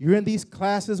and you're in these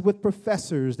classes with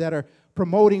professors that are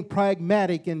promoting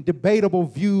pragmatic and debatable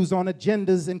views on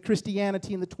agendas in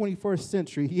Christianity in the 21st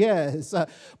century. Yes,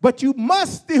 but you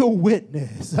must still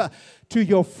witness to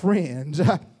your friends.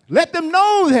 Let them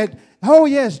know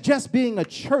that, just being a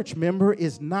church member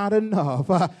is not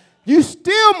enough. You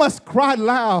still must cry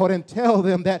loud and tell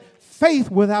them that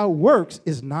faith without works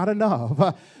is not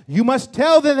enough. You must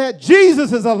tell them that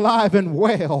Jesus is alive and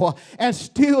well and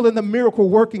still in the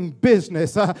miracle-working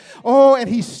business. And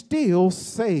he still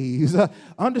saves.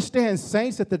 Understand,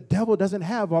 saints, that the devil doesn't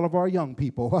have all of our young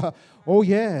people.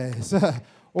 Yes.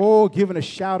 Giving a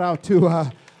shout-out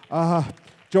to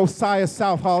Josiah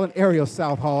Southall and Ariel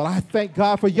Southall. I thank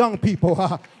God for young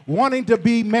people wanting to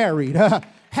be married,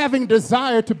 having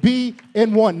desire to be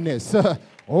in oneness.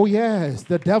 Yes,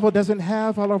 the devil doesn't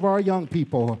have all of our young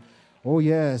people.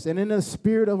 Yes, and in the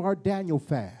spirit of our Daniel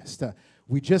fast,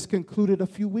 we just concluded a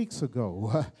few weeks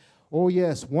ago.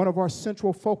 Yes, one of our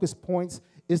central focus points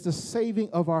is the saving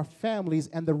of our families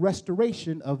and the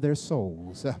restoration of their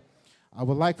souls. I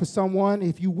would like for someone,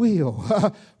 if you will,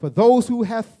 for those who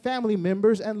have family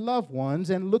members and loved ones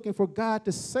and looking for God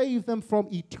to save them from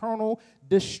eternal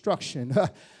destruction,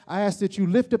 I ask that you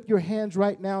lift up your hands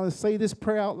right now and say this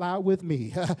prayer out loud with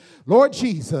me. Lord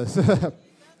Jesus,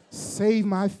 save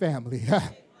my family.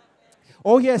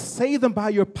 Yes, save them by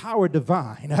your power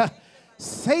divine.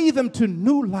 Save them to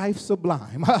new life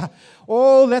sublime.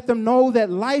 Let them know that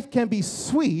life can be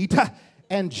sweet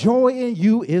and joy in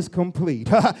you is complete.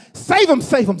 Save them,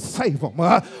 save them, save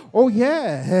them.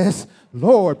 Yes,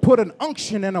 Lord, put an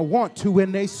unction and a want to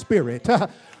in their spirit.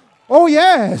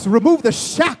 Yes, remove the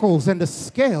shackles and the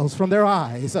scales from their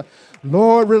eyes.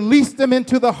 Lord, release them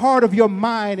into the heart of your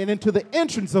mind and into the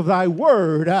entrance of thy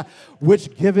word,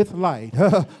 which giveth light.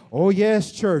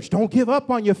 Yes, church, don't give up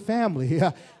on your family.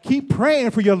 Keep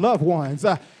praying for your loved ones.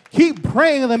 Keep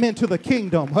praying them into the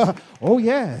kingdom.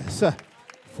 Yes.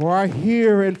 For I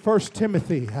hear in 1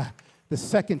 Timothy, the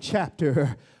 2nd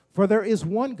chapter, for there is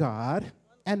one God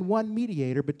and one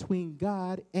mediator between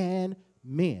God and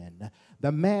men,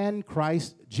 the man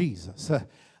Christ Jesus.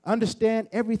 Understand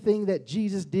everything that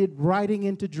Jesus did riding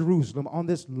into Jerusalem on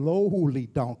this lowly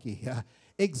donkey,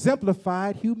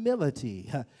 exemplified humility,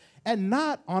 and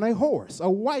not on a horse, a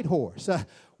white horse,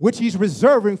 which he's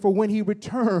reserving for when he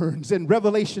returns in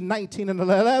Revelation 19 and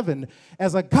 11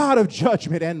 as a God of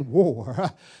judgment and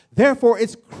war. Therefore,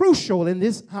 it's crucial in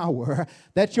this hour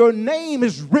that your name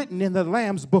is written in the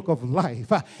Lamb's book of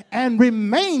life and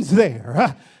remains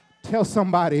there. Tell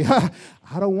somebody,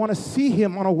 I don't want to see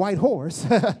him on a white horse.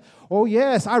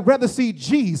 Yes, I'd rather see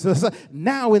Jesus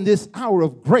now in this hour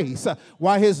of grace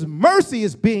while his mercy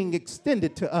is being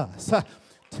extended to us.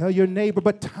 Tell your neighbor,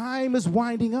 but time is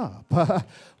winding up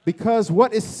because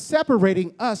what is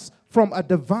separating us from a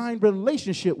divine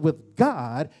relationship with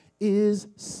God is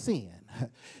sin.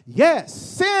 Yes,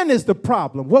 sin is the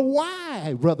problem. Well,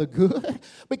 why, Brother Good?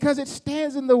 Because it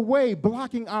stands in the way,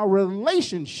 blocking our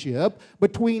relationship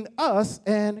between us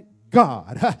and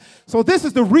God. So this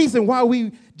is the reason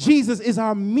why Jesus is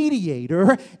our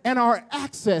mediator and our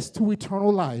access to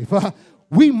eternal life.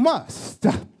 We must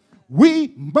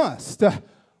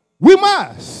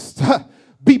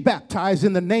be baptized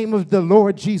in the name of the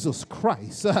Lord Jesus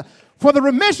Christ for the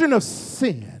remission of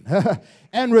sin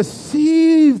and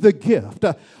receive the gift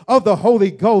of the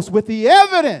Holy Ghost with the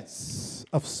evidence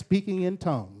of speaking in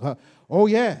tongue. Oh,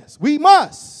 yes, we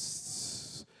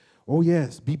must. Oh,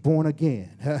 yes, be born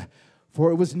again.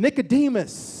 For it was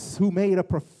Nicodemus who made a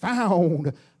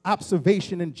profound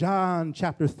observation in John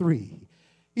chapter 3.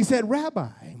 He said, Rabbi,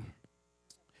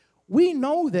 we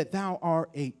know that thou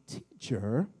art a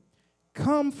teacher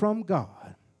come from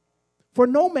God. For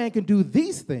no man can do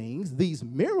these things, these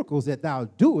miracles that thou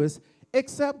doest,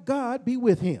 except God be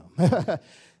with him.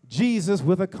 Jesus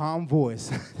with a calm voice.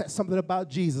 That's something about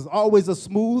Jesus, always a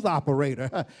smooth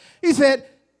operator. He said,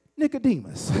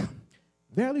 Nicodemus,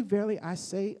 verily, verily, I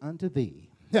say unto thee,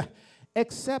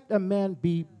 except a man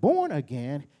be born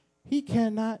again, he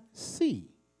cannot see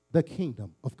the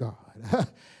kingdom of God.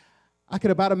 I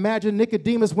could about imagine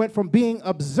Nicodemus went from being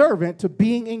observant to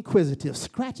being inquisitive,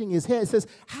 scratching his head, says,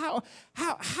 how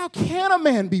can a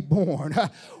man be born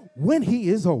when he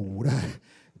is old?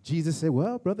 Jesus said,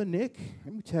 well, Brother Nick,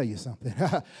 let me tell you something.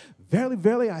 Verily,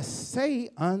 verily, I say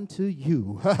unto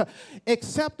you,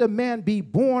 except a man be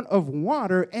born of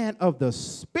water and of the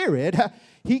Spirit,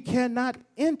 he cannot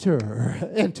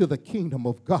enter into the kingdom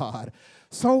of God.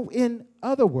 So in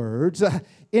other words,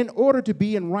 in order to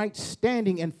be in right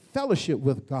standing and fellowship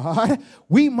with God,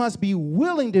 we must be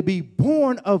willing to be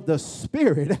born of the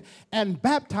Spirit and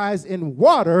baptized in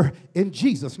water in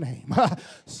Jesus' name.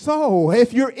 So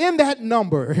if you're in that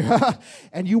number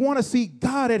and you want to see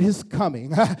God at his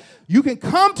coming, you can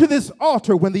come to this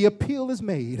altar when the appeal is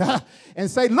made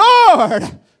and say,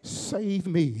 Lord, save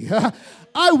me.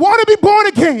 I want to be born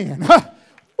again.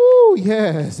 Oh,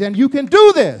 yes, and you can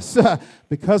do this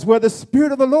because where the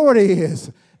Spirit of the Lord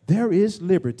is, there is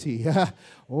liberty.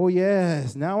 Oh,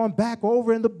 yes, now I'm back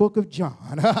over in the book of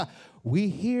John. We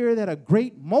hear that a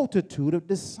great multitude of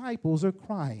disciples are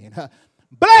crying,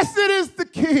 blessed is the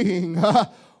King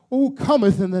who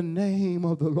cometh in the name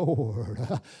of the Lord.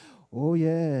 Oh,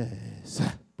 yes,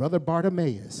 Brother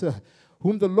Bartimaeus,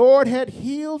 whom the Lord had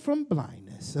healed from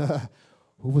blindness,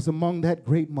 who was among that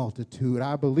great multitude.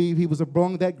 I believe he was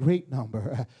among that great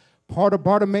number. Part of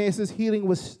Bartimaeus' healing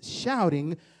was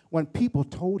shouting when people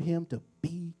told him to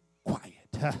be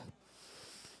quiet.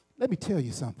 Let me tell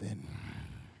you something.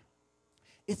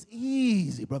 It's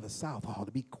easy, Brother Southall,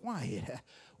 to be quiet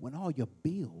when all your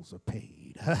bills are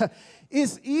paid.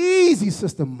 It's easy,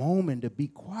 Sister Moman, to be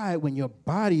quiet when your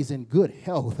body's in good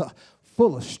health,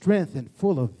 full of strength and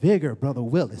full of vigor, Brother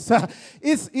Willis.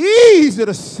 It's easy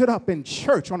to sit up in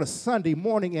church on a Sunday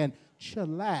morning and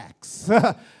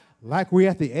chillax, like we're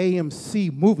at the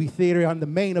AMC movie theater on the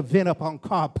main event up on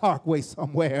Cobb Parkway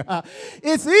somewhere.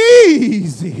 It's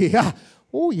easy.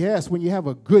 Oh, yes, when you have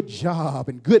a good job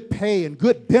and good pay and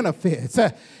good benefits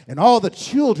and all the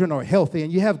children are healthy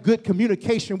and you have good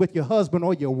communication with your husband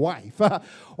or your wife.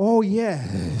 Oh,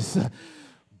 yes.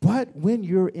 But when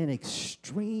you're in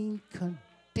extreme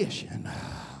condition,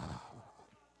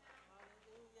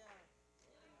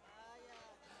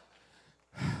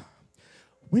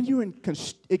 when you're in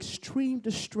extreme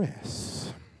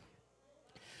distress,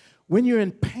 when you're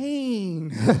in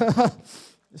pain,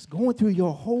 it's going through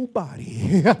your whole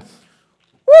body,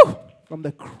 woo, from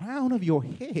the crown of your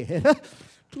head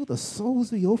to the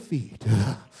soles of your feet.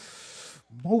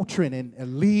 Motrin and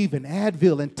Aleve and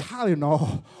Advil and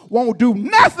Tylenol won't do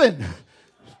nothing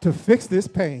to fix this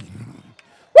pain.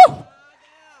 Woo!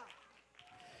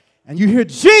 And you hear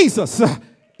Jesus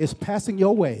is passing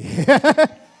your way.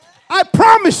 I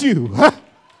promise you,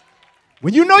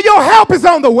 when you know your help is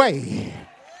on the way,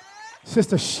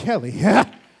 Sister Shelley,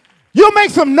 you'll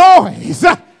make some noise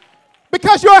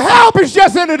because your help is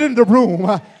just entered in the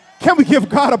room. Can we give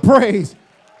God a praise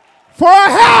for our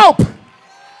help?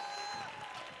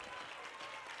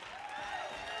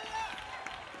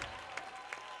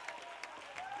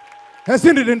 Has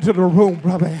entered into the room,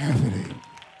 Brother Anthony.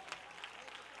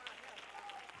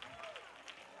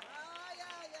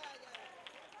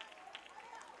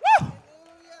 Woo!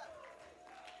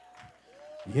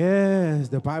 Yes,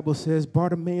 the Bible says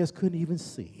Bartimaeus couldn't even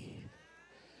see.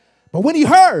 But when he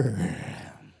heard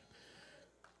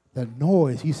the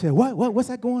noise, he said, what's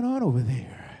that going on over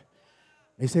there?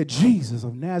 They said, Jesus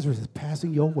of Nazareth is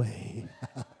passing your way.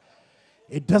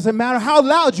 It doesn't matter how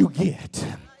loud you get.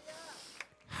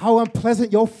 how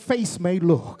unpleasant your face may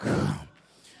look.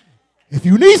 If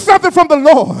you need something from the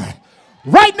Lord,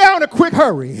 right now in a quick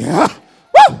hurry,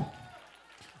 woo,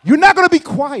 you're not going to be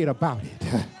quiet about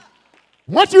it.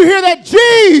 Once you hear that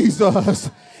Jesus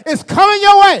is coming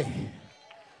your way,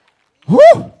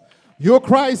 woo, you'll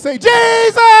cry and say,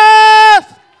 Jesus,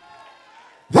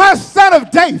 the Son of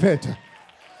David,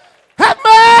 have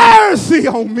mercy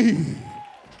on me.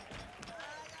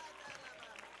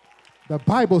 The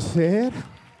Bible said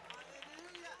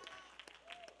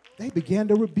they began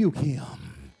to rebuke him.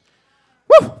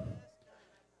 Woo!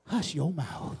 Hush your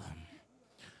mouth.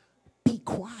 Be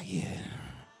quiet.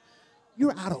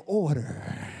 You're out of order.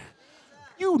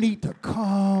 You need to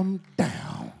calm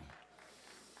down.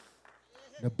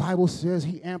 The Bible says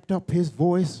he amped up his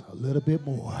voice a little bit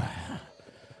more.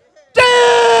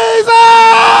 Jesus!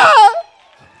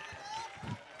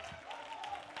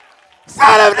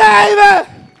 Son of David!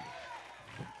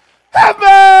 Have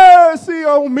mercy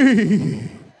on me.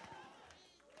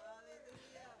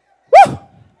 Woo!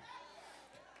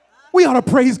 We ought to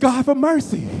praise God for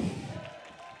mercy.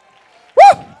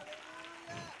 Woo!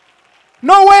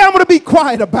 No way I'm going to be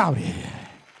quiet about it.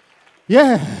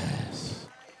 Yes.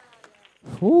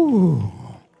 Ooh.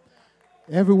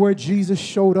 Everywhere Jesus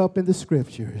showed up in the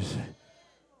scriptures,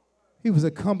 he was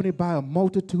accompanied by a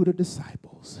multitude of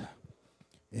disciples.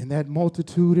 In that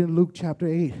multitude in Luke chapter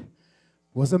 8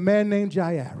 was a man named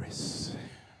Jairus.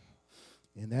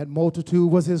 In that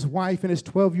multitude was his wife and his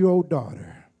 12-year-old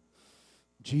daughter.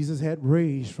 Jesus had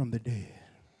raised from the dead.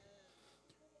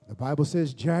 The Bible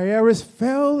says Jairus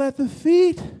fell at the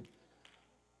feet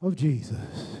of Jesus.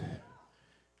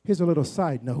 Here's a little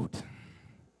side note.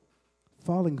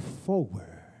 Falling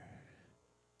forward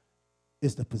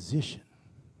is the position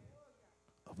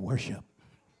of worship.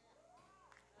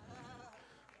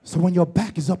 So when your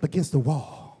back is up against the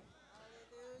wall,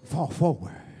 fall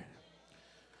forward.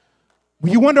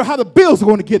 When you wonder how the bills are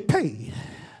going to get paid,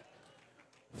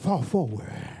 fall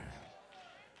forward.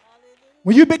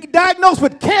 When you've been diagnosed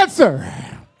with cancer,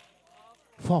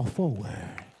 fall forward.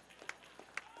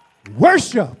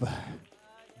 Worship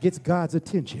gets God's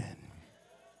attention.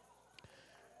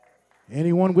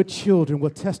 Anyone with children will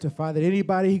testify that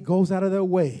anybody who goes out of their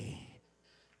way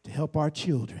to help our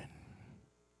children,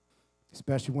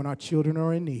 especially when our children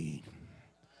are in need,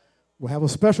 will have a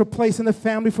special place in the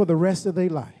family for the rest of their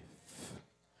life.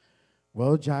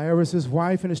 Well, Jairus'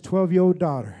 wife and his 12-year-old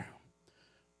daughter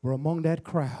were among that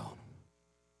crowd,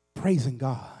 praising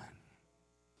God.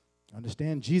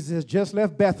 Understand, Jesus has just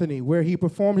left Bethany, where he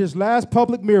performed his last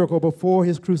public miracle before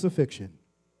his crucifixion.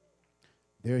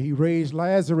 There he raised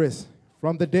Lazarus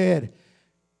from the dead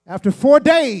after 4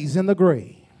 days in the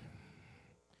grave.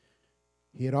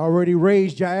 He had already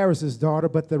raised Jairus' daughter,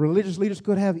 but the religious leaders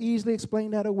could have easily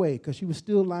explained that away because she was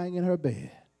still lying in her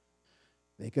bed.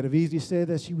 They could have easily said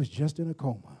that she was just in a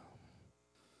coma.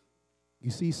 You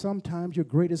see, sometimes your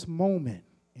greatest moment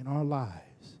in our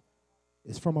lives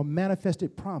is from a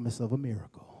manifested promise of a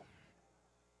miracle.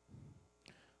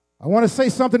 I want to say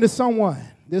something to someone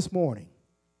this morning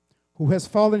who has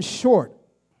fallen short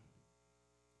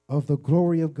of the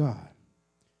glory of God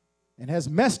and has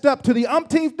messed up to the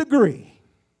umpteenth degree.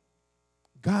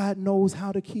 God knows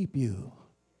how to keep you,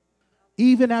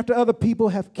 even after other people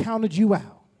have counted you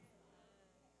out.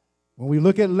 When we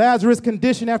look at Lazarus'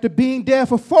 condition after being dead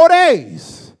for 4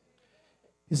 days,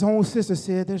 his own sister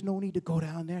said, there's no need to go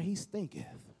down there, he stinketh.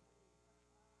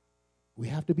 We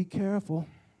have to be careful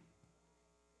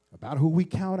about who we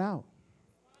count out.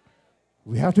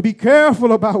 We have to be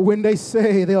careful about when they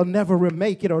say they'll never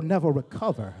remake it or never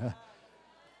recover.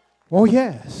 Oh,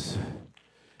 yes.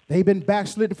 They've been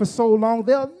backslidden for so long,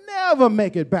 they'll never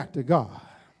make it back to God.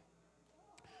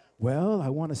 Well, I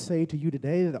want to say to you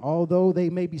today that although they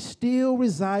may be still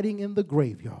residing in the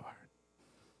graveyard,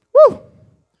 woo,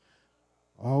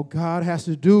 all God has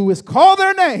to do is call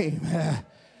their name,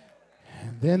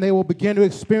 and then they will begin to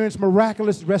experience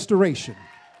miraculous restoration,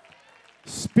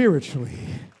 spiritually,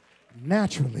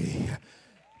 naturally,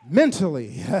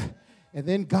 mentally, and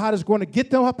then God is going to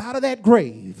get them up out of that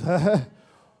grave.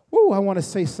 I want to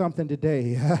say something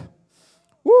today.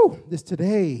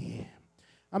 Today,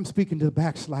 I'm speaking to the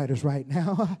backsliders right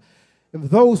now,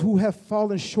 those who have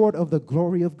fallen short of the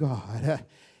glory of God,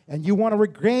 and you want to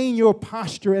regain your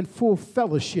posture and full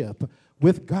fellowship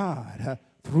with God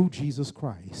through Jesus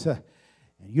Christ.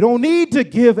 And you don't need to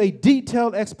give a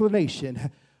detailed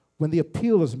explanation when the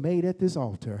appeal is made at this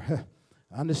altar.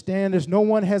 Understand there's no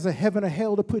one has a heaven or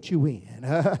hell to put you in.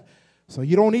 So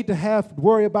you don't need to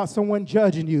worry about someone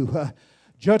judging you,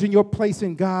 judging your place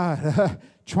in God,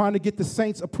 trying to get the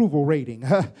saints' approval rating,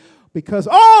 because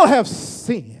all have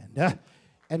sinned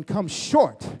and come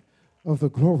short of the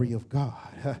glory of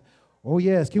God. Oh,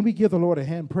 yes. Can we give the Lord a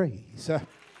hand praise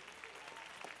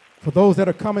for those that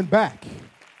are coming back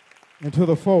into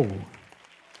the fold?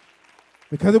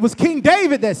 Because it was King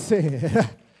David that said,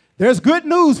 there's good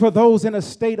news for those in a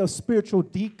state of spiritual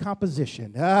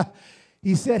decomposition.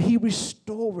 He said, he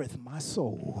restoreth my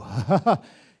soul.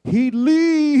 He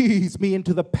leads me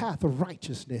into the path of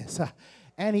righteousness.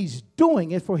 And he's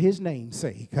doing it for his name's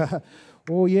sake.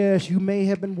 Oh, yes, you may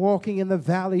have been walking in the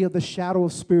valley of the shadow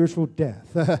of spiritual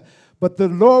death. But the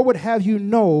Lord would have you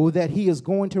know that he is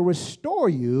going to restore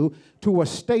you to a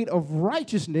state of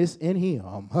righteousness in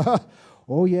him.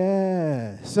 Oh,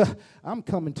 yes, I'm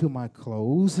coming to my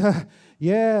close.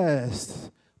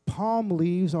 Yes, palm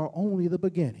leaves are only the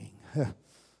beginning.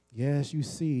 Yes, you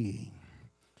see,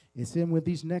 it's in with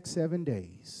these next 7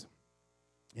 days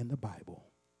in the Bible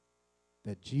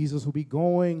that Jesus will be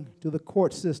going to the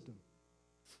court system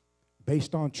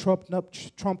based on trumped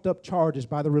up charges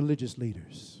by the religious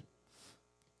leaders.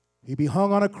 He'd be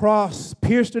hung on a cross,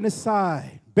 pierced in his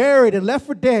side, buried and left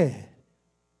for dead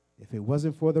if it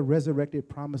wasn't for the resurrected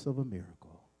promise of a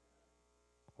miracle.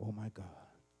 Oh, my God.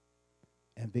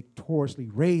 And victoriously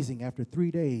raising after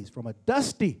 3 days from a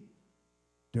dusty,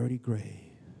 dirty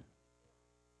grave.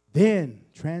 Then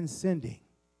transcending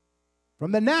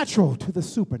from the natural to the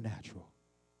supernatural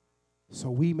so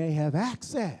we may have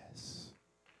access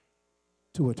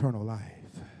to eternal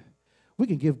life. We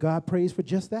can give God praise for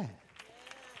just that.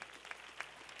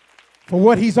 For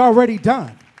what he's already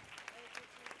done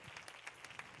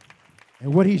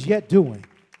and what he's yet doing.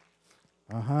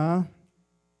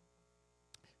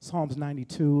 Psalms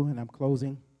 92, and I'm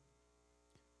closing.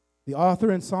 The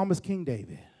author and psalmist King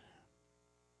David,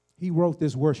 he wrote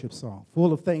this worship song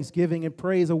full of thanksgiving and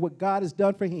praise of what God has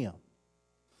done for him.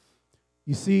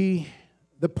 You see,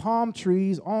 the palm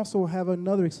trees also have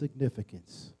another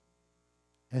significance,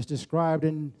 as described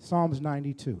in Psalms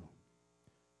 92.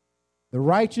 The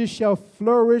righteous shall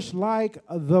flourish like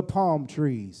the palm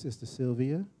trees, Sister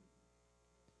Sylvia.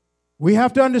 We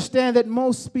have to understand that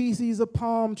most species of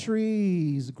palm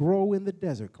trees grow in the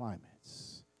desert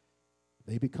climates.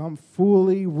 They become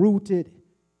fully rooted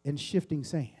in shifting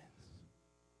sands,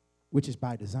 which is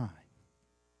by design.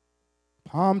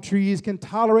 Palm trees can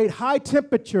tolerate high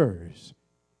temperatures.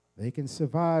 They can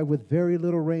survive with very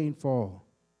little rainfall,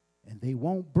 and they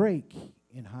won't break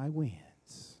in high winds.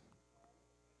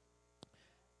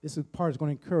 This part is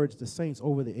going to encourage the saints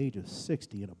over the age of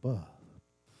 60 and above.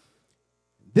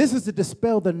 This is to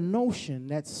dispel the notion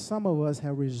that some of us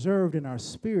have reserved in our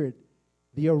spirit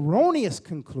the erroneous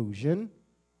conclusion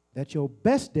that your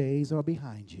best days are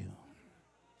behind you.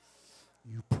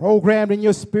 You programmed in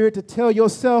your spirit to tell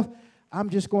yourself, I'm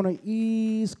just going to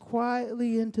ease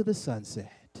quietly into the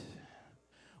sunset.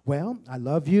 Well, I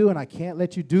love you and I can't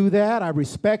let you do that. I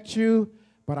respect you,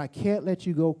 but I can't let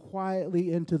you go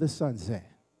quietly into the sunset.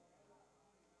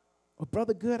 Well,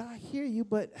 Brother Good, I hear you,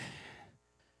 but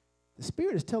the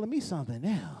Spirit is telling me something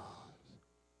else.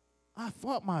 I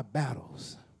fought my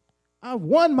battles. I've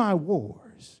won my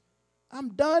wars. I'm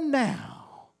done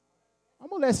now. I'm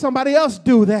going to let somebody else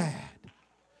do that.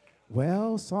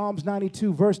 Well, Psalms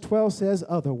 92 verse 12 says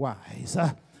otherwise.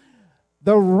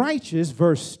 The righteous,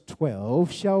 verse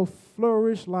 12, shall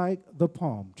flourish like the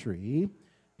palm tree.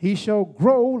 He shall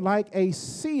grow like a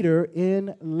cedar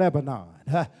in Lebanon.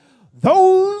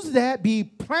 Those that be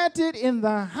planted in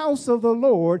the house of the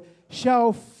Lord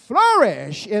shall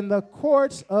flourish in the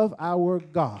courts of our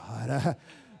God.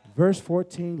 Verse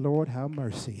 14, Lord, have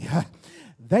mercy.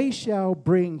 They shall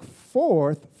bring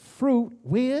forth fruit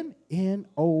when? In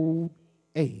old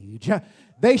age.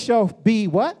 They shall be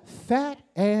what? Fat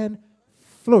and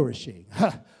flourishing.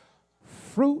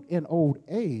 Fruit in old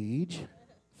age,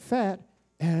 fat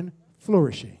and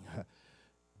flourishing.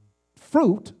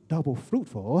 Fruit, double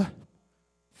fruitful.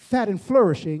 Fat and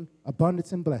flourishing,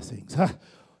 abundance and blessings.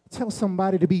 Tell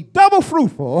somebody to be double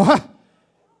fruitful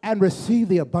and receive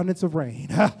the abundance of rain.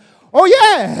 Oh,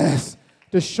 yes,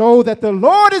 to show that the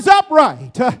Lord is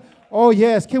upright. Oh,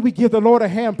 yes, can we give the Lord a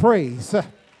hand praise?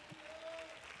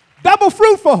 Double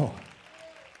fruitful,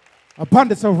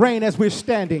 abundance of rain as we're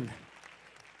standing.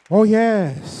 Oh,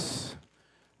 yes,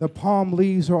 the palm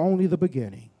leaves are only the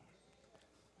beginning.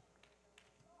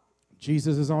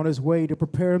 Jesus is on his way to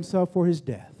prepare himself for his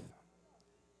death.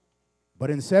 But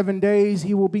in 7 days,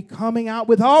 he will be coming out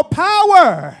with all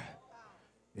power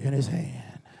in his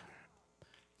hand.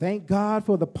 Thank God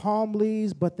for the palm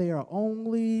leaves, but they are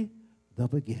only the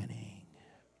beginning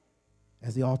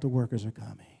as the altar workers are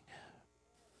coming.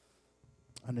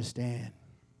 Understand,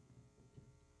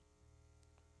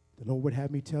 the Lord would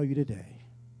have me tell you today,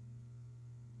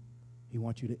 He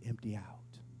wants you to empty out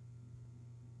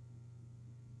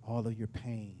all of your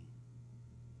pain,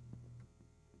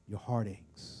 your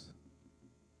heartaches,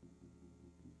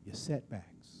 your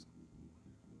setbacks,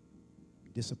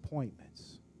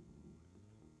 disappointments,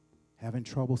 having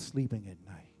trouble sleeping at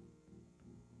night,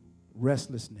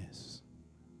 restlessness,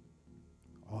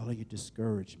 all of your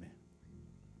discouragement.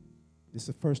 This is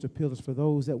the first appeal is for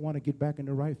those that want to get back in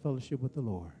the right fellowship with the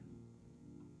Lord.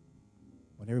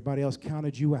 When everybody else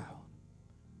counted you out,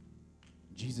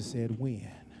 Jesus said, when?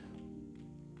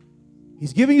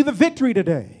 He's giving you the victory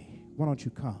today. Why don't you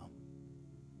come?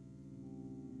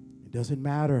 It doesn't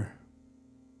matter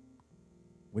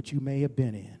what you may have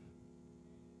been in,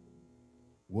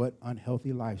 what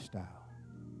unhealthy lifestyle,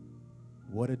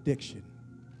 what addiction,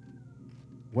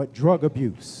 what drug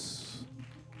abuse,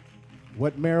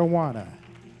 what marijuana,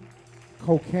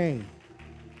 cocaine,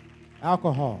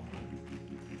 alcohol,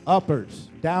 uppers,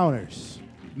 downers,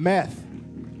 meth,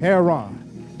 heroin.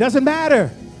 Doesn't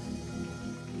matter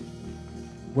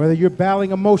whether you're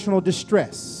battling emotional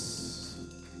distress,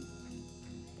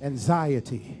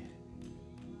 anxiety,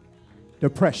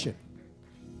 depression,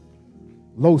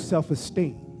 low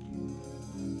self-esteem,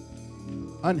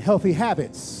 unhealthy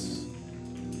habits,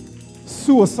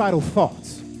 suicidal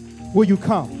thoughts. Will you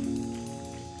come?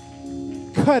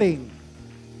 Cutting,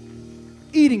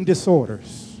 eating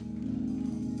disorders,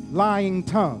 lying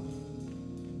tongue,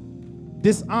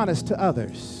 dishonest to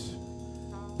others,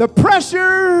 the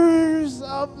pressures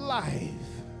of life.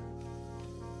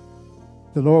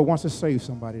 The Lord wants to save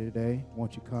somebody today.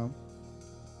 Won't you come?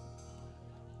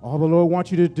 All the Lord wants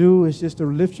you to do is just to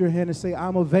lift your hand and say,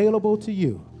 I'm available to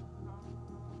you.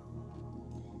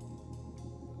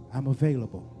 I'm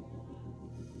available.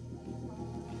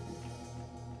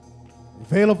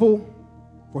 Available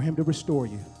for him to restore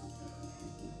you,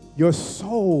 your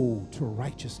soul to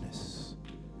righteousness.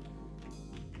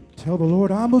 Tell the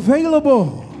Lord, I'm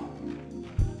available.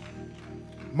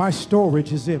 My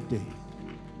storage is empty.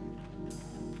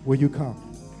 Will you come?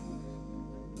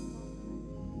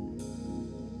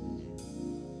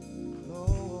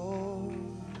 Lord,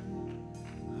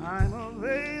 I'm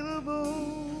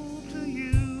available to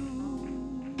you.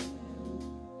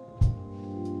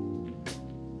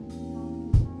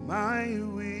 My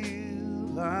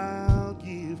will I'll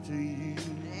give to you.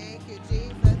 Thank you,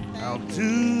 Jesus. I'll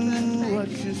do what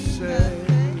you say.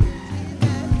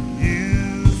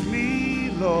 Use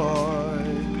me, Lord.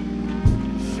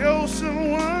 Show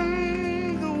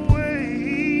someone the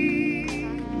way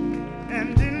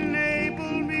and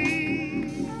enable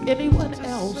me. Anyone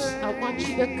else, I want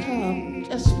you to come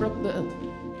just from the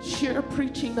sheer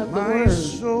preaching of the My word.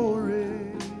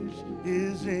 storage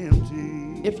is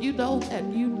empty. If you know that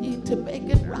you need to make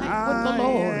it right with the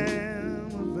Lord,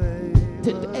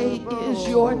 today is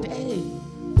your day.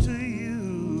 To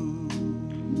you.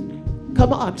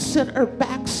 Come on, sinner,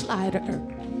 backslider.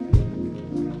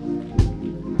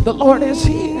 The Lord is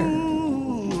here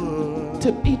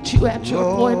to meet you at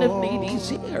your point of need. He's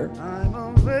here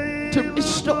to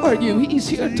restore you. He's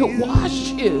here to wash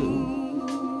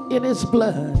you in his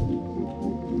blood.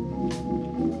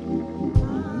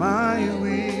 My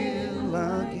will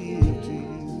I'll give to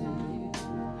you.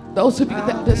 Those of you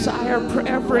that desire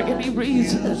prayer for any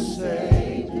reason,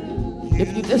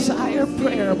 if you desire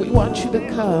prayer, we want you to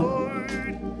come.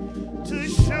 To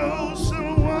show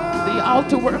someone The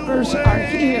altar workers are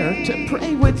here to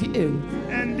pray with you.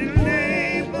 and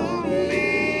enable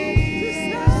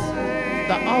me.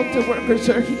 The altar workers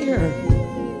are here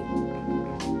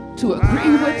to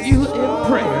agree with you in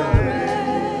prayer.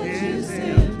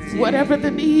 Whatever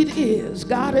the need is,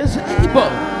 God is able.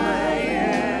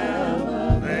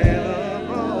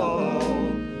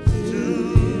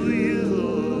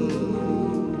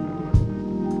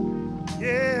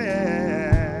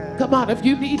 Come on, if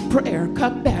you need prayer,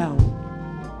 come down.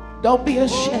 Don't be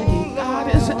ashamed.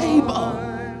 God is able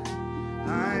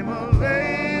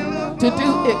to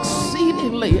do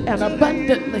exceedingly and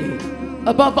abundantly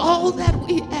above all that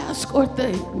we ask or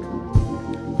think,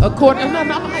 according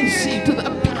to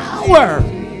the power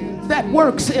that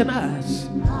works in us.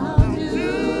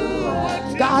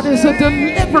 God is a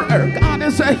deliverer. God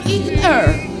is a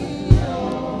healer.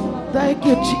 Thank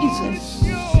you, Jesus.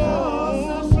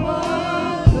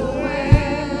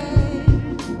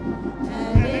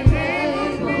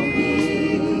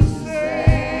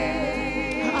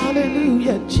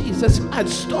 Hallelujah, Jesus, my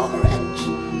storage.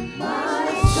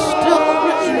 My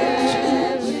storage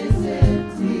is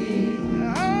empty.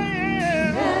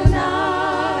 And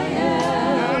I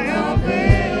am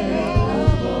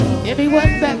available.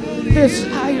 Anyone that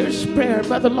desires prayer,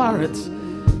 Mother Lawrence,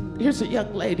 here's a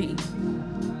young lady.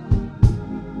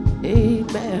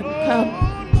 Amen. Come.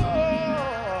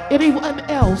 Anyone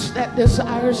else that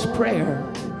desires prayer,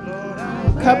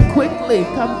 come quickly,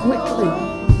 come quickly.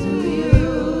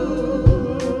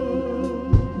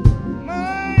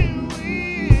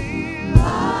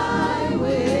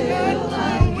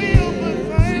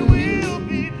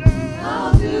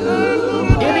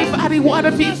 Anybody want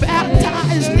to be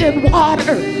baptized in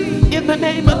water in the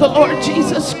name of the Lord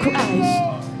Jesus Christ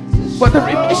for the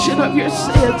remission of your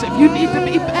sins? If you need to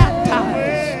be baptized,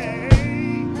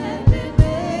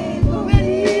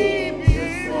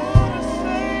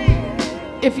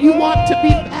 if you want to be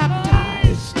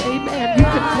baptized, amen, you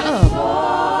can come.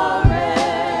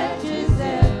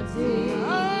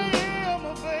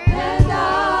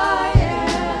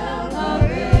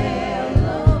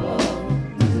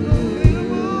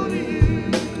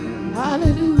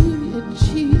 Hallelujah,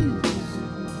 Jesus.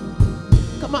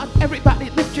 Come on, everybody,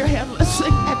 lift your hand. Let's sing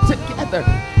that together.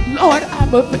 Lord,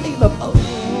 I'm available.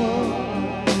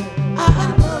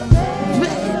 I'm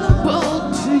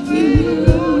available to you.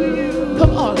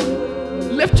 Come on,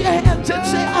 lift your hands and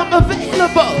say, I'm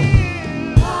available.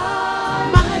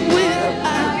 My will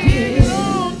I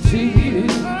give to you.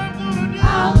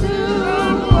 I'll do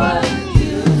what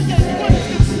you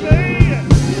say.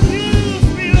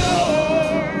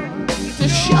 To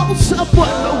show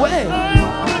someone the way.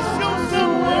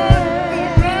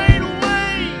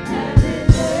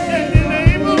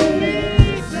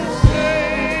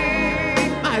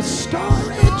 My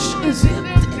storage is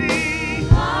empty.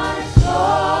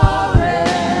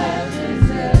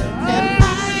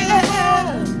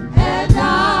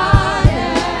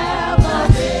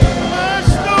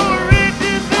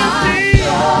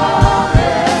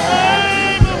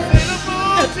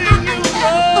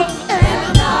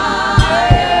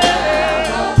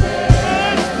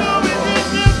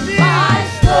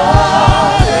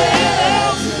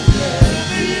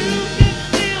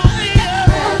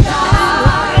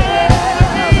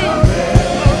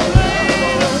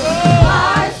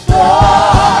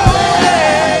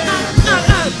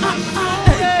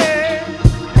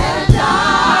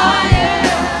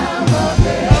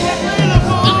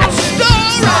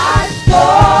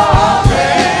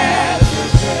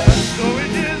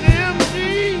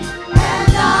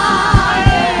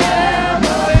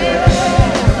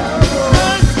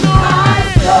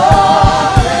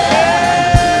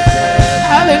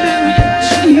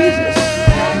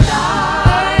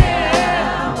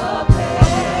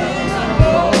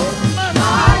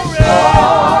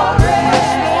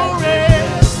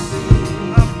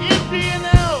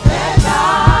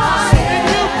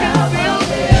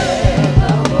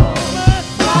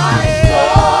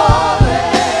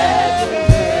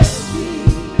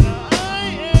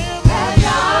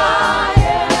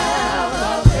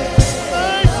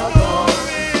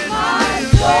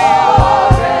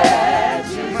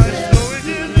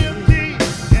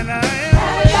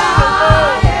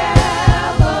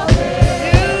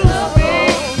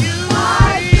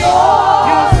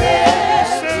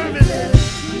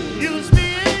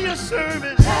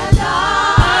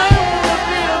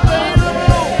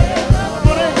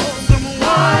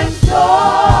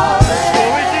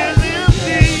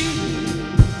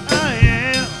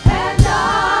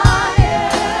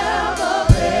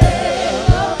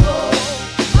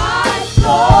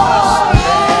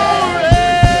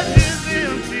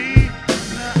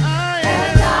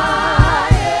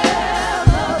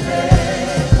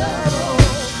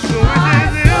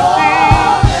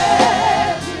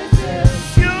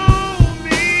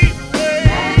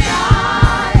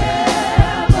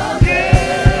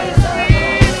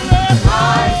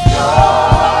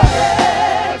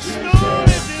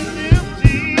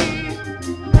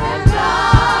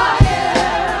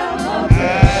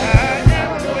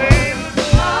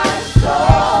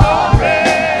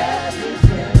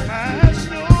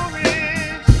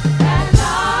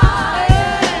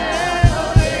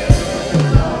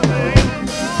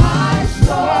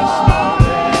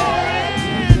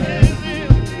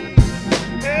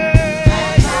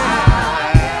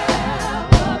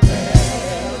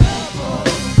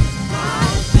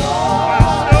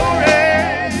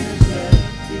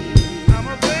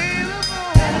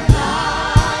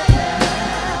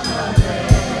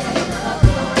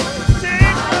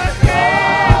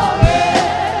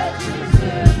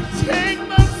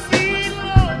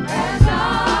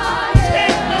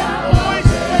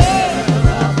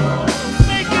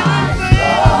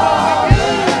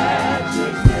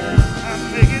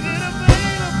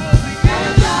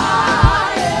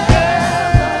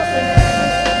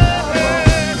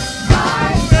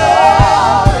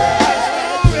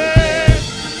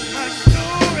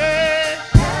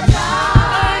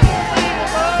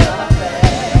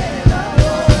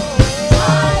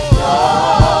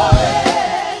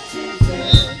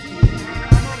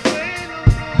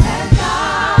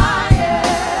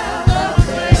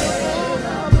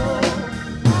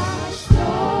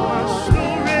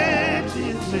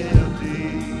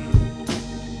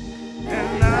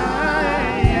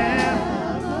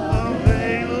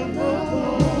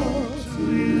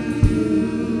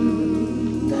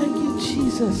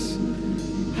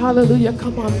 Hallelujah.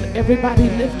 Come on, everybody,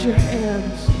 lift your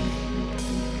hands.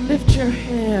 Lift your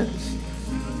hands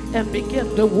and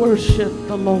begin to worship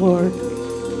the Lord.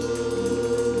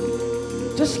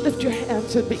 Just lift your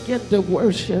hands and begin to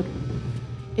worship.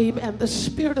 Amen. The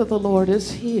Spirit of the Lord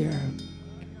is here.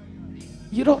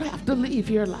 You don't have to leave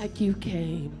here like you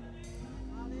came.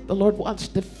 The Lord wants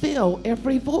to fill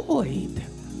every void.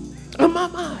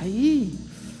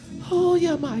 Oh,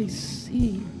 yeah, my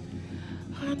see.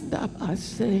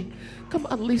 Come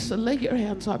on, Lisa, lay your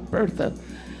hands on Bertha.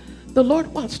 The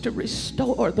Lord wants to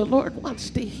restore. The Lord wants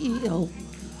to heal.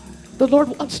 The Lord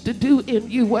wants to do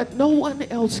in you what no one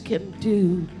else can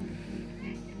do.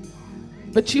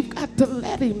 But you've got to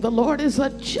let him. The Lord is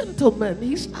a gentleman.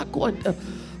 He's not going to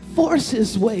force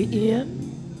his way in.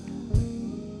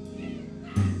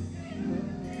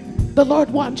 The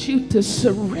Lord wants you to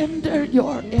surrender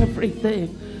your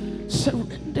everything.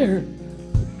 Surrender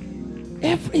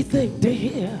everything to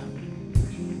him.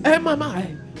 Am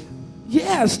I?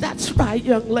 Yes, that's right,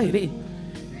 young lady.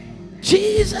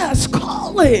 Jesus,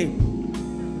 calling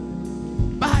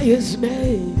by his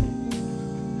name.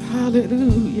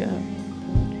 Hallelujah.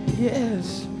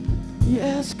 Yes.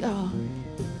 Yes, God.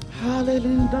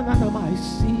 Hallelujah. I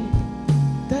see.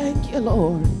 Thank you,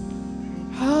 Lord.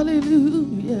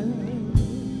 Hallelujah.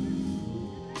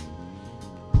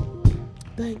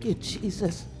 Thank you,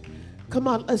 Jesus. Come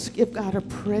on, let's give God a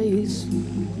praise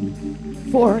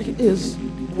for his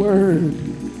word.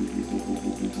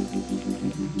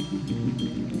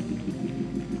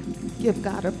 Give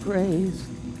God a praise.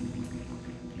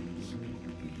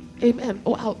 Amen.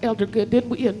 Wow, Elder Good, didn't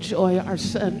we enjoy our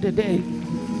son today?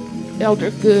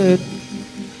 Elder Good.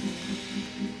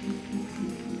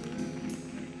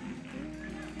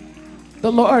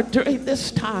 The Lord, during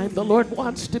this time, the Lord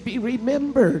wants to be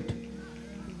remembered.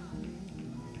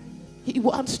 He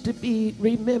wants to be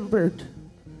remembered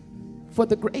for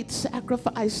the great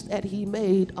sacrifice that he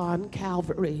made on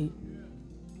Calvary.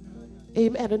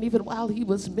 Amen. And even while he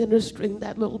was ministering,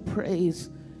 that little praise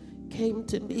came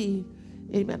to me.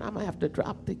 Amen. I'm going to have to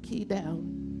drop the key down.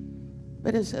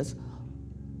 But it says,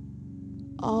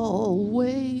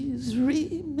 always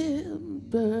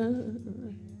remember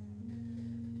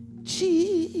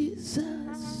Jesus,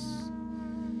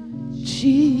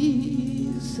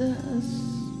 Jesus.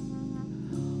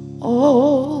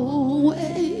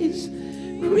 Always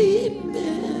remember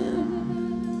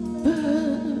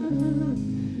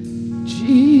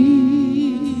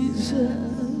Jesus,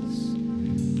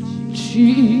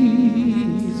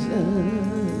 Jesus.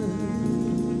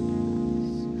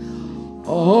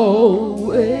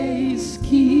 Always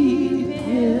keep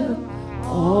him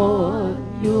on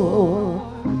your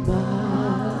mind.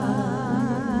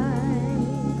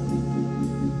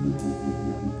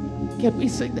 Can we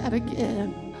sing that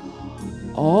again?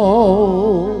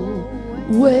 Always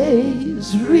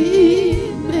remember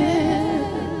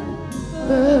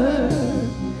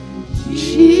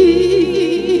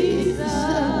Jesus,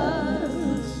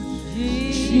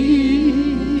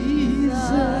 Jesus.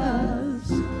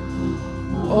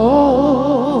 Always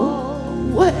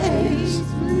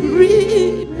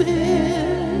remember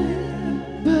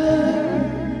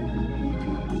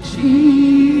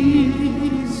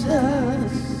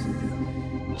Jesus,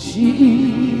 Jesus.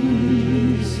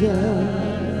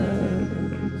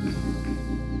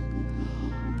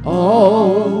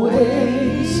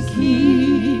 Always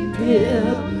keep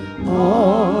him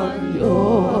on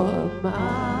your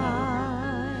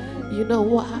mind. You know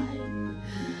why?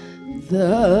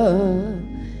 The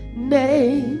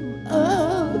name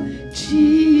of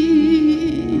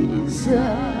Jesus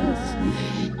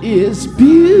is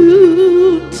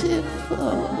beautiful,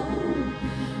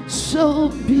 so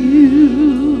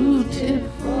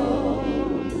beautiful.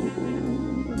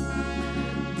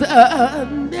 The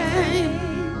name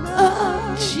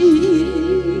of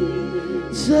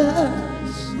Jesus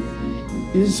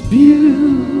is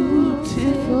beautiful,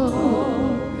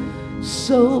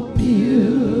 so beautiful.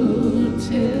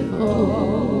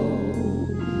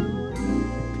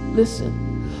 Listen,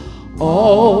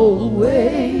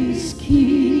 always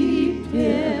keep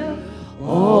him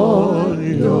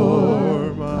on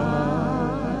your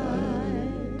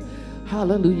mind.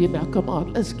 Hallelujah. Now come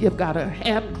on, let's give God a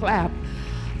hand clap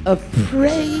of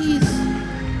praise,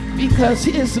 because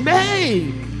his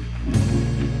name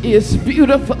is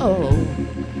beautiful.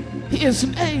 His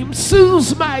name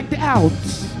soothes my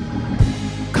doubts,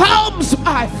 calms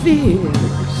my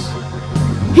fears.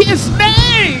 His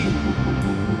name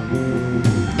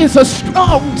is a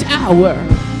strong tower.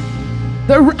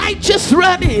 The righteous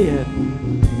run in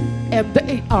and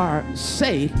they are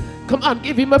safe. Come on,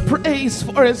 give him a praise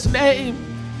for his name.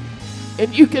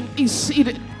 And you can be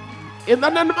seated. in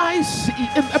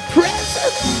the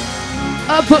presence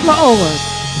of the Lord.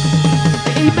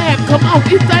 Amen. Come on,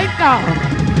 we thank God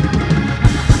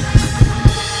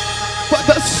for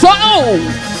the soul.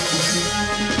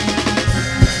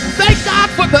 Thank God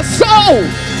for the soul.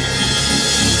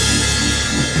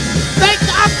 Thank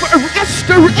God for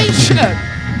restoration.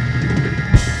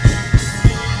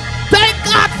 Thank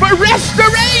God for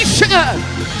restoration.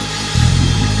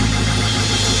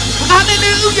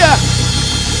 Hallelujah.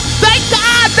 Thank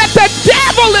God that the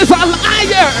devil is a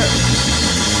liar.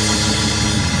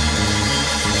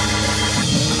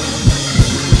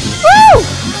 Woo!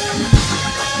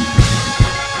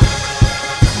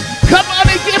 Come on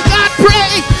and give God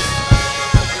praise.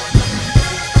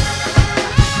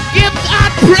 Give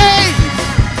God praise.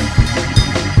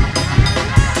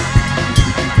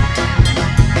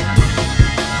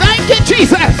 Thank you,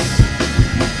 Jesus.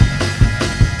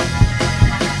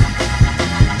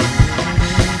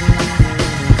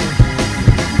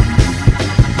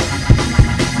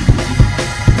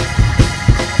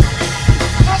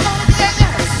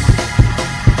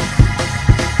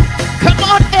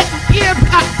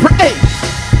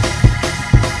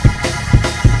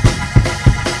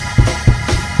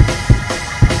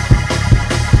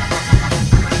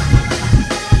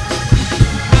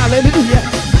 Hallelujah.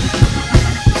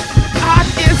 God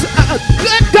is a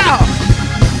good God.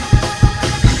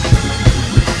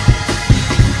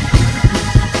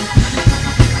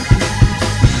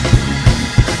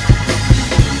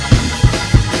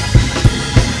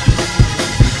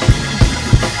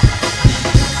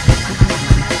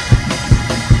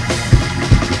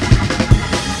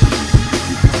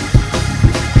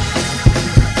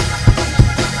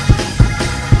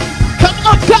 Come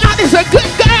on, God is a good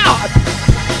God.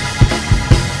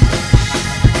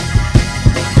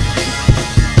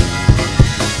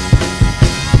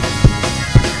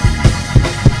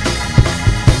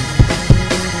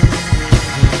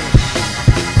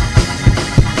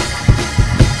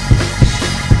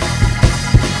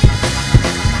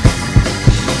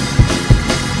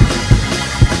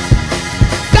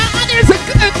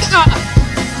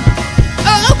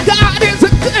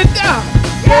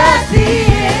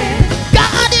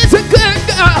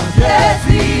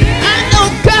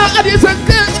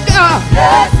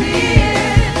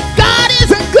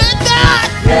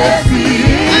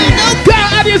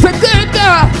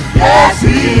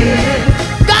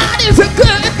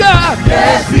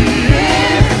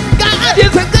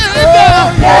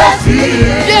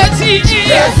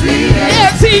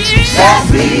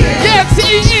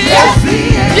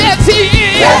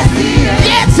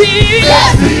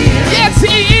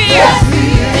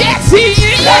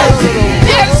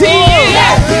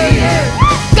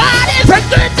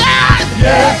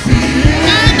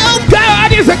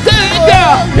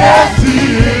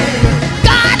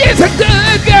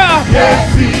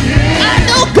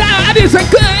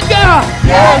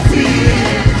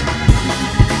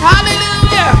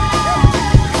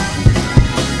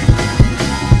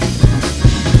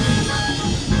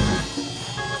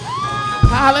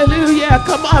 Hallelujah.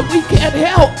 Come on, we can't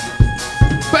help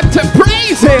but to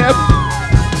praise him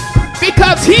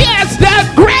because he has done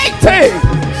great things,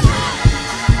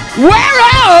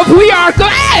 whereof we are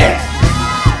glad.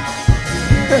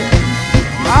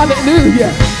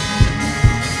 Hallelujah.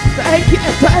 Thank you,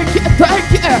 thank you,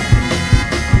 thank you.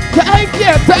 Thank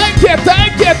you, thank you,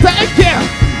 thank you, thank you.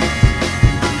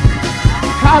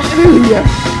 Hallelujah.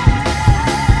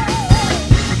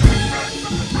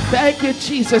 Thank you,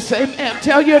 Jesus. Amen.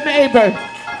 Tell your neighbor.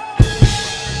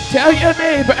 Tell your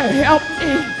neighbor, help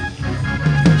me.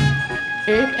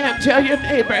 Amen. Tell your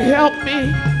neighbor, help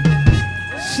me.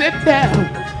 Sit down.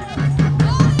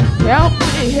 Help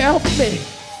me, help me.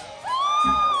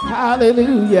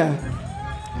 Hallelujah.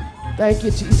 Thank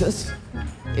you, Jesus.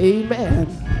 Amen.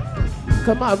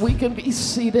 Come on, we can be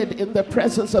seated in the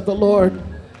presence of the Lord.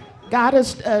 God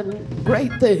has done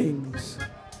great things,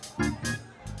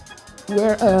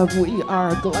 whereof we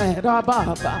are glad.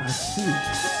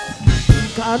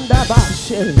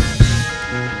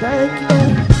 Thank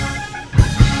you.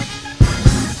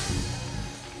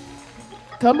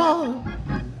 Come on.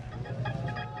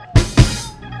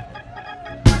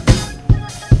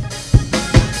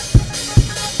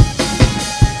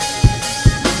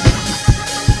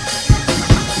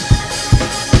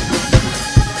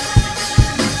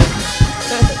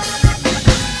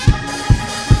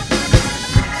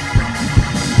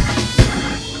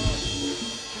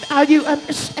 Now you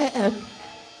understand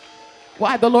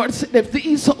why the Lord said, if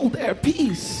these hold their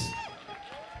peace,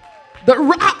 the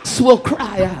rocks will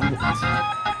cry out.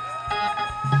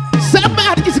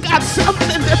 Somebody's got something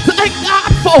to thank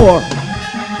God for.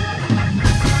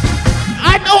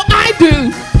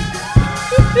 do.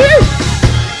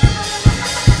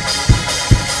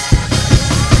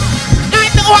 I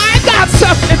know I got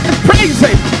something to praise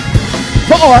him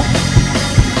for.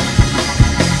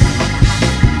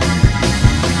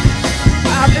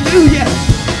 Hallelujah.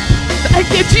 Thank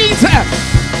you, Jesus.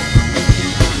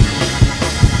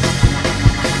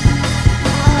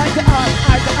 My God,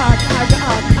 my God, my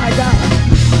God, my God.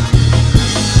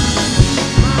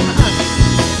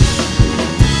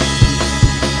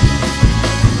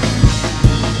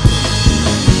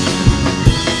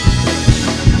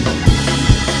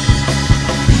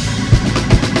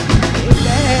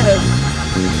 Amen.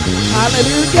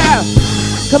 Hallelujah.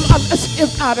 Come on, let's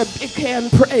give God a big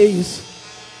hand praise.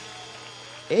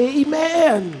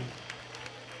 Amen.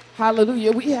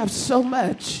 Hallelujah. We have so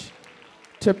much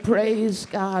to praise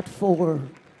God for.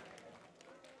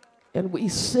 And we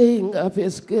sing of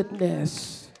his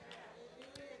goodness.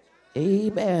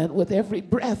 Amen. With every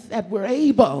breath that we're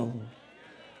able,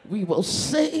 we will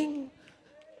sing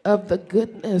of the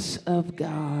goodness of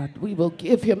God. We will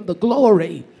give him the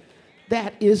glory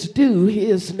that is due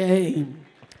his name.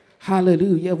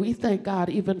 Hallelujah. We thank God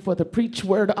even for the preach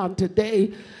word on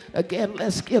today. Again,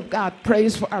 let's give God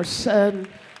praise for our son,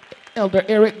 Elder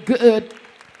Eric Good.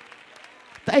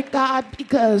 Thank God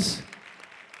because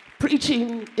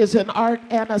preaching is an art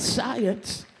and a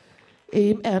science.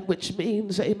 Amen, which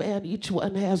means, amen, each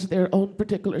one has their own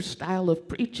particular style of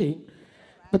preaching.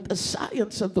 But the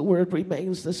science of the word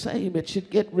remains the same. It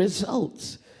should get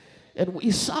results. And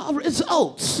we saw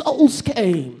results. Souls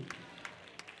came.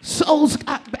 Souls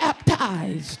got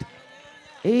baptized.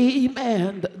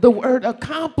 Amen. The word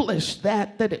accomplished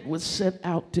that it was sent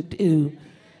out to do.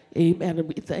 Amen. And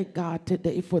we thank God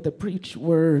today for the preached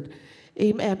word.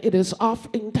 Amen. It is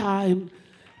offering time.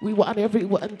 We want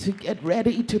everyone to get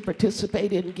ready to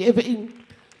participate in giving.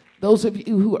 Those of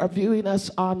you who are viewing us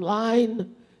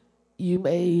online, you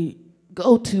may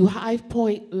go to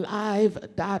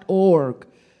highpointlive.org.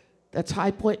 That's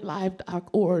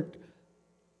highpointlive.org.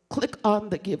 Click on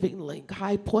the giving link,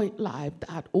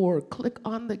 highpointlive.org. Click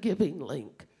on the giving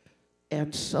link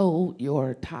and sow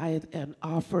your tithe and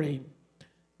offering.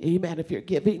 Amen. If you're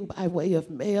giving by way of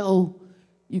mail,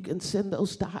 you can send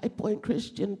those to High Point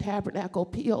Christian Tabernacle,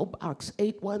 P.O. Box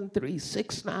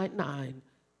 813699,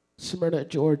 Smyrna,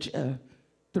 Georgia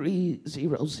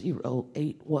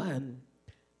 30081.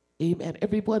 Amen.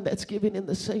 Everyone that's giving in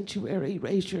the sanctuary,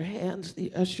 raise your hands.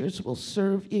 The ushers will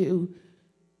serve you,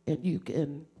 and you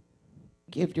can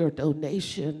give your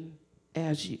donation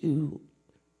as you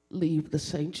leave the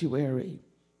sanctuary.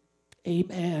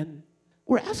 Amen.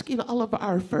 We're asking all of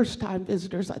our first-time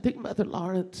visitors. I think Mother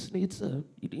Lawrence needs you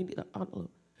need an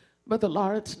envelope. Mother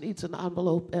Lawrence needs an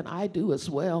envelope, and I do as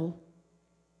well.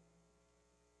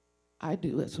 I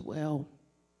do as well.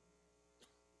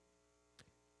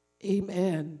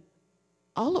 Amen.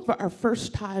 All of our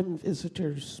first-time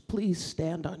visitors, please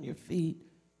stand on your feet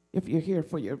if you're here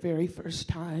for your very first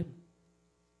time.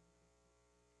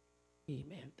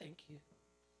 Amen. Thank you.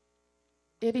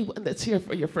 Anyone that's here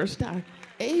for your first time,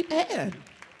 amen.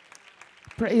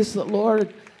 Praise the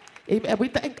Lord. Amen. We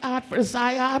thank God for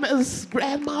Ziona's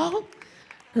grandma,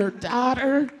 her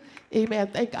daughter. Amen.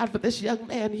 Thank God for this young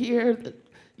man here, the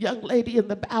young lady in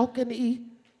the balcony.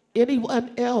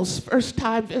 Anyone else, first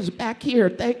time is back here.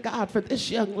 Thank God for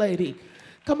this young lady.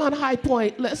 Come on, High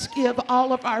Point. Let's give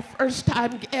all of our first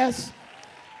time guests.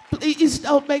 Please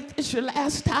don't make this your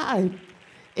last time.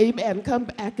 Amen. Come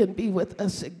back and be with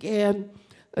us again.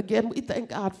 Again, we thank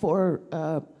God for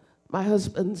my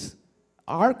husband's,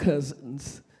 our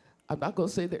cousins. I'm not going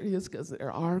to say they're his cousins,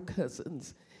 they're our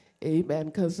cousins.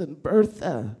 Amen. Cousin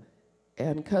Bertha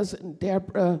and Cousin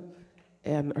Deborah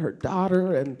and her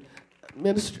daughter and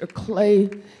Minister Clay.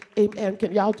 Amen.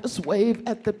 Can y'all just wave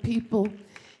at the people?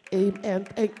 Amen.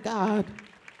 Thank God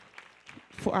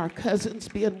for our cousins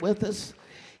being with us.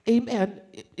 Amen.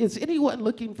 Is anyone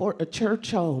looking for a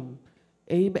church home?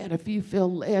 Amen. If you feel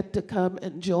led to come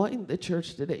and join the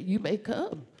church today, you may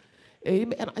come.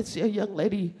 Amen. I see a young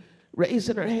lady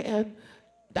raising her hand.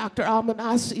 Dr.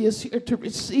 Almanasi is here to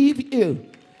receive you.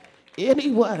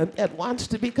 Anyone that wants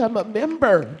to become a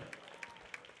member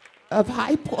of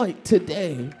High Point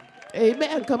today.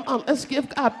 Amen. Come on, let's give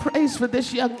God praise for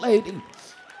this young lady.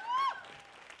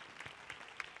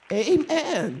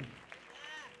 Amen.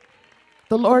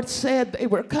 The Lord said they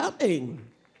were coming.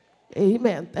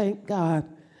 Amen. Thank God.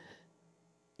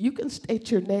 You can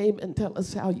state your name and tell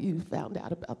us how you found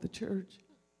out about the church.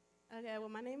 Okay, well,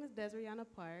 my name is Desriana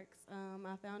Parks.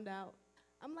 I found out,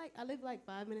 I live like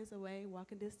 5 minutes away,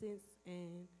 walking distance,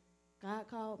 and God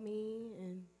called me,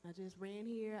 and I just ran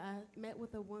here. I met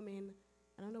with a woman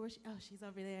I don't know where she's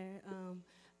over there.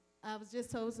 I was just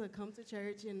told to come to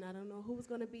church, and I don't know who was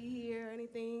going to be here or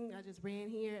anything. I just ran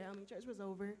here. Church was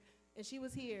over, and she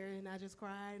was here, and I just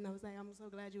cried, and I was like, I'm so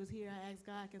glad you was here. I asked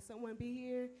God, can someone be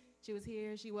here? She was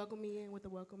here. She welcomed me in with a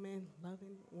welcoming,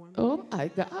 loving, warm. Oh, my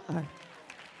God.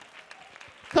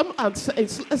 Come on,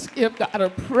 saints, let's give God a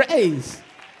praise.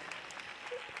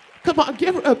 Come on,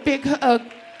 give her a big hug.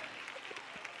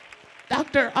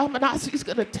 Dr. Almanasi's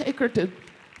going to take her to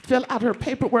fill out her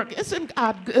paperwork. Isn't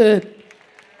God good?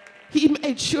 He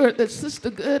made sure that Sister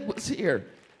Good was here.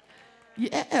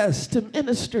 Yes, to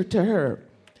minister to her.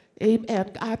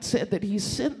 Amen. God said that he's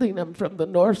sending them from the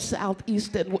north, south,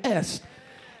 east, and west.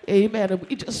 Amen. And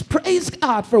we just praise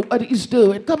God for what he's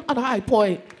doing. Come on, High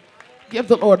Point. Give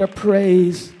the Lord a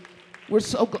praise. We're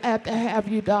so glad to have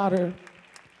you, daughter.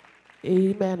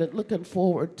 Amen. And looking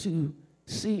forward to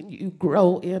seeing you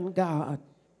grow in God.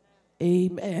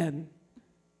 Amen.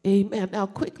 Amen. Now,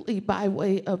 quickly, by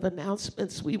way of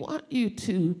announcements, we want you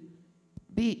to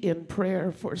be in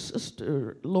prayer for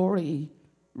Sister Lori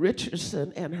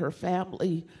Richardson and her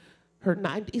family. Her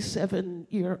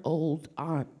 97-year-old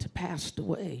aunt passed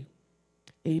away,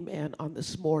 amen, on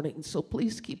this morning. So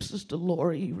please keep Sister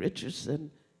Lori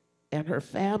Richardson and her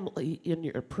family in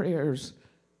your prayers.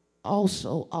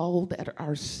 Also, all that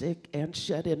are sick and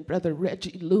shut in. Brother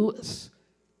Reggie Lewis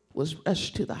was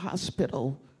rushed to the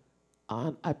hospital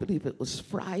on, I believe it was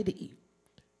Friday.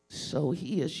 So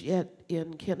he is yet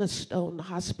in Kennestone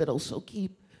Hospital. So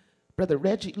keep Brother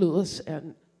Reggie Lewis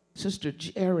and Sister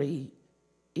Jerry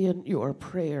in your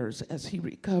prayers as he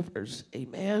recovers.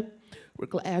 Amen. We're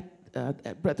glad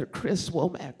that Brother Chris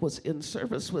Womack was in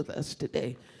service with us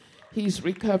today. He's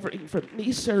recovering from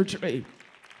knee surgery.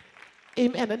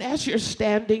 Amen. And as you're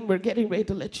standing, we're getting ready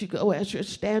to let you go. As you're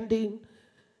standing,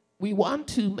 we want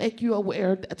to make you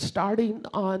aware that starting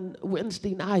on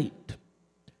Wednesday night,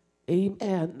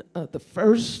 amen, the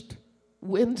first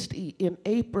Wednesday in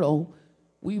April,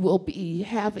 we will be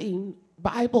having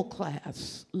Bible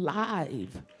class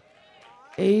live.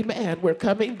 Amen. We're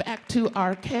coming back to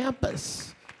our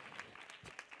campus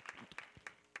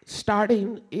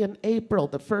starting in April,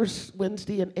 the first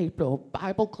Wednesday in April.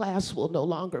 Bible class will no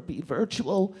longer be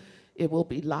virtual. It will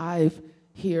be live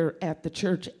here at the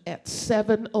church at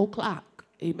 7 o'clock.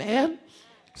 Amen.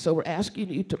 So we're asking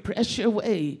you to press your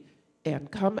way and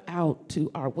come out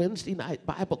to our Wednesday night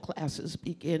Bible classes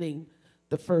beginning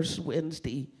the first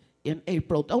Wednesday in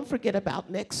April. Don't forget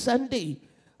about next Sunday.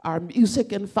 Our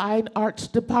Music and Fine Arts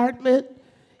Department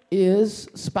is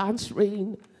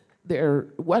sponsoring their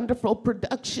wonderful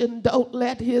production, Don't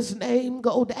Let His Name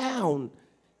Go Down.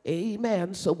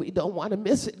 Amen. So we don't want to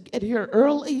miss it. Get here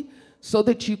early so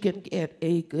that you can get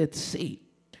a good seat.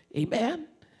 Amen.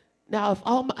 Now, if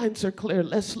all minds are clear,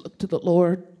 let's look to the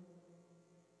Lord.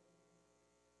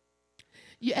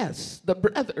 Yes, the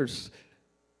brothers,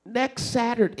 next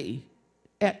Saturday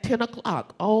at 10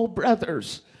 o'clock, all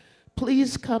brothers,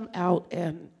 please come out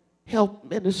and help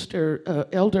minister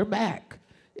Elder Mack.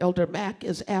 Elder Mack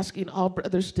is asking all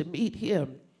brothers to meet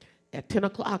him at 10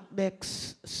 o'clock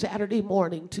next Saturday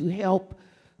morning to help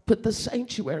put the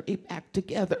sanctuary back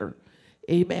together.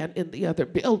 Amen. In the other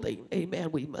building.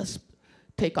 Amen. We must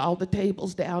take all the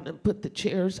tables down and put the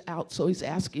chairs out. So he's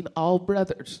asking all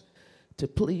brothers to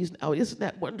please. Now, isn't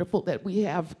that wonderful that we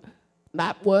have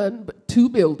not one, but two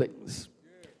buildings,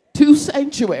 two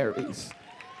sanctuaries.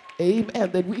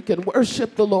 Amen. That we can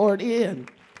worship the Lord in.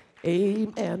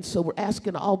 Amen. So we're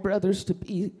asking all brothers to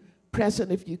be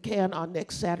present if you can on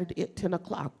next Saturday at 10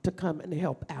 o'clock to come and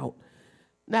help out.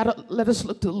 Now let us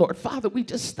look to the Lord. Father, we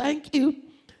just thank you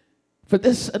for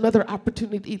this another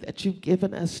opportunity that you've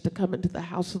given us to come into the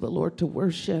house of the Lord to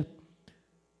worship.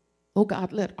 Oh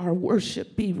God, let our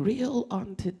worship be real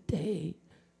on today.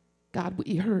 God,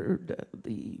 we heard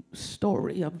the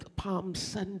story of the Palm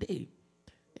Sunday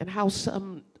and how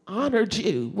some honored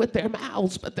you with their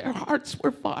mouths, but their hearts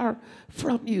were far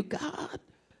from you. God,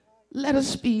 let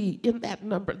us be in that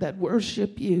number that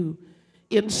worship you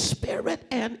in spirit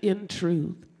and in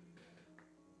truth.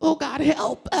 Oh God,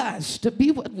 help us to be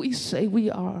what we say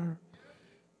we are.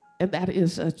 And that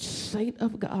is a saint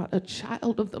of God, a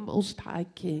child of the Most High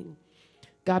King.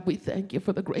 God, we thank you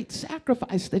for the great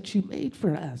sacrifice that you made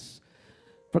for us.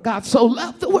 For God so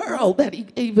loved the world that he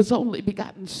gave his only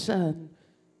begotten Son,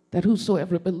 that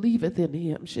whosoever believeth in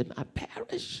him should not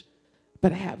perish,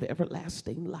 but have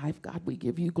everlasting life. God, we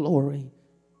give you glory.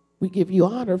 We give you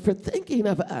honor for thinking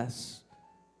of us,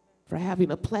 for having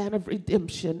a plan of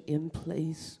redemption in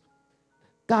place.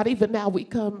 God, even now we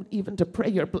come even to pray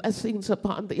your blessings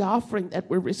upon the offering that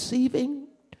we're receiving.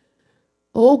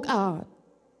 Oh God,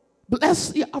 Bless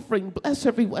the offering. Bless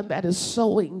everyone that is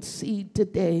sowing seed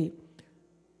today.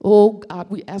 Oh, God,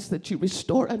 we ask that you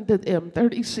restore unto them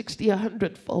 30, 60,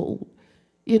 100-fold.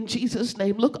 In Jesus'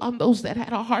 name, look on those that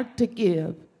had a heart to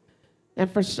give, and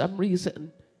for some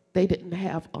reason they didn't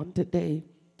have on today.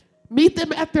 Meet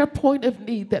them at their point of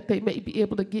need that they may be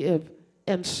able to give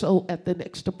and sow at the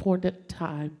next appointed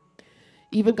time.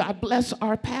 Even God bless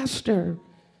our pastor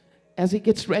as he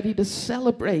gets ready to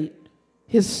celebrate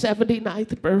his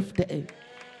 79th birthday.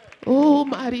 Oh,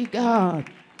 mighty God.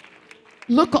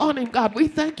 Look on him, God. We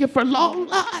thank you for long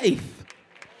life.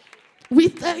 We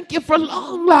thank you for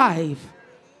long life.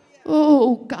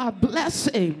 Oh, God bless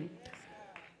him.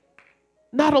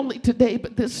 Not only today,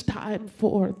 but this time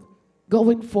forth,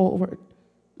 going forward.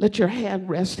 Let your hand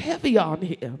rest heavy on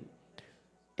him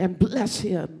and bless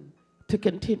him to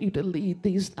continue to lead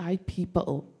these thy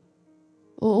people.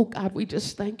 Oh, God, we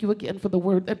just thank you again for the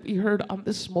word that we heard on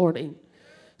this morning.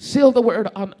 Seal the word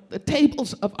on the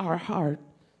tables of our heart.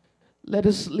 Let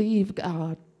us leave,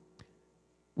 God,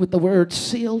 with the word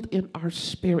sealed in our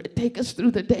spirit. Take us through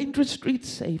the dangerous streets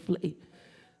safely.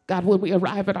 God, when we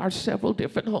arrive at our several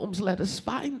different homes, let us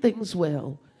find things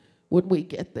well when we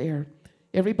get there.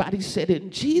 Everybody said,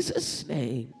 in Jesus'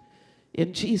 name,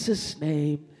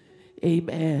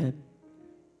 amen.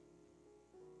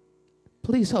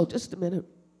 Please hold just a minute.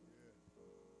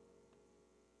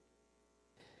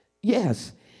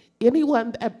 Yes,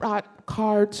 anyone that brought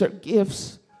cards or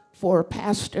gifts for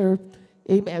Pastor,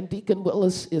 amen, Deacon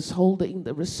Willis is holding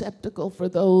the receptacle for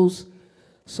those.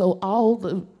 So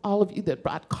all of you that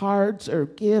brought cards or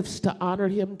gifts to honor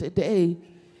him today,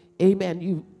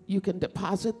 amen, you can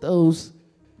deposit those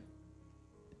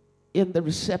in the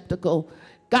receptacle.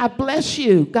 God bless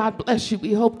you. God bless you.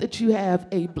 We hope that you have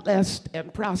a blessed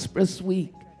and prosperous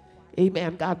week.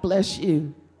 Amen. God bless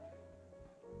you.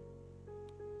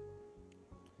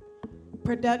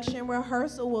 Production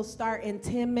rehearsal will start in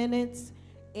 10 minutes.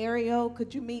 Ariel,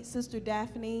 could you meet Sister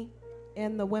Daphne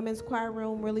in the women's choir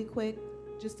room really quick,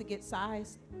 just to get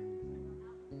sized?